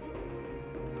orders?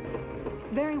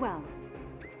 Very well.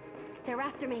 They're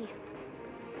after me.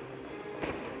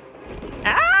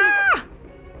 Ah!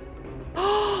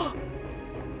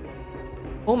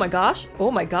 Oh my gosh.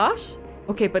 Oh my gosh.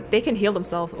 Okay, but they can heal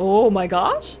themselves. Oh my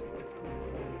gosh.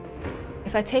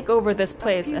 If I take over this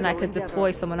place and I could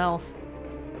deploy someone else.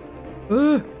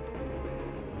 Ugh.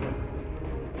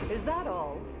 Is that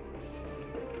all?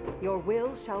 Your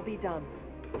will shall be done.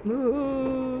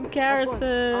 Moo, At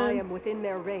Garrison. once, I am within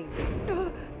their range.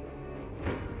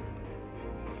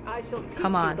 I shall teach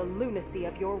Come on. you the lunacy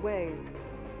of your ways.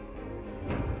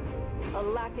 A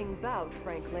lacking bout,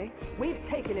 frankly. We've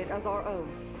taken it as our own.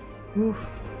 Oof.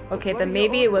 Okay, What then are your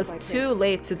maybe it orders, was my too prince?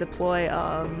 late to deploy,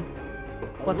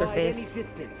 what's her Ride any face?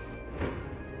 distance.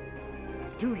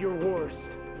 Do your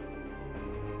worst.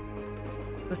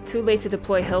 It was too late to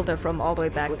deploy Hilda from all the way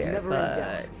back Was there, never in but...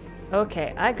 doubt.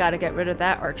 Okay, I gotta get rid of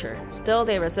that archer. Still,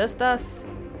 they resist us?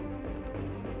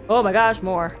 Oh my gosh,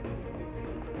 more.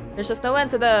 There's just no end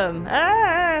to them.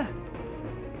 Ah!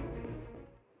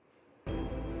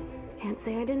 Can't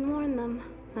say I didn't warn them.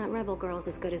 That rebel girl's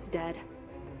as good as dead.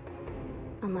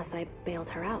 Unless I bailed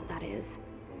her out, that is.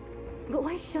 But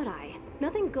why should I?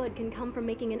 Nothing good can come from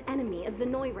making an enemy of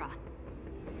Zenoira.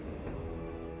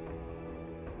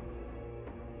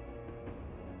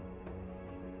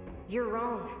 You're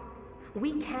wrong.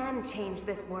 We can change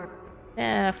this world.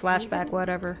 Flashback,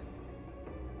 whatever.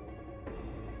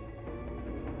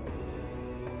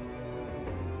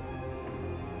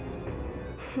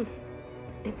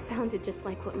 It sounded just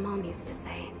like what Mom used to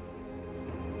say.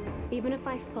 Even if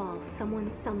I fall, someone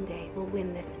someday will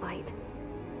win this fight.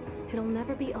 It'll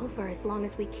never be over as long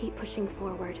as we keep pushing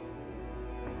forward.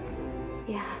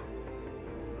 Yeah,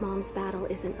 Mom's battle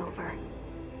isn't over.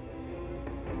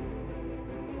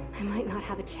 I might not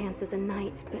have a chance as a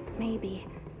knight, but maybe,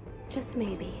 just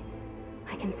maybe,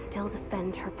 I can still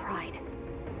defend her pride.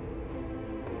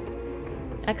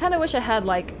 I kind of wish I had,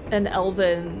 like, an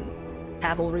elven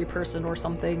cavalry person or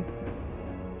something.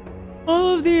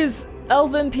 All of these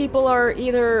elven people are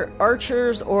either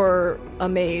archers or a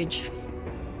mage.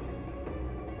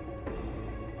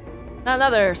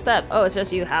 Another step. Oh, it's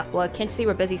just you, half-blood. Can't you see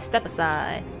we're busy? Step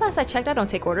aside. Last I checked, I don't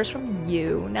take orders from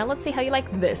you. Now let's see how you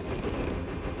like this.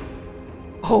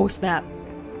 Oh, snap.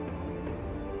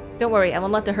 Don't worry, I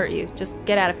won't let that hurt you. Just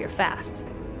get out of here fast.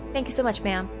 Thank you so much,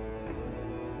 ma'am.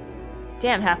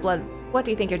 Damn, half-blood. What do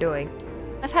you think you're doing?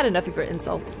 I've had enough of your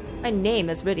insults. My name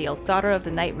is Ridiel, daughter of the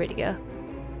Knight Rydia.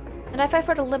 And I fight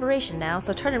for the liberation now,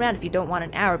 so turn around if you don't want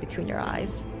an arrow between your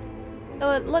eyes.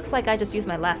 Though it looks like I just used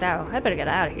my last arrow, I'd better get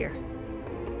out of here.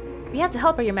 We have to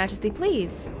help her, your majesty,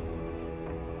 please.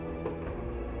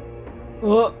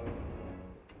 Oh.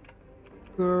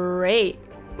 Great.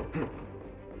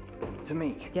 To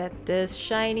me. Get this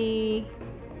shiny.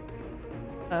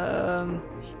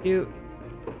 Shoot.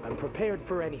 I'm prepared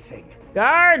for anything.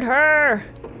 Guard her!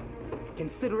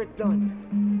 Consider it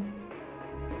done.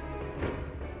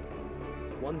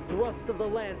 One thrust of the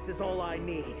lance is all I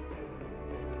need.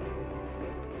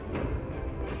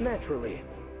 Naturally.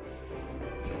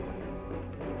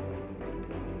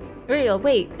 Uriel,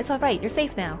 wait. It's alright. You're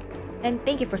safe now. And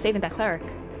thank you for saving that cleric.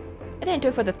 I didn't do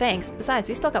it for the thanks. Besides,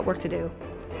 we still got work to do.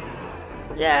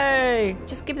 Yay!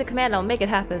 Just give me the command and I'll make it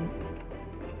happen.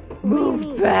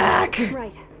 Move back!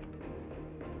 Right.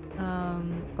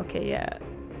 Okay, yeah.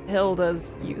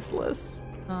 Hilda's useless.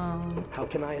 How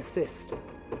can I assist?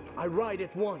 I ride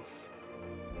at once.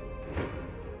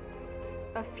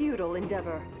 A futile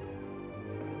endeavor.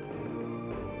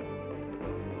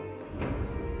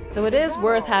 So it is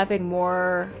worth having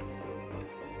more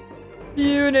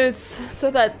units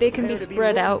so that they can be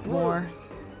spread out more.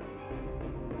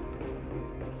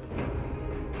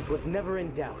 Was never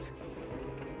in doubt.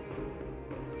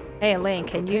 Hey Elaine,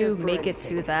 can you make it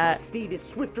to that? The steed is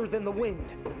swifter than the wind.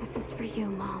 This is for you,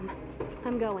 Mom.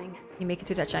 I'm going. Can you make it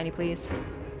to that shiny, please?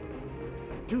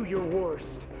 Do your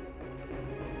worst.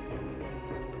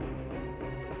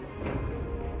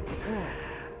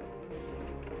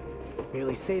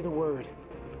 Merely say the word.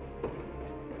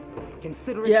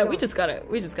 Consider it Yeah, done. we just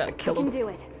gotta kill him. I can do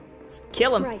it. Let's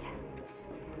kill him. Right.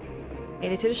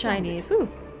 Made it to the shinies. Woo.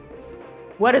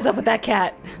 What is up with that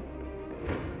cat?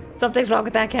 Something's wrong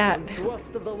with that cat. The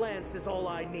thrust of the lance is all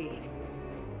I need.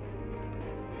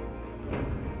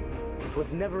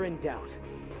 Was never in doubt.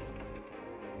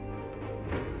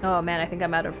 Oh man, I think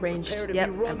I'm out of range. Prepare to Yep,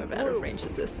 be run I'm out through. of range.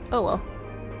 This is. Oh well.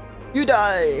 You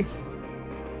die.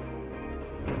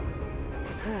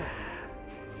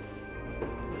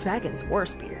 Dragon's War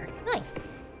Spear. Nice.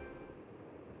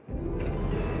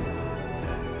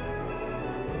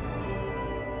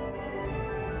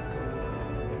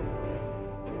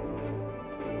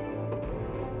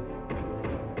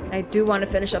 I do want to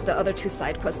finish up the other 2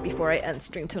 side quests before I end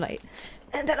stream tonight.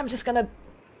 And then I'm just gonna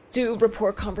do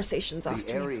report conversations off The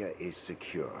stream. area is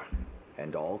secure,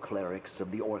 and all clerics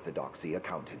of the Orthodoxy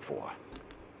accounted for.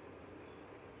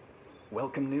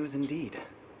 Welcome news indeed.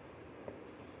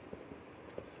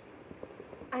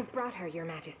 I've brought her, Your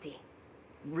Majesty.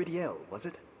 Ridiel, was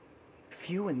it?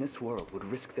 Few in this world would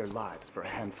risk their lives for a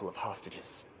handful of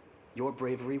hostages. Your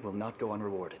bravery will not go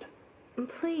unrewarded.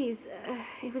 Please,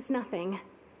 it was nothing.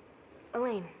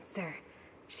 Elaine, sir.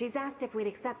 She's asked if we'd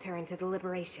accept her into the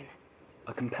Liberation.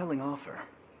 A compelling offer.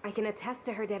 I can attest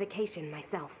to her dedication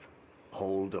myself.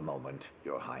 Hold a moment,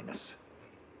 Your Highness.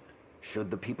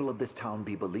 Should the people of this town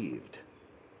be believed,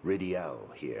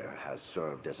 Ridiel here has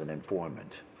served as an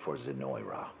informant for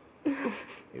Zenoira.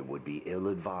 It would be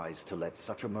ill-advised to let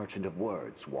such a merchant of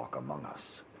words walk among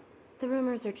us. The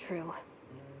rumors are true.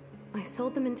 I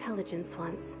sold them intelligence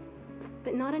once,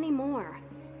 but not anymore.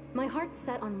 My heart's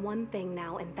set on one thing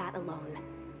now, and that alone.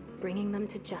 Bringing them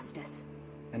to justice.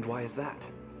 And why is that?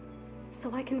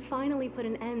 So I can finally put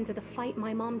an end to the fight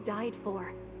my mom died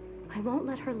for. I won't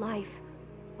let her life,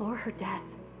 or her death,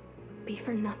 be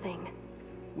for nothing.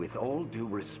 With all due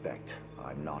respect,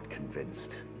 I'm not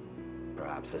convinced.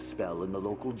 Perhaps a spell in the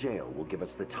local jail will give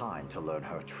us the time to learn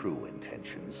her true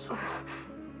intentions.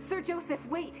 Sir Joseph,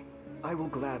 wait! I will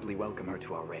gladly welcome her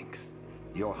to our ranks.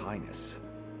 Your Highness.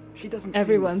 She doesn't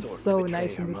Everyone's seem the sort so to betray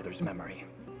nice her in this mother's memory.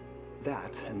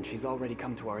 That, and she's already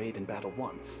come to our aid in battle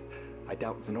once. I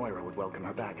doubt Zenoira would welcome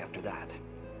her back after that.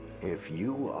 If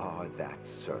you are that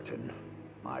certain,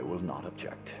 I will not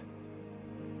object.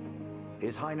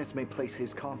 His Highness may place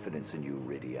his confidence in you,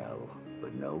 Ridiel,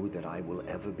 but know that I will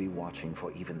ever be watching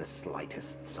for even the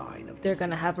slightest sign of They're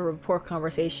gonna have a report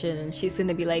conversation and she's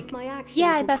gonna be like, My actions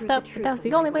yeah, I will messed prove up, the but truth that was of the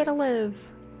my only way to words.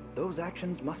 live. Those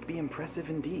actions must be impressive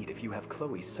indeed if you have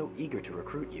Chloe so eager to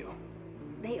recruit you.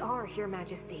 They are, Your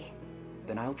Majesty.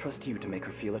 Then I'll trust you to make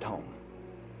her feel at home.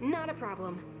 Not a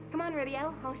problem. Come on,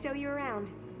 Ridiel. I'll show you around.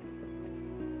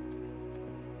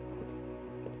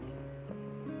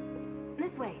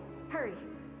 This way. Hurry.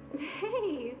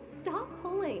 Hey, stop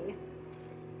pulling.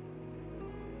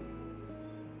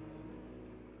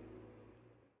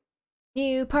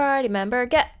 New party member,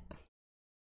 get!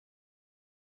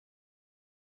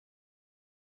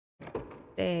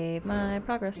 Save my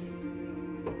progress.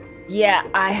 Yeah,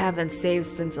 I haven't saved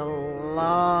since a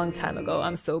long time ago.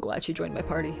 I'm so glad she joined my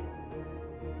party.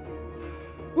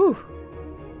 Woo!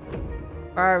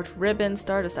 Barbed ribbon,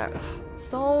 star to star. Ugh,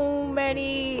 so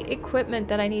many equipment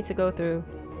that I need to go through.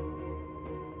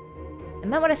 I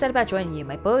meant what I said about joining you.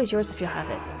 My bow is yours if you have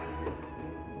it.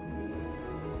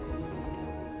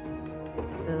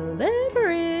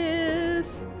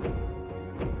 Deliveries!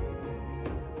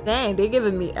 Dang, they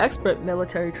giving me expert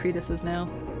military treatises now.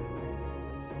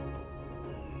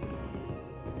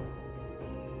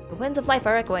 The winds of life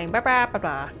are echoing. Blah blah blah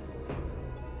blah.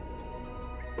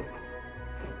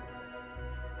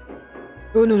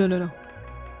 Oh no.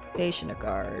 Station a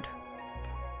guard.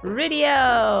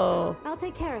 Radio! I'll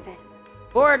take care of it.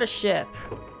 Board a ship.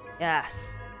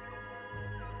 Yes.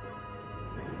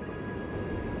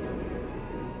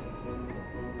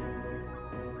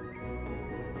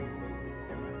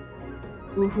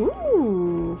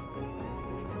 Woohoo!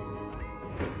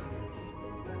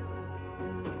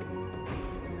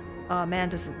 Oh man,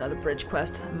 this is another bridge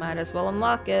quest. I might as well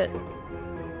unlock it.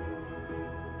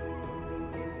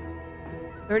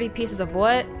 30 pieces of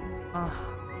what? Oh,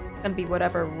 it's gonna be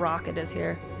whatever rock it is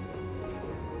here.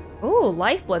 Ooh,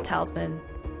 Lifeblood Talisman.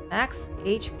 Max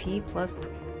HP plus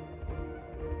 20.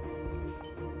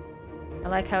 I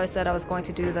like how I said I was going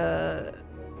to do the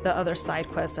other side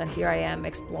quests, and here I am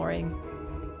exploring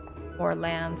more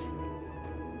lands.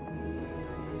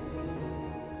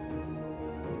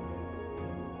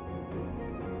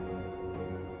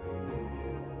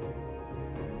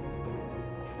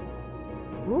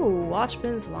 Ooh,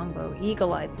 Watchman's Longbow,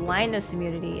 Eagle Eye, Blindness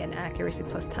Immunity, and Accuracy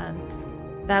plus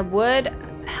 10. That would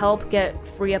help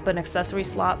free up an accessory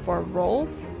slot for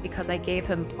Rolf, because I gave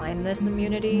him Blindness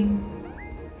Immunity.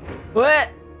 What?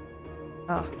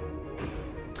 Oh.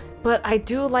 But I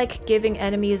do like giving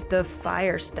enemies the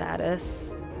fire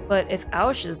status. But if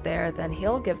Aush is there, then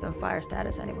he'll give them fire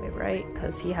status anyway, right?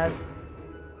 Because he has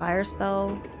fire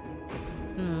spell.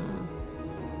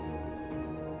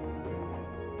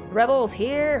 Rebels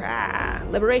here! Ah!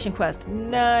 Liberation quest.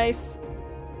 Nice!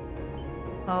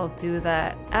 I'll do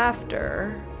that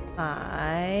after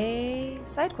my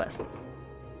side quests.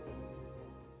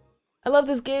 I love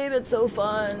this game, it's so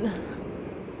fun.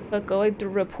 But going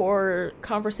through rapport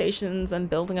conversations and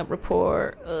building up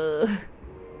rapport,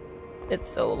 it's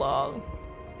so long.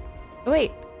 Oh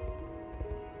wait!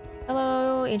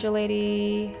 Hello, Angel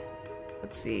Lady.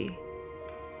 Let's see.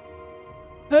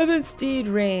 Heaven's Steed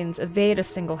Reigns. Evade a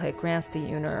single hit. Grants to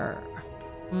Uner.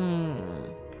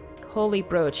 Holy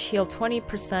Brooch. Heal 20%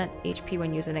 HP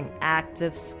when using an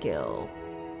active skill.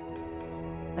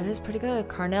 That is pretty good.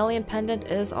 Carnelian Pendant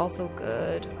is also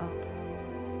good.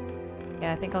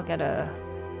 Yeah, I think I'll get a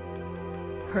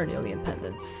Carnelian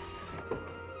Pendants.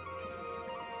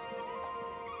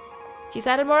 She's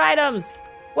added more items!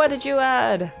 What did you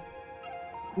add?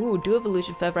 Ooh, Dual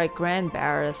Evolution Fevrite Grand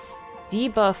Barris.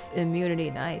 Debuff immunity,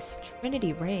 nice.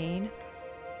 Trinity Rain.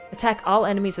 Attack all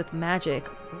enemies with magic.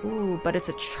 Ooh, but it's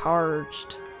a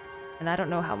charged. And I don't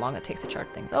know how long it takes to charge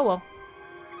things. Oh well.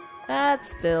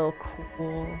 That's still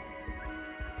cool.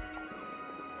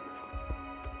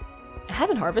 I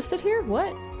haven't harvested here?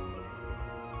 What?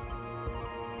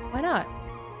 Why not?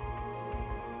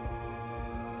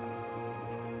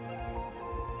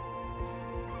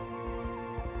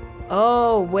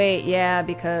 Oh, wait, yeah,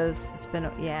 because it's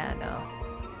been... yeah, no.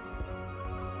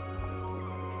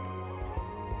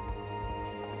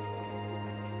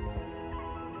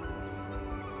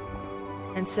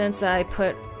 And since I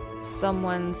put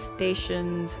someone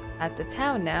stationed at the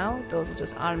town now, those will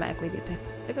just automatically be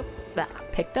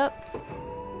picked up.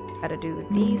 Gotta do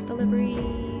these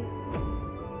deliveries.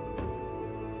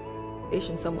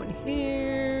 Station someone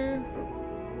here.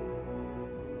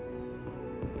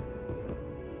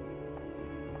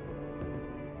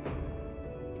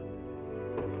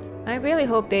 I really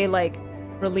hope they like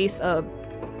release a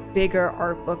bigger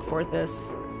art book for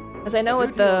this, because I know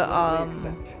with the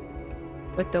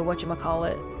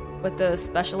whatchamacallit, with the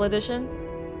special edition,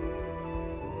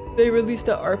 they released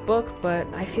the art book, but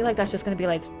I feel like that's just gonna be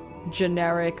like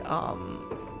generic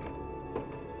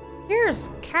here's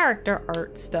character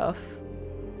art stuff.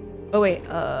 Oh wait,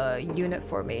 unit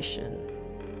formation.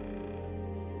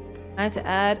 I had to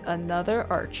add another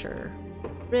archer.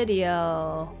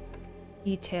 Ridiel.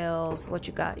 Details, what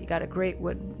you got? You got a great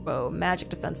wood bow, magic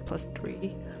defense plus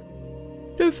 3.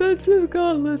 Defensive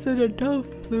gauntlets and a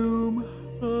dove plume.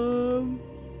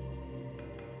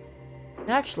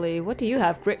 Actually, what do you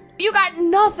have? Great. You got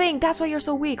nothing! That's why you're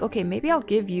so weak. Okay, maybe I'll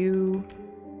give you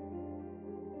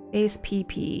Ace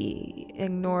PP.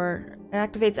 Ignore. It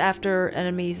activates after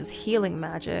enemy uses healing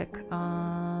magic.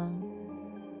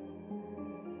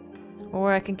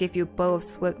 Or I can give you Bow of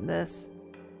Swiftness.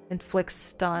 Inflict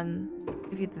stun.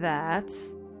 Give you that.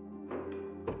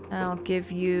 And I'll give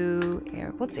you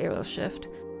what's aerial shift?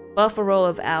 Buff a roll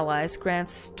of allies.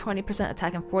 Grants 20%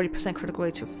 attack and 40% critical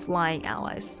rate to flying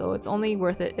allies. So it's only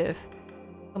worth it if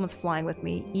someone's flying with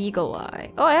me. Eagle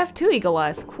Eye. Oh, I have 2 Eagle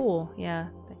Eyes. Cool. Yeah,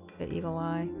 get Eagle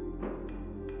Eye.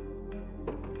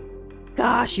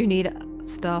 Gosh, you need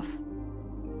stuff.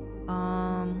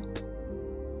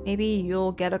 Maybe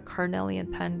you'll get a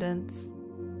Carnelian Pendant.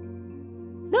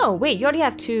 No, wait, you already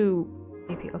have 2.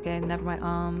 Maybe, okay, never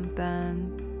mind.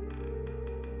 Then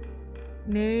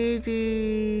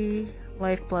maybe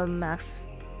Lifeblood max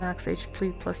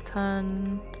HP plus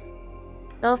 10.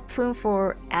 Elf Plume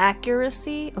for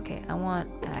accuracy. Okay, I want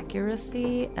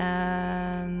accuracy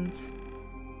and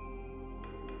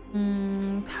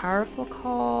powerful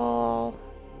call.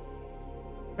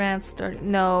 Grant start.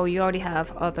 No, you already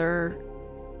have other.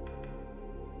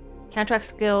 Counteract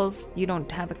skills, you don't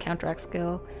have a counteract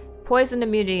skill. Poison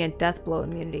immunity and death blow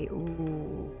immunity.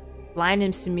 Ooh. Blind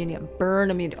immunity,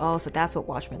 burn immunity. Oh, so that's what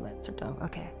Watchman Lantern do.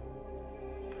 Okay.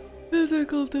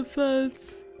 Physical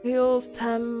defense. Heals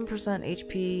 10%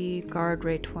 HP, guard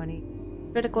rate 20.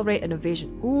 Critical rate and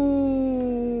evasion.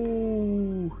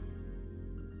 Ooh.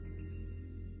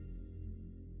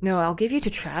 No, I'll give you to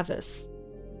Travis.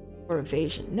 For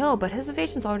evasion. No, but his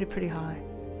evasion's already pretty high.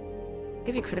 I'll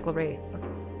give you critical rate. Okay.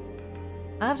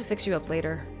 I'll have to fix you up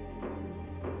later.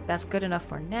 That's good enough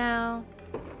for now.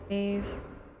 Save.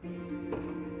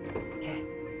 Okay.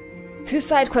 2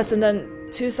 side quests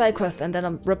and then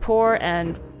a rapport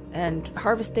and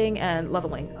harvesting and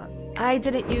leveling. I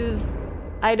didn't use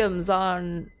items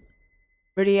on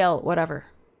Ridiel, whatever.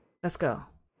 Let's go.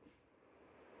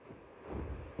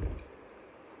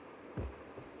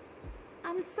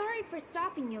 I'm sorry for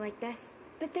stopping you like this,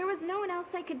 but there was no one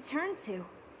else I could turn to.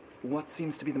 What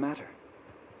seems to be the matter?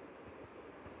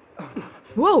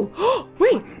 Whoa!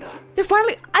 Wait! They're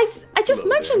finally— I just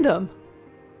mentioned them!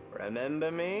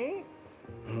 Remember me?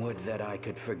 Would that I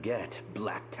could forget,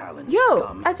 Black Talon Yo!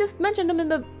 scum. I just mentioned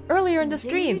them earlier in the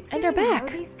stream, and they're back!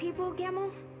 Know these people,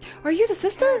 Gamel? Are you the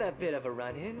sister? Had a bit of a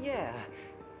run-in, yeah.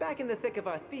 Back in the thick of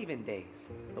our thieving days.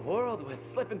 The world was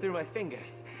slipping through my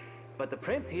fingers. But the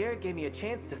prince here gave me a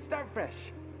chance to start fresh.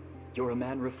 You're a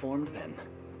man reformed, then?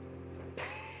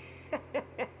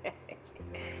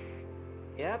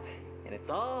 Yep, and it's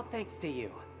all thanks to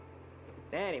you.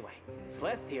 Anyway,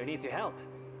 Celeste here needs your help.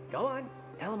 Go on,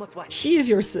 tell him what's what. She's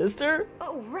your sister?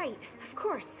 Oh, right, of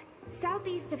course.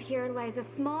 Southeast of here lies a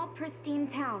small, pristine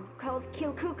town called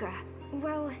Kilkuka.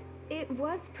 Well, it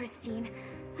was pristine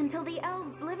until the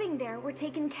elves living there were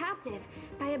taken captive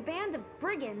by a band of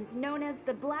brigands known as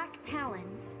the Black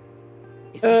Talons.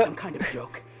 Is this some kind of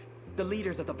joke? The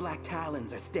leaders of the Black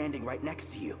Talons are standing right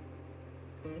next to you.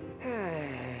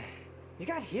 You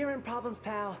got hearing problems,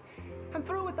 pal? I'm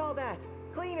through with all that.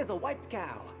 Clean as a wiped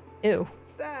cow. Ew.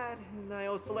 That, and I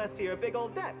owe Celeste here a big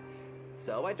old debt.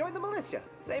 So I joined the militia,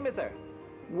 same as her.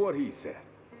 What he said.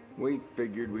 We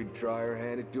figured we'd try our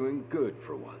hand at doing good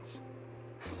for once.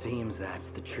 Seems that's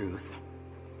the truth.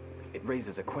 It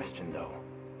raises a question, though.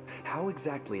 How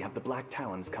exactly have the Black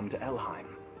Talons come to Elheim?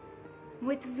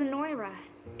 With Zenoira,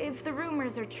 if the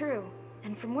rumors are true.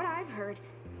 And from what I've heard,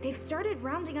 they've started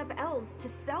rounding up elves to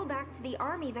sell back to the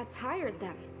army that's hired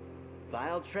them.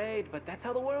 Vile trade, but that's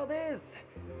how the world is.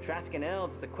 Trafficking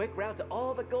elves is a quick route to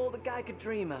all the gold a guy could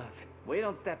dream of. We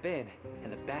don't step in,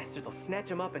 and the bastards will snatch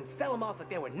them up and sell them off like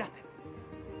they were nothing.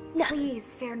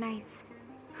 Please, fair knights.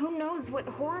 Who knows what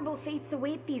horrible fates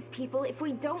await these people if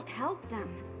we don't help them?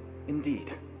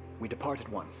 Indeed. We depart at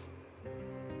once.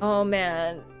 Oh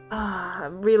man.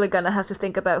 I'm really gonna have to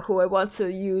think about who I want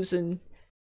to use in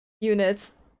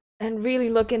units and really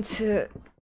look into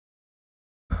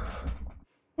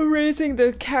raising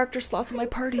the character slots in my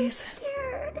parties.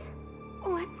 Scared.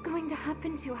 What's going to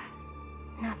happen to us?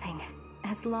 Nothing,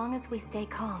 as long as we stay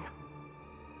calm.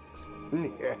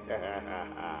 It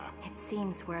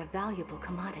seems we're a valuable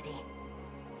commodity.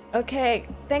 Okay,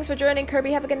 thanks for joining,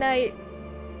 Kirby. Have a good night.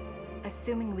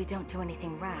 Assuming we don't do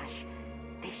anything rash,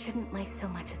 they shouldn't lay so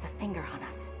much as a finger on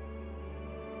us.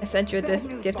 I sent you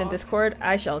a gift in Discord.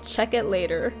 I shall check it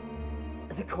later.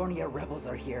 The Cornea rebels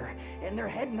are here, and they're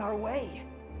heading our way.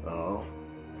 Oh?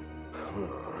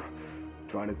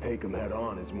 Trying to take them head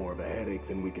on is more of a headache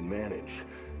than we can manage.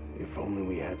 If only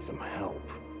we had some help.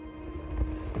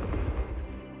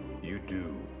 You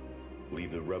do.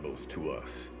 Leave the rebels to us.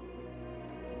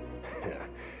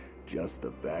 Just the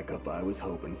backup I was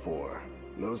hoping for.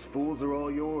 Those fools are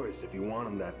all yours if you want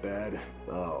them that bad.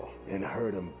 Oh, and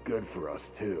hurt them good for us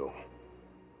too.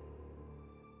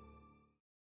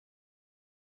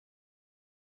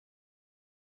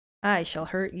 I shall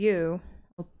hurt you.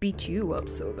 I'll beat you up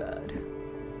so bad.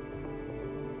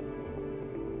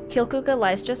 Kilkuka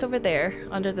lies just over there,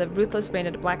 under the ruthless reign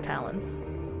of the Black Talons.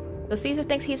 So Caesar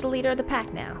thinks he's the leader of the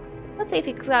pack now. Let's see if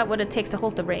he's got what it takes to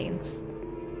hold the reins.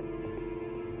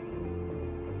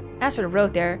 As for the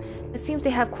road there, it seems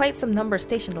they have quite some numbers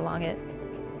stationed along it.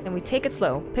 Then we take it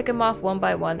slow, pick them off one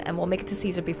by one, and we'll make it to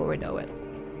Caesar before we know it.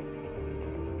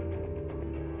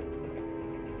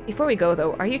 Before we go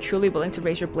though, are you truly willing to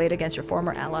raise your blade against your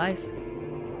former allies?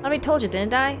 I already told you,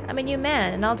 didn't I? I'm a new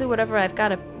man, and I'll do whatever I've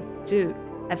gotta to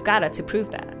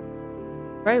prove that.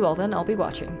 Very well then, I'll be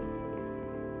watching.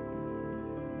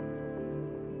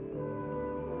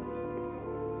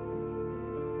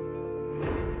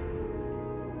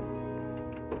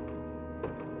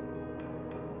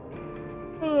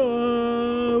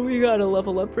 We gotta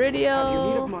level up radio. Have you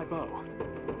need of my bow?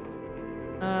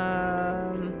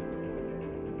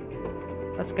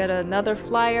 Let's get another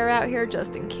flyer out here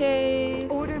just in case.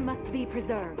 Order must be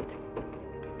preserved.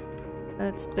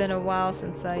 It's been a while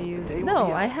since I used.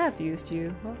 No, I have used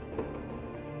you.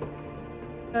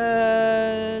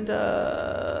 And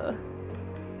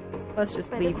let's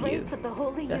just leave you,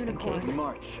 just in case.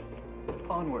 March.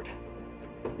 Onward.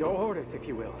 Your orders, if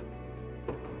you will.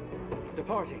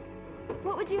 Departing.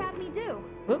 What would you have me do?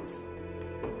 Whoops.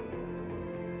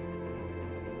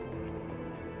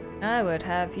 I would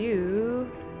have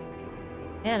you.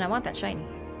 Man, I want that shiny.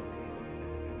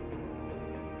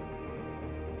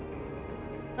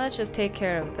 Let's just take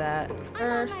care of that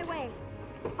first. I'm on my way.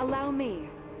 Allow me.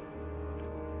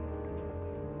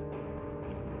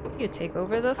 You take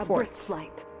over the fort.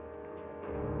 Flight.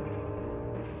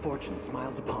 Fortune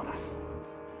smiles upon us.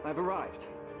 I've arrived.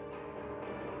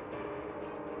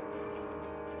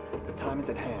 The time is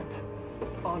at hand.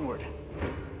 Onward.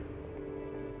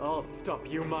 I'll stop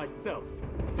you myself.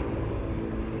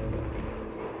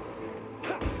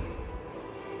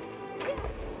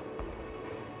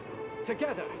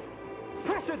 Together.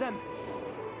 Pressure them.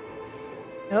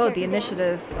 Oh, the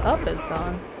initiative up is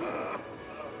gone.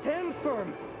 Stand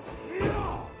firm.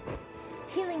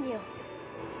 Healing you.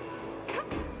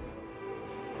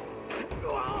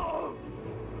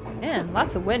 Man,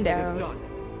 lots of wind arrows.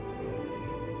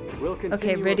 We'll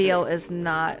Okay, Ridiel is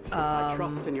not I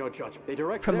trust in your judgment. They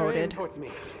direct promoted. their aim towards me.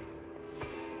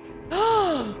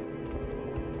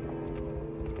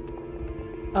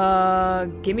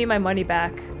 Give me my money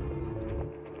back.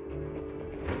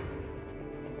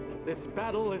 This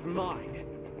battle is mine.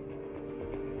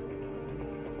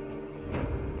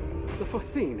 The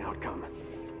foreseen outcome.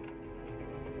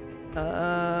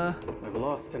 I've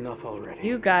lost enough already.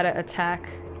 You gotta attack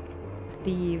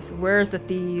thieves. Where's the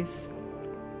thieves?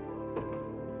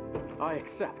 I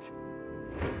accept.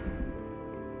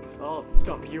 I'll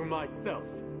stop you myself.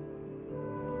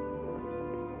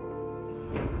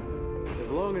 As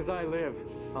long as I live,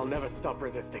 I'll never stop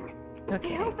resisting.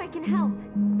 Okay. I hope I can help.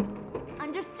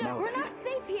 Understood. Now We're then. not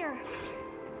safe here.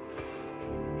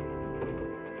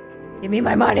 Give me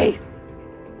my money.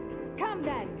 Come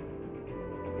then.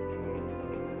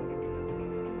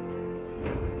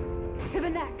 To the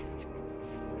next.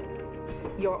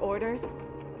 Your orders?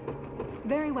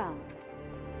 Very well.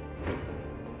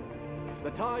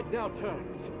 The tide now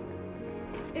turns.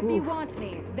 If you want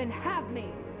me, then have me.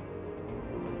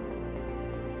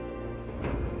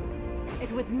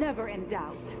 It was never in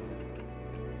doubt.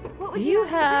 What Do would you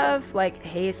have me have, like,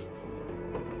 haste?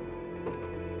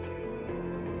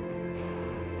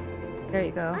 There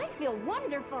you do? go. I feel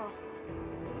wonderful.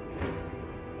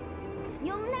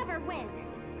 You'll never win.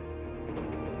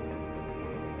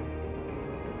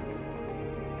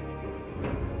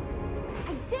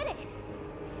 I did it.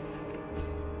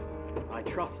 I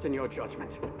trust in your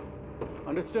judgment.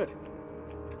 Understood.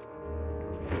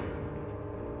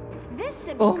 This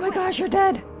should be Oh my quick. gosh, you're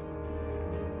dead.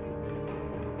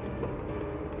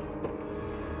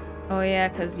 Oh yeah,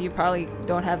 because you probably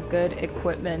don't have good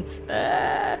equipment.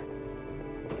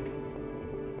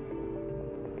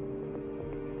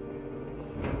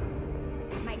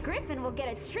 My griffin will get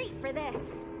a treat for this.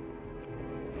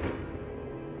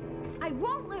 I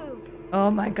won't lose. Oh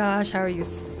my gosh, how are you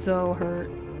so hurt?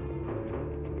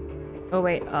 Oh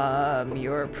wait,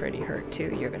 you're pretty hurt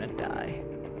too. You're gonna die.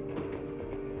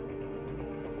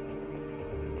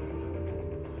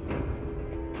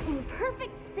 In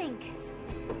perfect sync.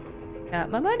 Got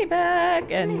my money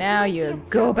back, and now you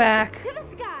go back. To the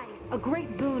skies. A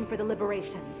great boon for the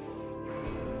liberation.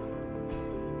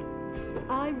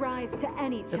 I rise to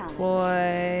any challenge.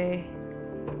 Deploy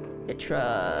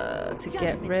Hitra to get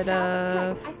Judgment rid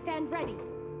shall of strike. I stand ready.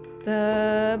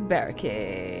 the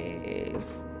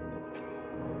barricades.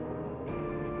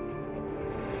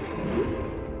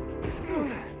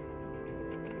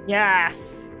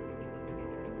 Yes!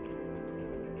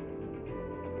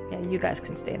 Yeah, you guys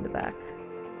can stay in the back.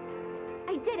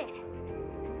 I did it.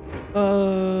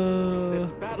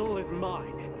 This battle is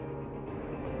mine.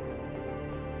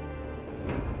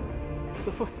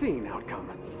 The foreseen outcome.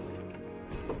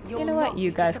 You know what?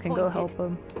 You guys can go help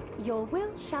him. Your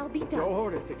will shall be done. Your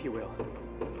orders, if you will.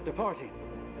 Departing.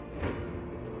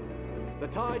 The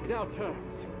tide now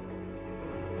turns.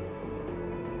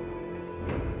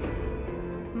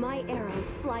 My arrows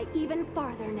fly even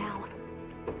farther now.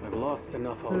 I've lost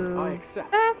enough already. I Move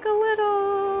accept. back a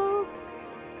little.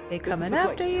 They This coming is the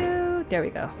after place. you. There we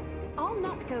go. I'll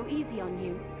not go easy on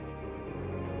you.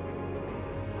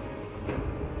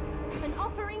 An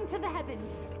offering to the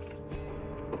heavens.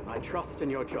 I trust in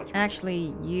your judgment.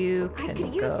 Actually, you I can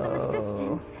could use some go.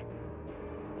 assistance.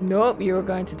 Nope, you are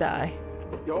going to die.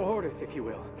 Your orders, if you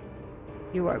will.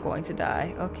 You are going to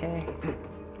die. Okay.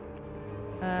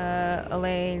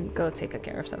 Elaine, go take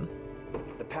care of them.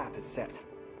 path is set.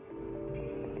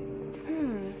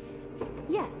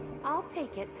 Yes, I'll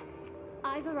take it.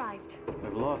 I've arrived.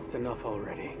 I've lost enough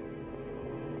already.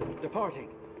 Departing.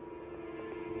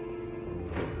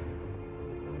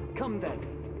 Come then.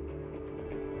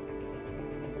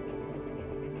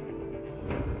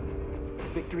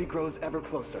 Victory grows ever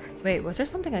closer. Wait, was there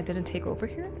something I didn't take over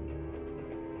here?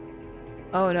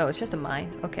 Oh no, it's just a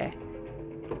mine. Okay.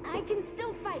 I can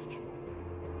still fight.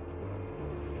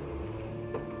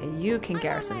 You can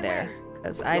garrison there,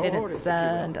 because I didn't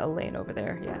send Elaine over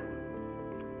there. Yeah.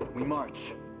 We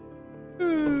march.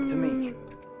 To me.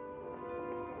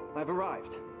 I've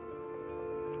arrived.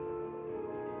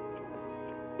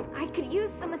 I could use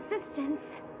some assistance.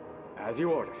 As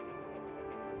you ordered.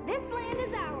 This land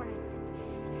is ours.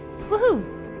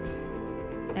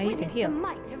 Woohoo! Now you can heal. The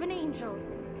might of an angel.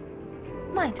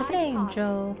 Might of an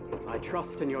angel. I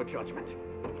trust in your judgment.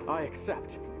 I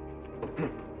accept.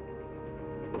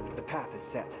 The path is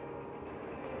set.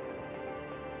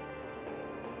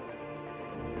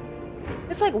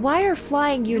 It's like, why are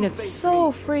flying units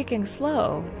so freaking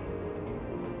slow?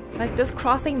 Like, does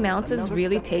crossing mountains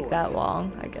really take that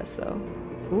long? I guess so.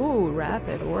 Ooh,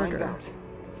 rapid order.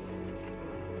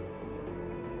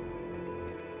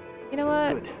 You know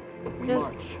what?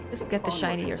 Just get the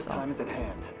shiny yourself. Time is at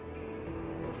hand.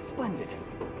 Splendid.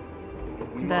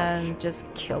 Then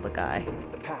just kill the guy.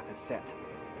 The path is set.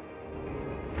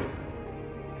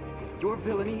 Your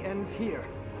villainy ends here.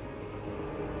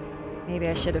 Maybe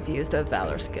I should have used a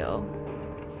valor skill.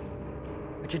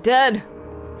 But you're dead!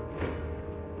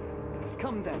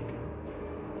 Come then.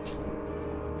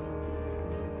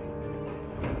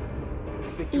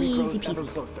 Victory Easy grows ever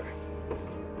peasy. closer.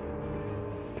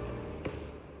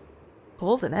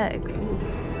 Pulls an egg. Ooh.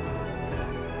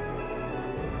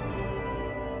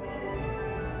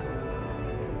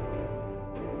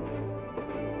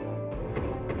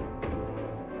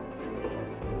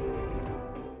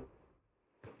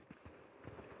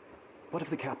 What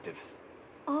of the captives?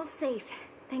 All safe,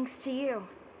 thanks to you.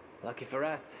 Lucky for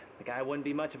us, the guy wouldn't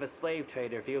be much of a slave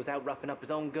trader if he was out roughing up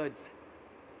his own goods.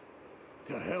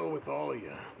 To hell with all of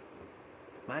you.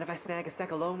 Mind if I snag a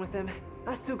sec alone with him?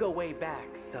 Us two go way back,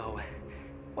 so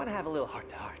want to have a little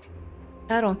heart-to-heart.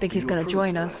 I don't think he's gonna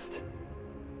join us.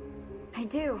 I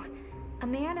do. A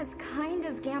man as kind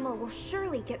as Gamel will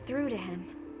surely get through to him.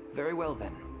 Very well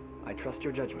then. I trust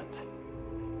your judgment.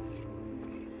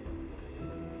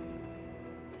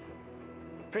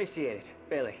 Appreciate it,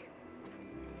 Billy.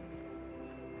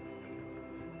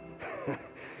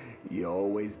 You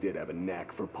always did have a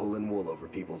knack for pulling wool over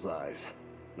people's eyes.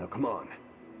 Now come on.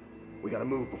 We gotta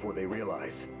move before they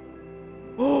realize.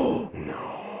 Oh,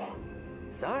 no.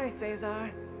 Sorry,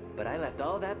 Caesar, but I left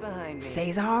all that behind me.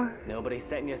 Caesar? Nobody's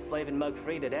setting your slaving mug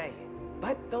free today.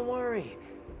 But don't worry,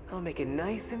 I'll make it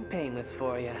nice and painless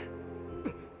for you.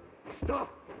 Stop!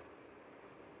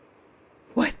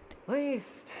 What? At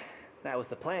least, that was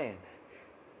the plan.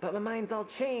 But my mind's all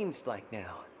changed like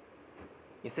now.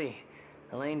 You see,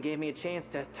 Elaine gave me a chance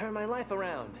to turn my life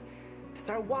around. To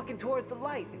start walking towards the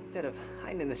light instead of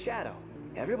hiding in the shadow.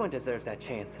 Everyone deserves that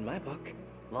chance in my book.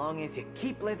 Long as you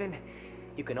keep living,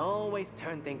 you can always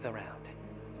turn things around.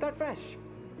 Start fresh.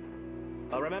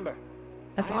 Oh, remember,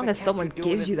 As long as someone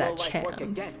gives you that chance.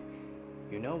 Again,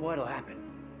 you know what'll happen.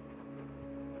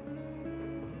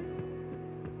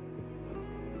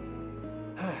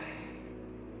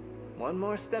 One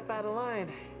more step out of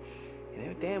line, and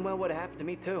it damn well would have happened to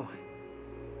me too.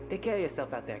 Take care of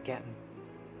yourself out there, Captain.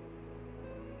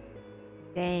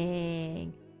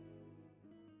 Dang.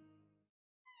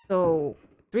 So,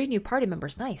 3 new party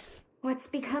members, nice. What's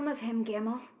become of him,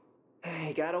 Gamel?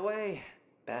 He got away.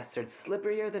 Bastard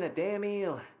slipperier than a damn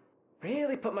eel.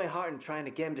 Really put my heart in trying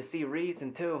to get him to see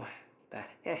reason too. But,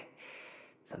 hey,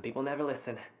 some people never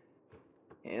listen.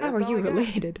 Yeah, how are you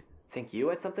related? Think you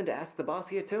had something to ask the boss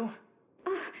here too?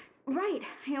 Right,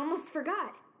 I almost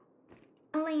forgot.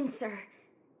 Elaine, sir,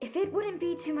 if it wouldn't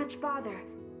be too much bother,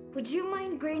 would you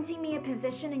mind granting me a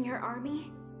position in your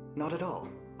army? Not at all.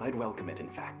 I'd welcome it, in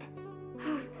fact.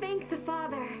 Oh, thank the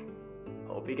Father.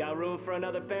 Hope you got room for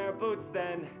another pair of boots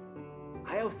then.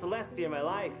 I owe Celestia my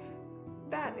life.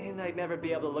 That, and I'd never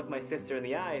be able to look my sister in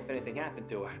the eye if anything happened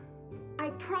to her. I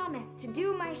promise to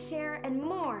do my share and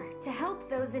more to help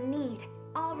those in need.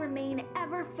 I'll remain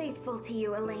ever faithful to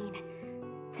you, Elaine.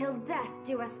 Till death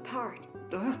do us part.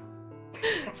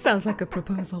 Sounds like a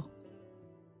proposal.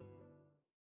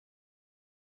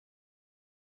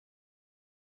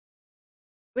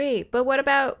 Wait, but what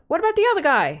about the other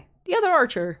guy? The other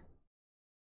archer?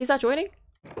 He's not joining?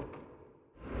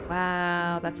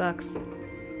 Wow, that sucks.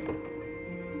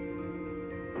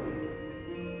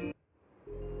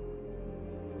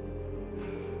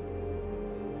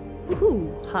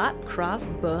 Woohoo! Hot cross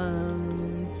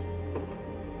buns.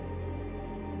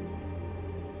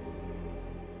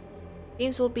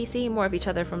 Seems we'll be seeing more of each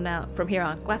other from here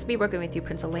on. Glad to be working with you,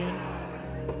 Prince Elaine.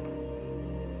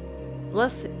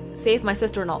 Let's save my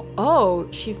sister-in-law. Oh,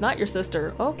 she's not your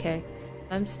sister. Okay.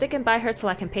 I'm sticking by her till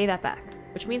I can pay that back.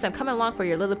 Which means I'm coming along for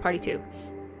your little party too.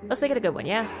 Let's make it a good one,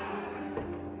 yeah?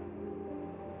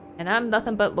 And I'm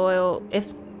nothing but loyal,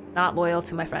 if not loyal,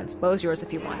 to my friends. Bow's yours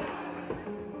if you want it.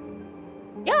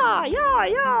 Yeah, yeah,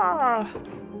 yeah!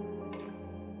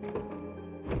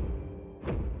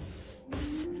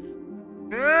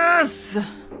 Yes!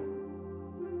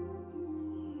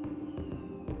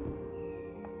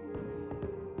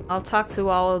 I'll talk to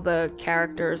all of the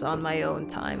characters on my own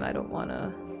time. I don't want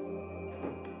to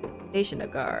station a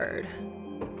guard.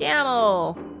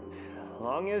 Camel!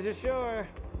 Long as you're sure.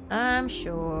 I'm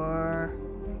sure.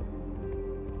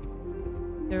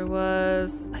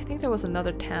 I think there was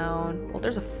another town. Well,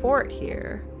 there's a fort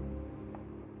here.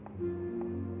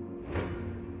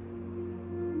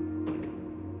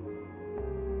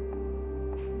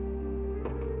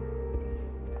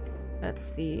 Let's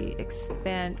see,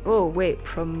 expand. Oh, wait,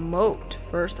 promote,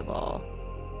 first of all.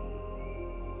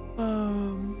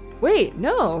 Wait,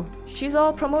 no, she's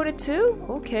all promoted too?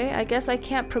 Okay, I guess I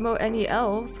can't promote any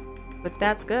elves, but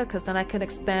that's good, because then I can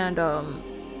expand,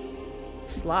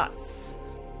 slots.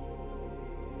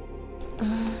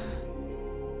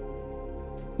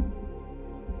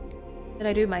 Did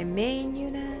I do my main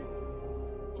unit?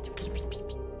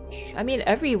 I mean,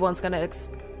 everyone's gonna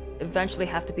eventually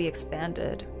have to be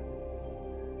expanded.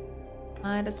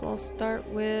 Might as well start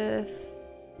with...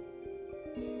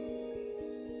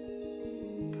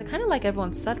 I kind of like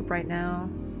everyone's setup right now.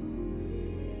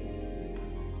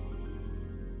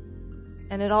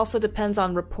 And it also depends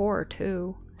on rapport,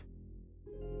 too.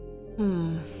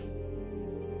 You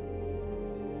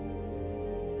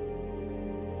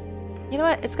know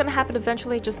what? It's gonna happen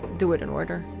eventually. Just do it in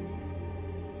order.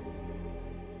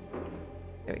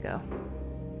 There we go.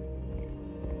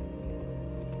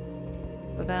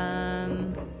 So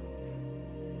then...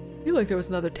 I feel like there was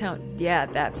another town. Yeah,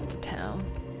 that's the town.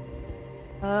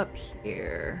 Up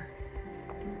here.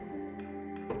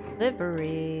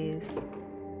 Liveries.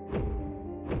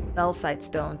 Bellside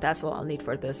stone. That's what I'll need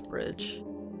for this bridge.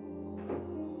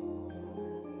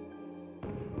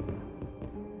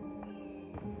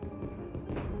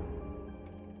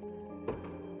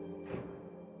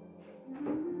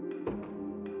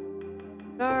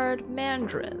 Guard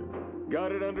Mandarin.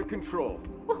 Got it under control.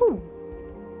 Woohoo!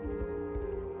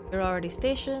 They're already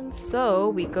stationed, so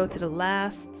we go to the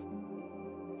last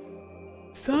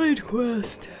side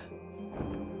quest.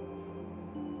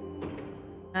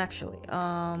 Actually,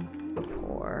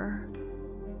 rapport.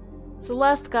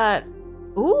 Celeste got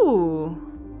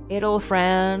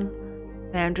Edelfran,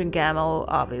 Mandarin Gamel,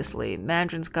 obviously.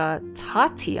 Mandarin's got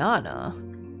Tatiana.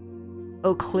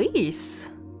 Oclese.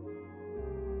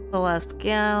 Celeste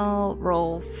Gal,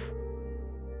 Rolf,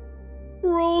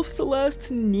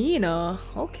 Celeste, Nina.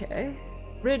 Okay.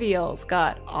 Ridiel's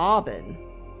got Aubin,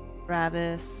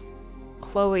 Travis,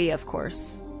 Chloe, of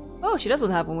course. Oh, she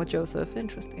doesn't have one with Joseph.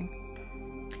 Interesting.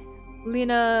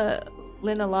 Lena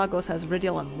Lagos has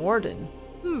Ridiel and Morden.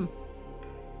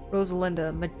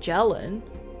 Rosalinda, Magellan,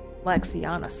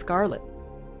 Lexiana, Scarlet.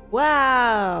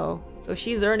 Wow! So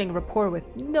she's earning rapport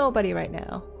with nobody right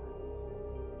now.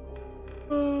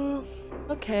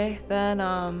 Okay, then,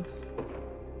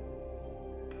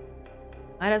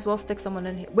 might as well stick someone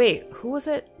in here. Wait, who was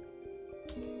it?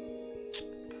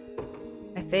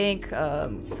 I think,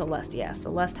 Celeste. Yeah,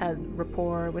 Celeste had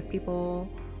rapport with people.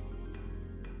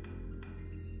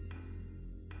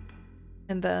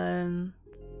 And then...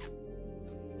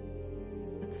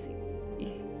 let's see.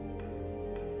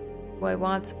 Do I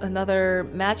want another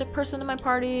magic person in my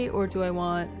party, or do I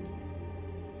want...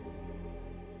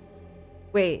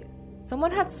 Wait, someone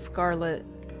had Scarlet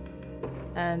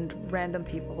and random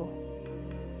people.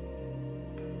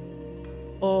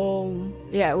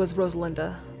 Yeah, it was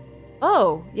Rosalinda.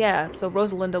 Oh, yeah, so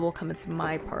Rosalinda will come into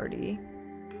my party.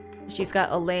 She's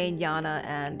got Elaine, Yana,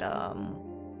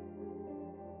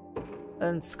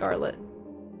 and Scarlet.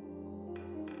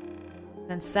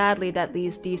 And sadly, that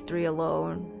leaves these three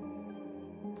alone.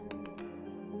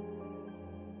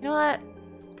 You know what?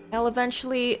 I'll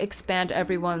eventually expand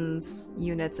everyone's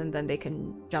units and then they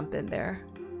can jump in there.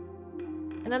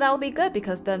 And then that'll be good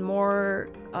because then more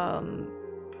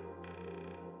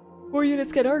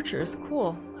units get archers.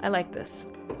 Cool. I like this.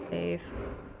 Save.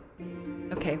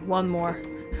 Okay, one more.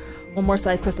 One more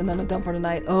side quest and then I'm done for the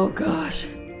night. Oh gosh.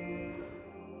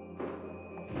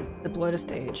 Deploy the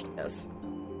stage. Yes.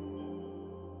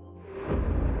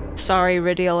 Sorry,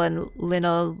 Ridiel and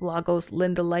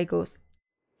Linda Lagos.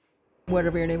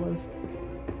 Whatever your name was.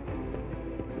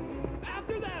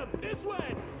 After them! This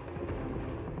way!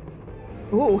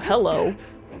 Ooh, hello.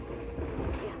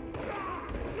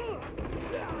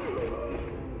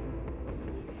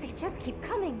 They just keep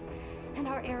coming, and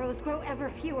our arrows grow ever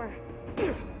fewer.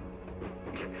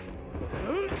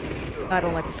 I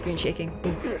don't like the screen shaking.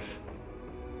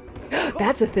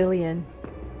 That's Athelion.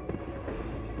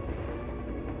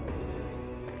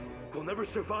 We'll never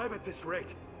survive at this rate.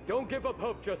 Don't give up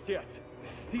hope just yet.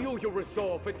 Steel your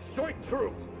resolve and strike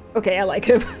true. Okay, I like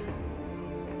him.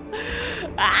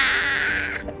 Ah!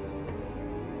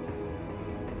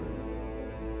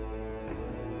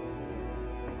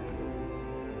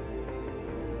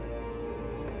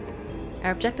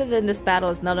 Our objective in this battle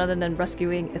is none other than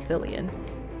rescuing Athelion.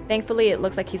 Thankfully, it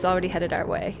looks like he's already headed our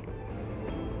way.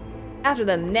 After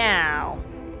them now!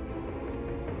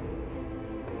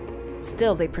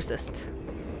 Still, they persist.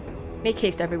 Make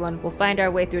haste, everyone. We'll find our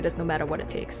way through this no matter what it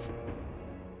takes.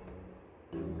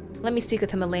 Let me speak with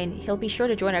him, Elaine. He'll be sure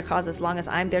to join our cause as long as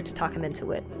I'm there to talk him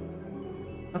into it.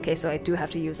 Okay, so I do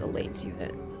have to use Elaine's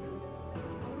unit.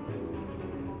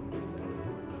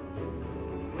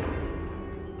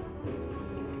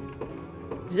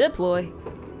 Deploy.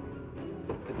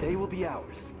 The day will be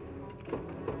ours.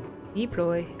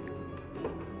 Deploy.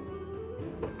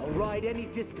 I'll ride any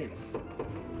distance.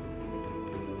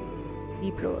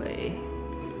 Deploy.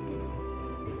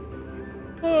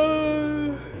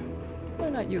 Why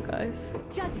not you guys?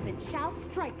 Judgment shall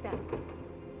strike them.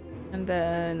 And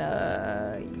then,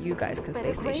 you guys can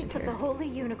stay stationed By the grace of here. the Holy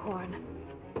Unicorn.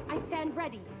 I stand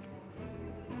ready.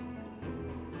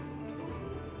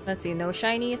 Let's see, no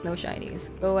shinies, no shinies.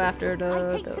 Go after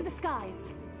I take to the the skies.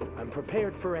 I'm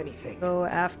prepared for anything. go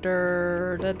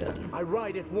after the dun. I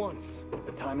ride at once.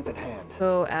 The time is at hand.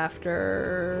 Go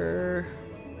after.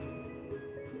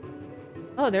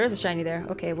 Oh, there is a shiny there.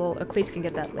 Okay, well, Ecclese can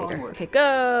get that later. Onward. Okay,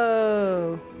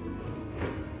 go!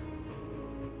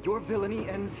 Your villainy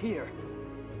ends here.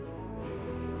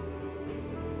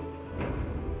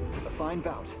 A fine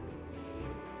bout.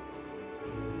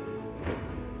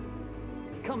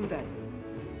 Come then.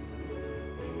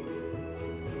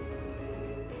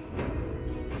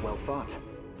 Well fought.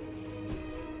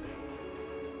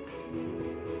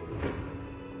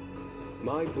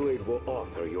 My blade will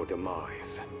author your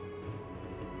demise.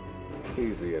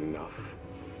 Easy enough.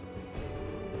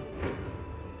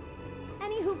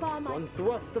 Any who bar my One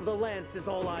thrust of the lance is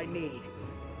all I need.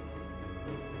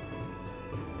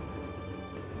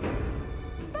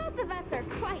 Both of us are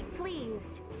quite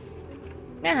pleased.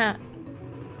 Yeah.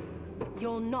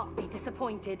 You'll not be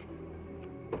disappointed.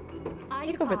 I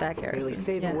Take over depart. that garrison. Really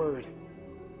say Yeah. the word.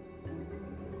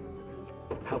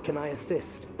 How can I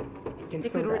assist?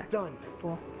 Consider over it done.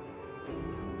 Cool.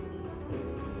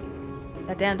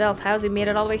 That damned elf, how's he made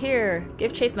it all the way here?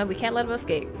 Give chase, man, we can't let him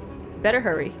escape. Better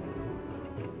hurry.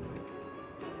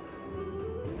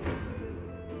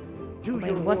 Do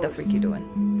Like, your what the worst. freak you doing?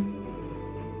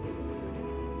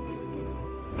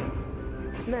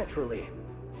 Naturally.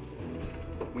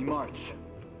 We march.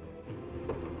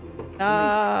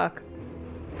 Fuck.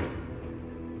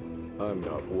 I'm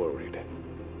not worried.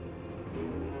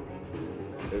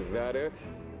 Is that it?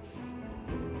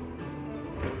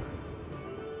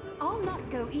 I'll not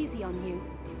go easy on you.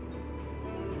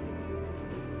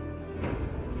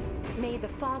 May the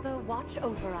Father watch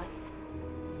over us.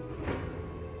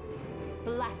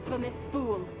 Blasphemous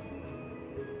fool.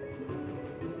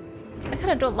 I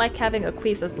kind of don't like having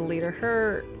Ecclese as the leader.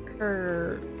 Her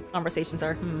conversations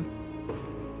are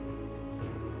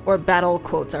or battle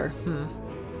quotes are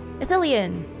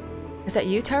Athelion! Is that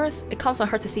you, Taurus? It calms my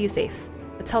heart to see you safe.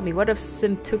 But tell me, what of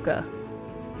Simtuka?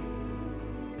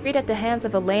 Freed at the hands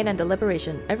of Elaine and the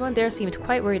Liberation, everyone there seemed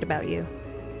quite worried about you.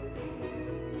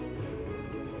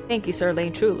 Thank you, Sir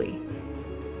Elaine, truly.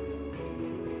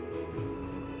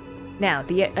 Now,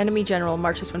 the enemy general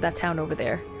marches from that town over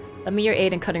there. Lend me your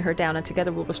aid in cutting her down, and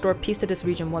together we'll restore peace to this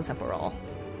region once and for all.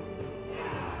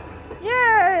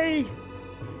 Yay!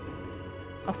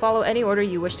 I'll follow any order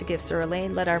you wish to give, Sir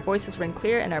Elaine. Let our voices ring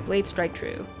clear and our blades strike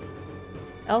true.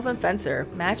 Elven Fencer,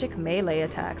 magic melee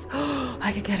attacks.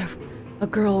 I could get a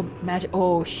girl magic.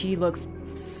 Oh, she looks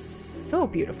so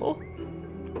beautiful.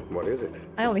 What is it?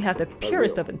 I only have the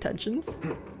purest of intentions.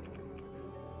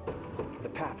 The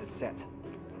path is set.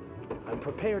 I'm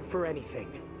prepared for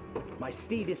anything. My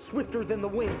steed is swifter than the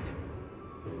wind.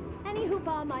 Any who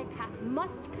bar my path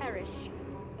must perish.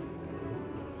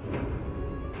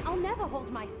 I'll never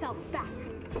hold myself back.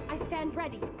 I stand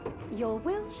ready. Your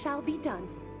will shall be done.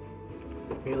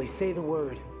 Merely say the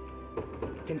word.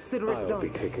 Consider it I'll done. be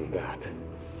taking that.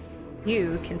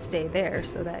 You can stay there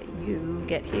so that you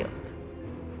get healed.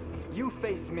 You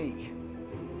face me.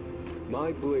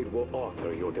 My blade will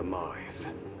author your demise.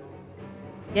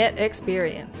 Get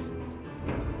experience.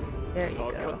 There you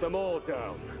I'll go. cut them all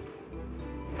down.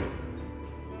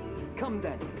 Come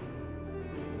then.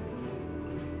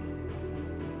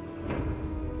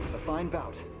 A fine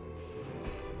bout.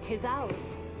 'Tis ours.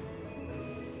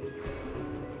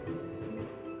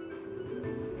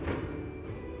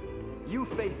 You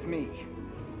face me.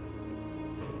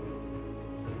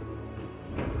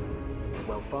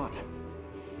 Well fought.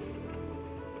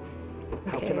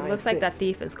 Okay, it looks like that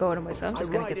thief is going away, so I'm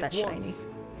just gonna get that shiny.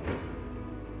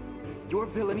 Your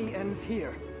villainy ends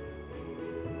here.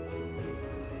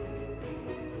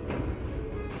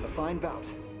 A fine bout.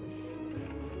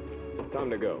 Time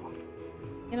to go.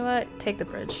 You know what? Take the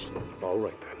bridge. All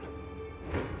right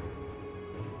then.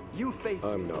 You face.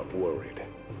 I'm not worried.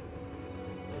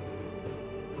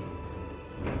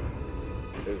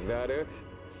 Is that it?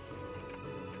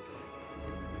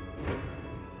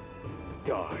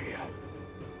 Die.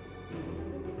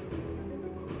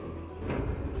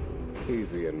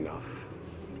 Easy enough.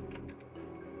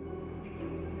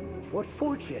 What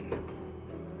fortune?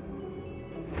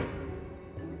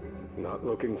 Not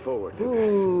looking forward to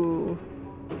Ooh.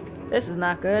 This is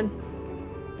not good.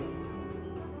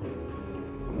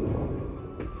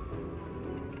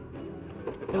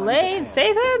 Elaine,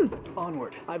 save him!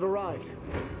 Onward. I've arrived.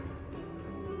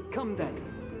 Come then.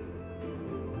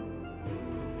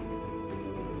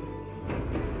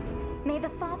 May the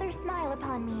Father smile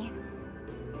upon me.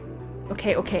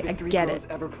 Okay, I get it.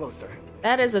 Ever closer.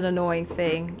 That is an annoying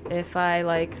thing. If I,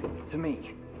 like, to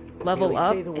me, level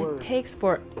up, it takes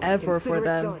forever for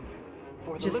them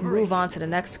to just move on to the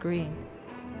next screen.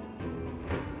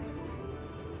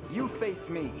 You face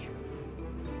me.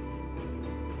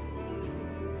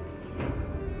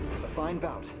 A fine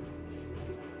bout.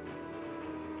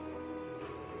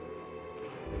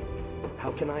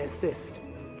 How can I assist?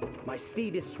 My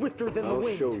steed is swifter than the I'll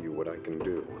wind. show you what I can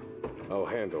do. I'll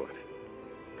handle it.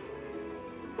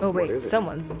 Oh What wait, is it?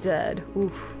 someone's dead.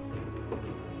 Oof.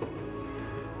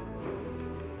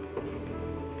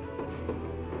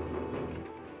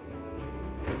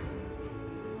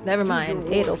 Never mind,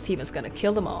 Adel's team is gonna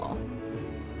kill them all.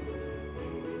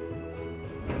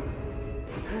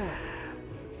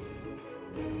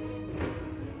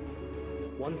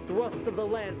 One thrust of the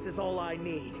lance is all I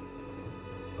need.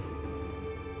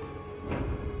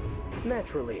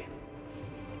 Naturally.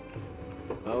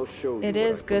 I'll show you. It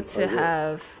is good to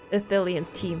have Ithilion's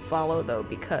team follow though,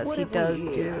 because What he have we does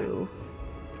here? do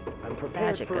I'm prepared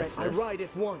magic for it. assists. I ride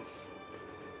at once.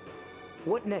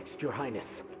 What next, Your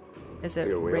Highness? Is it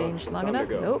Here we are. ranged long Time to enough?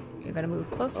 go. Nope. You're gonna move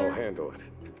I'll closer. handle it.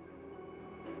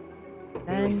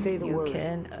 Then say the you word.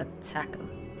 can attack him.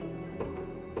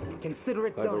 Consider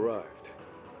it I've done. arrived.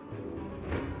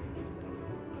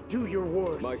 Do your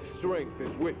worst. My strength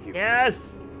is with you.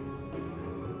 Yes!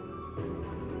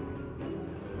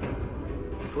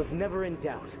 It was never in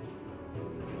doubt.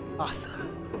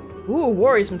 Awesome. Ooh,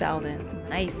 Warriors from Dalvin.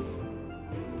 Nice.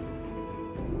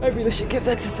 I really should give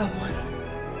that to someone.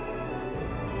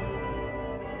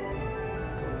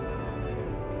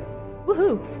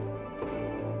 Woohoo!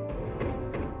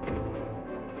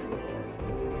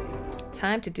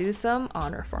 Time to do some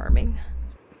honor farming.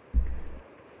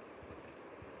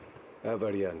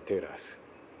 Avarian Teras.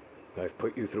 I've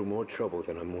put you through more trouble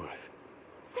than I'm worth.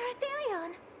 Sir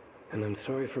Athelion! And I'm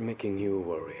sorry for making you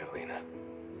worry, Alina.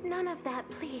 None of that,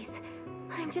 please.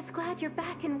 I'm just glad you're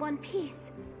back in one piece.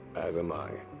 As am I.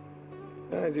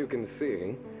 As you can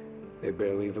see, they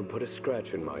barely even put a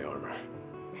scratch in my armor.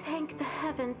 Thank the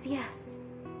heavens, yes.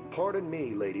 Pardon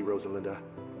me, Lady Rosalinda,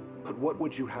 but what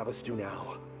would you have us do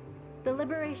now? The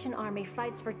Liberation Army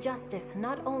fights for justice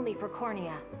not only for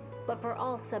Cornea, but for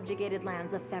all subjugated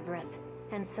lands of Fevrith.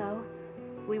 And so,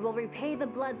 we will repay the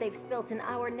blood they've spilt in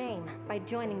our name by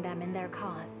joining them in their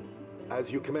cause.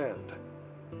 As you command.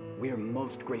 We are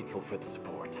most grateful for the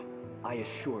support. I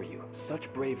assure you,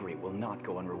 such bravery will not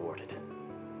go unrewarded.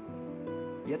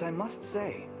 Yet I must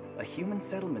say, a human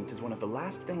settlement is one of the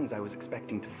last things I was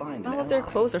expecting to find in All of their Elheim.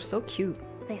 clothes are so cute.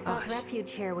 They sought Gosh.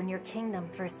 refuge here when your kingdom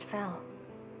first fell.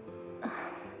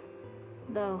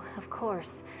 Though, of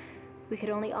course, we could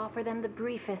only offer them the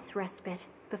briefest respite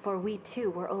before we too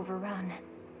were overrun.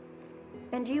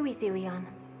 And you, Ithilion,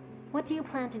 what do you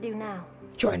plan to do now?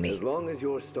 Join me. As long as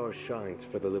your star shines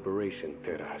for the liberation,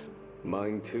 Teras,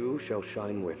 mine too shall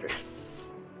shine with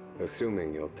it.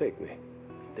 Assuming you'll take me.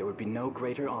 There would be no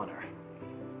greater honor.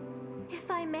 If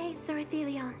I may, Sir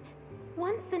Athelion,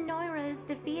 once Zenoira is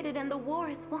defeated and the war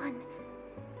is won,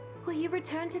 will you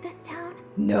return to this town?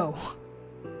 No.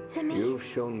 To me? You've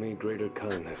shown me greater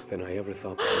kindness than I ever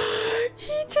thought possible.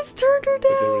 He just turned her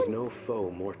down! But there is no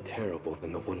foe more terrible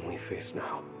than the one we face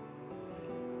now.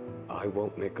 I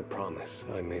won't make a promise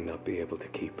I may not be able to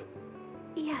keep.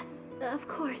 Yes, of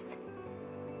course.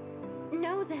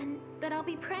 Know then that I'll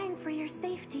be praying for your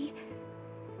safety,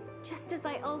 just as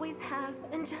I always have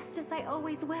and just as I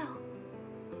always will.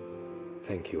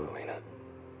 Thank you, Elena.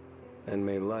 And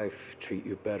may life treat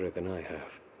you better than I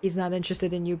have. He's not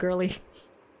interested in you, girly.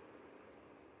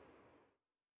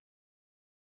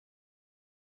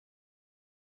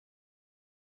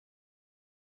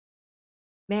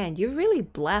 Man, you really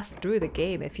blast through the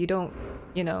game if you don't,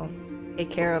 you know, take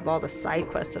care of all the side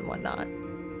quests and whatnot.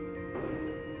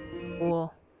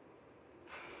 Cool.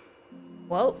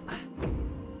 Well,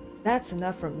 that's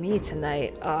enough from me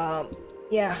tonight.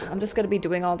 Yeah, I'm just gonna be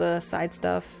doing all the side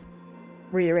stuff,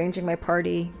 rearranging my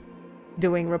party,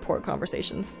 doing report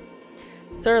conversations.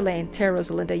 Sir Elaine, Terra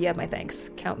Rosalinda, you have my thanks.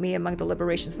 Count me among the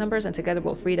Liberation's numbers, and together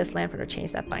we'll free this land from the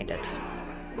chains that bind it.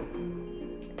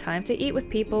 Time to eat with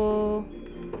people.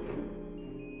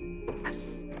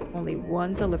 Yes. Only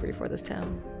one delivery for this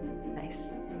town. Nice.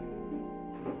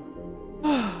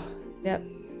 Yep,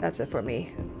 that's it for me.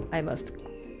 I must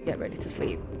get ready to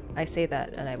sleep. I say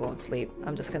that and I won't sleep.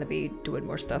 I'm just gonna be doing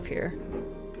more stuff here.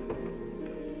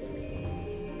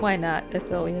 Why not,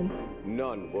 Athelian?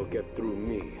 None will get through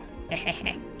me.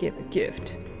 Give a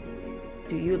gift.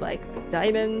 Do you like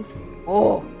diamonds?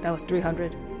 Oh, that was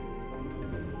 300.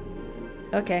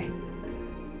 Okay.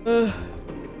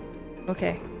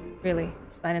 Okay, really.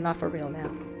 Signing off for real now.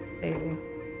 Saving.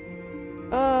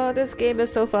 Oh, this game is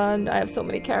so fun. I have so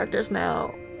many characters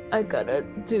now. I gotta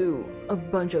do a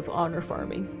bunch of honor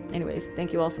farming. Anyways,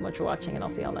 thank you all so much for watching, and I'll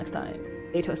see y'all next time.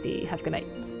 Stay toasty. Have a good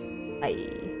night.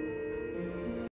 Bye.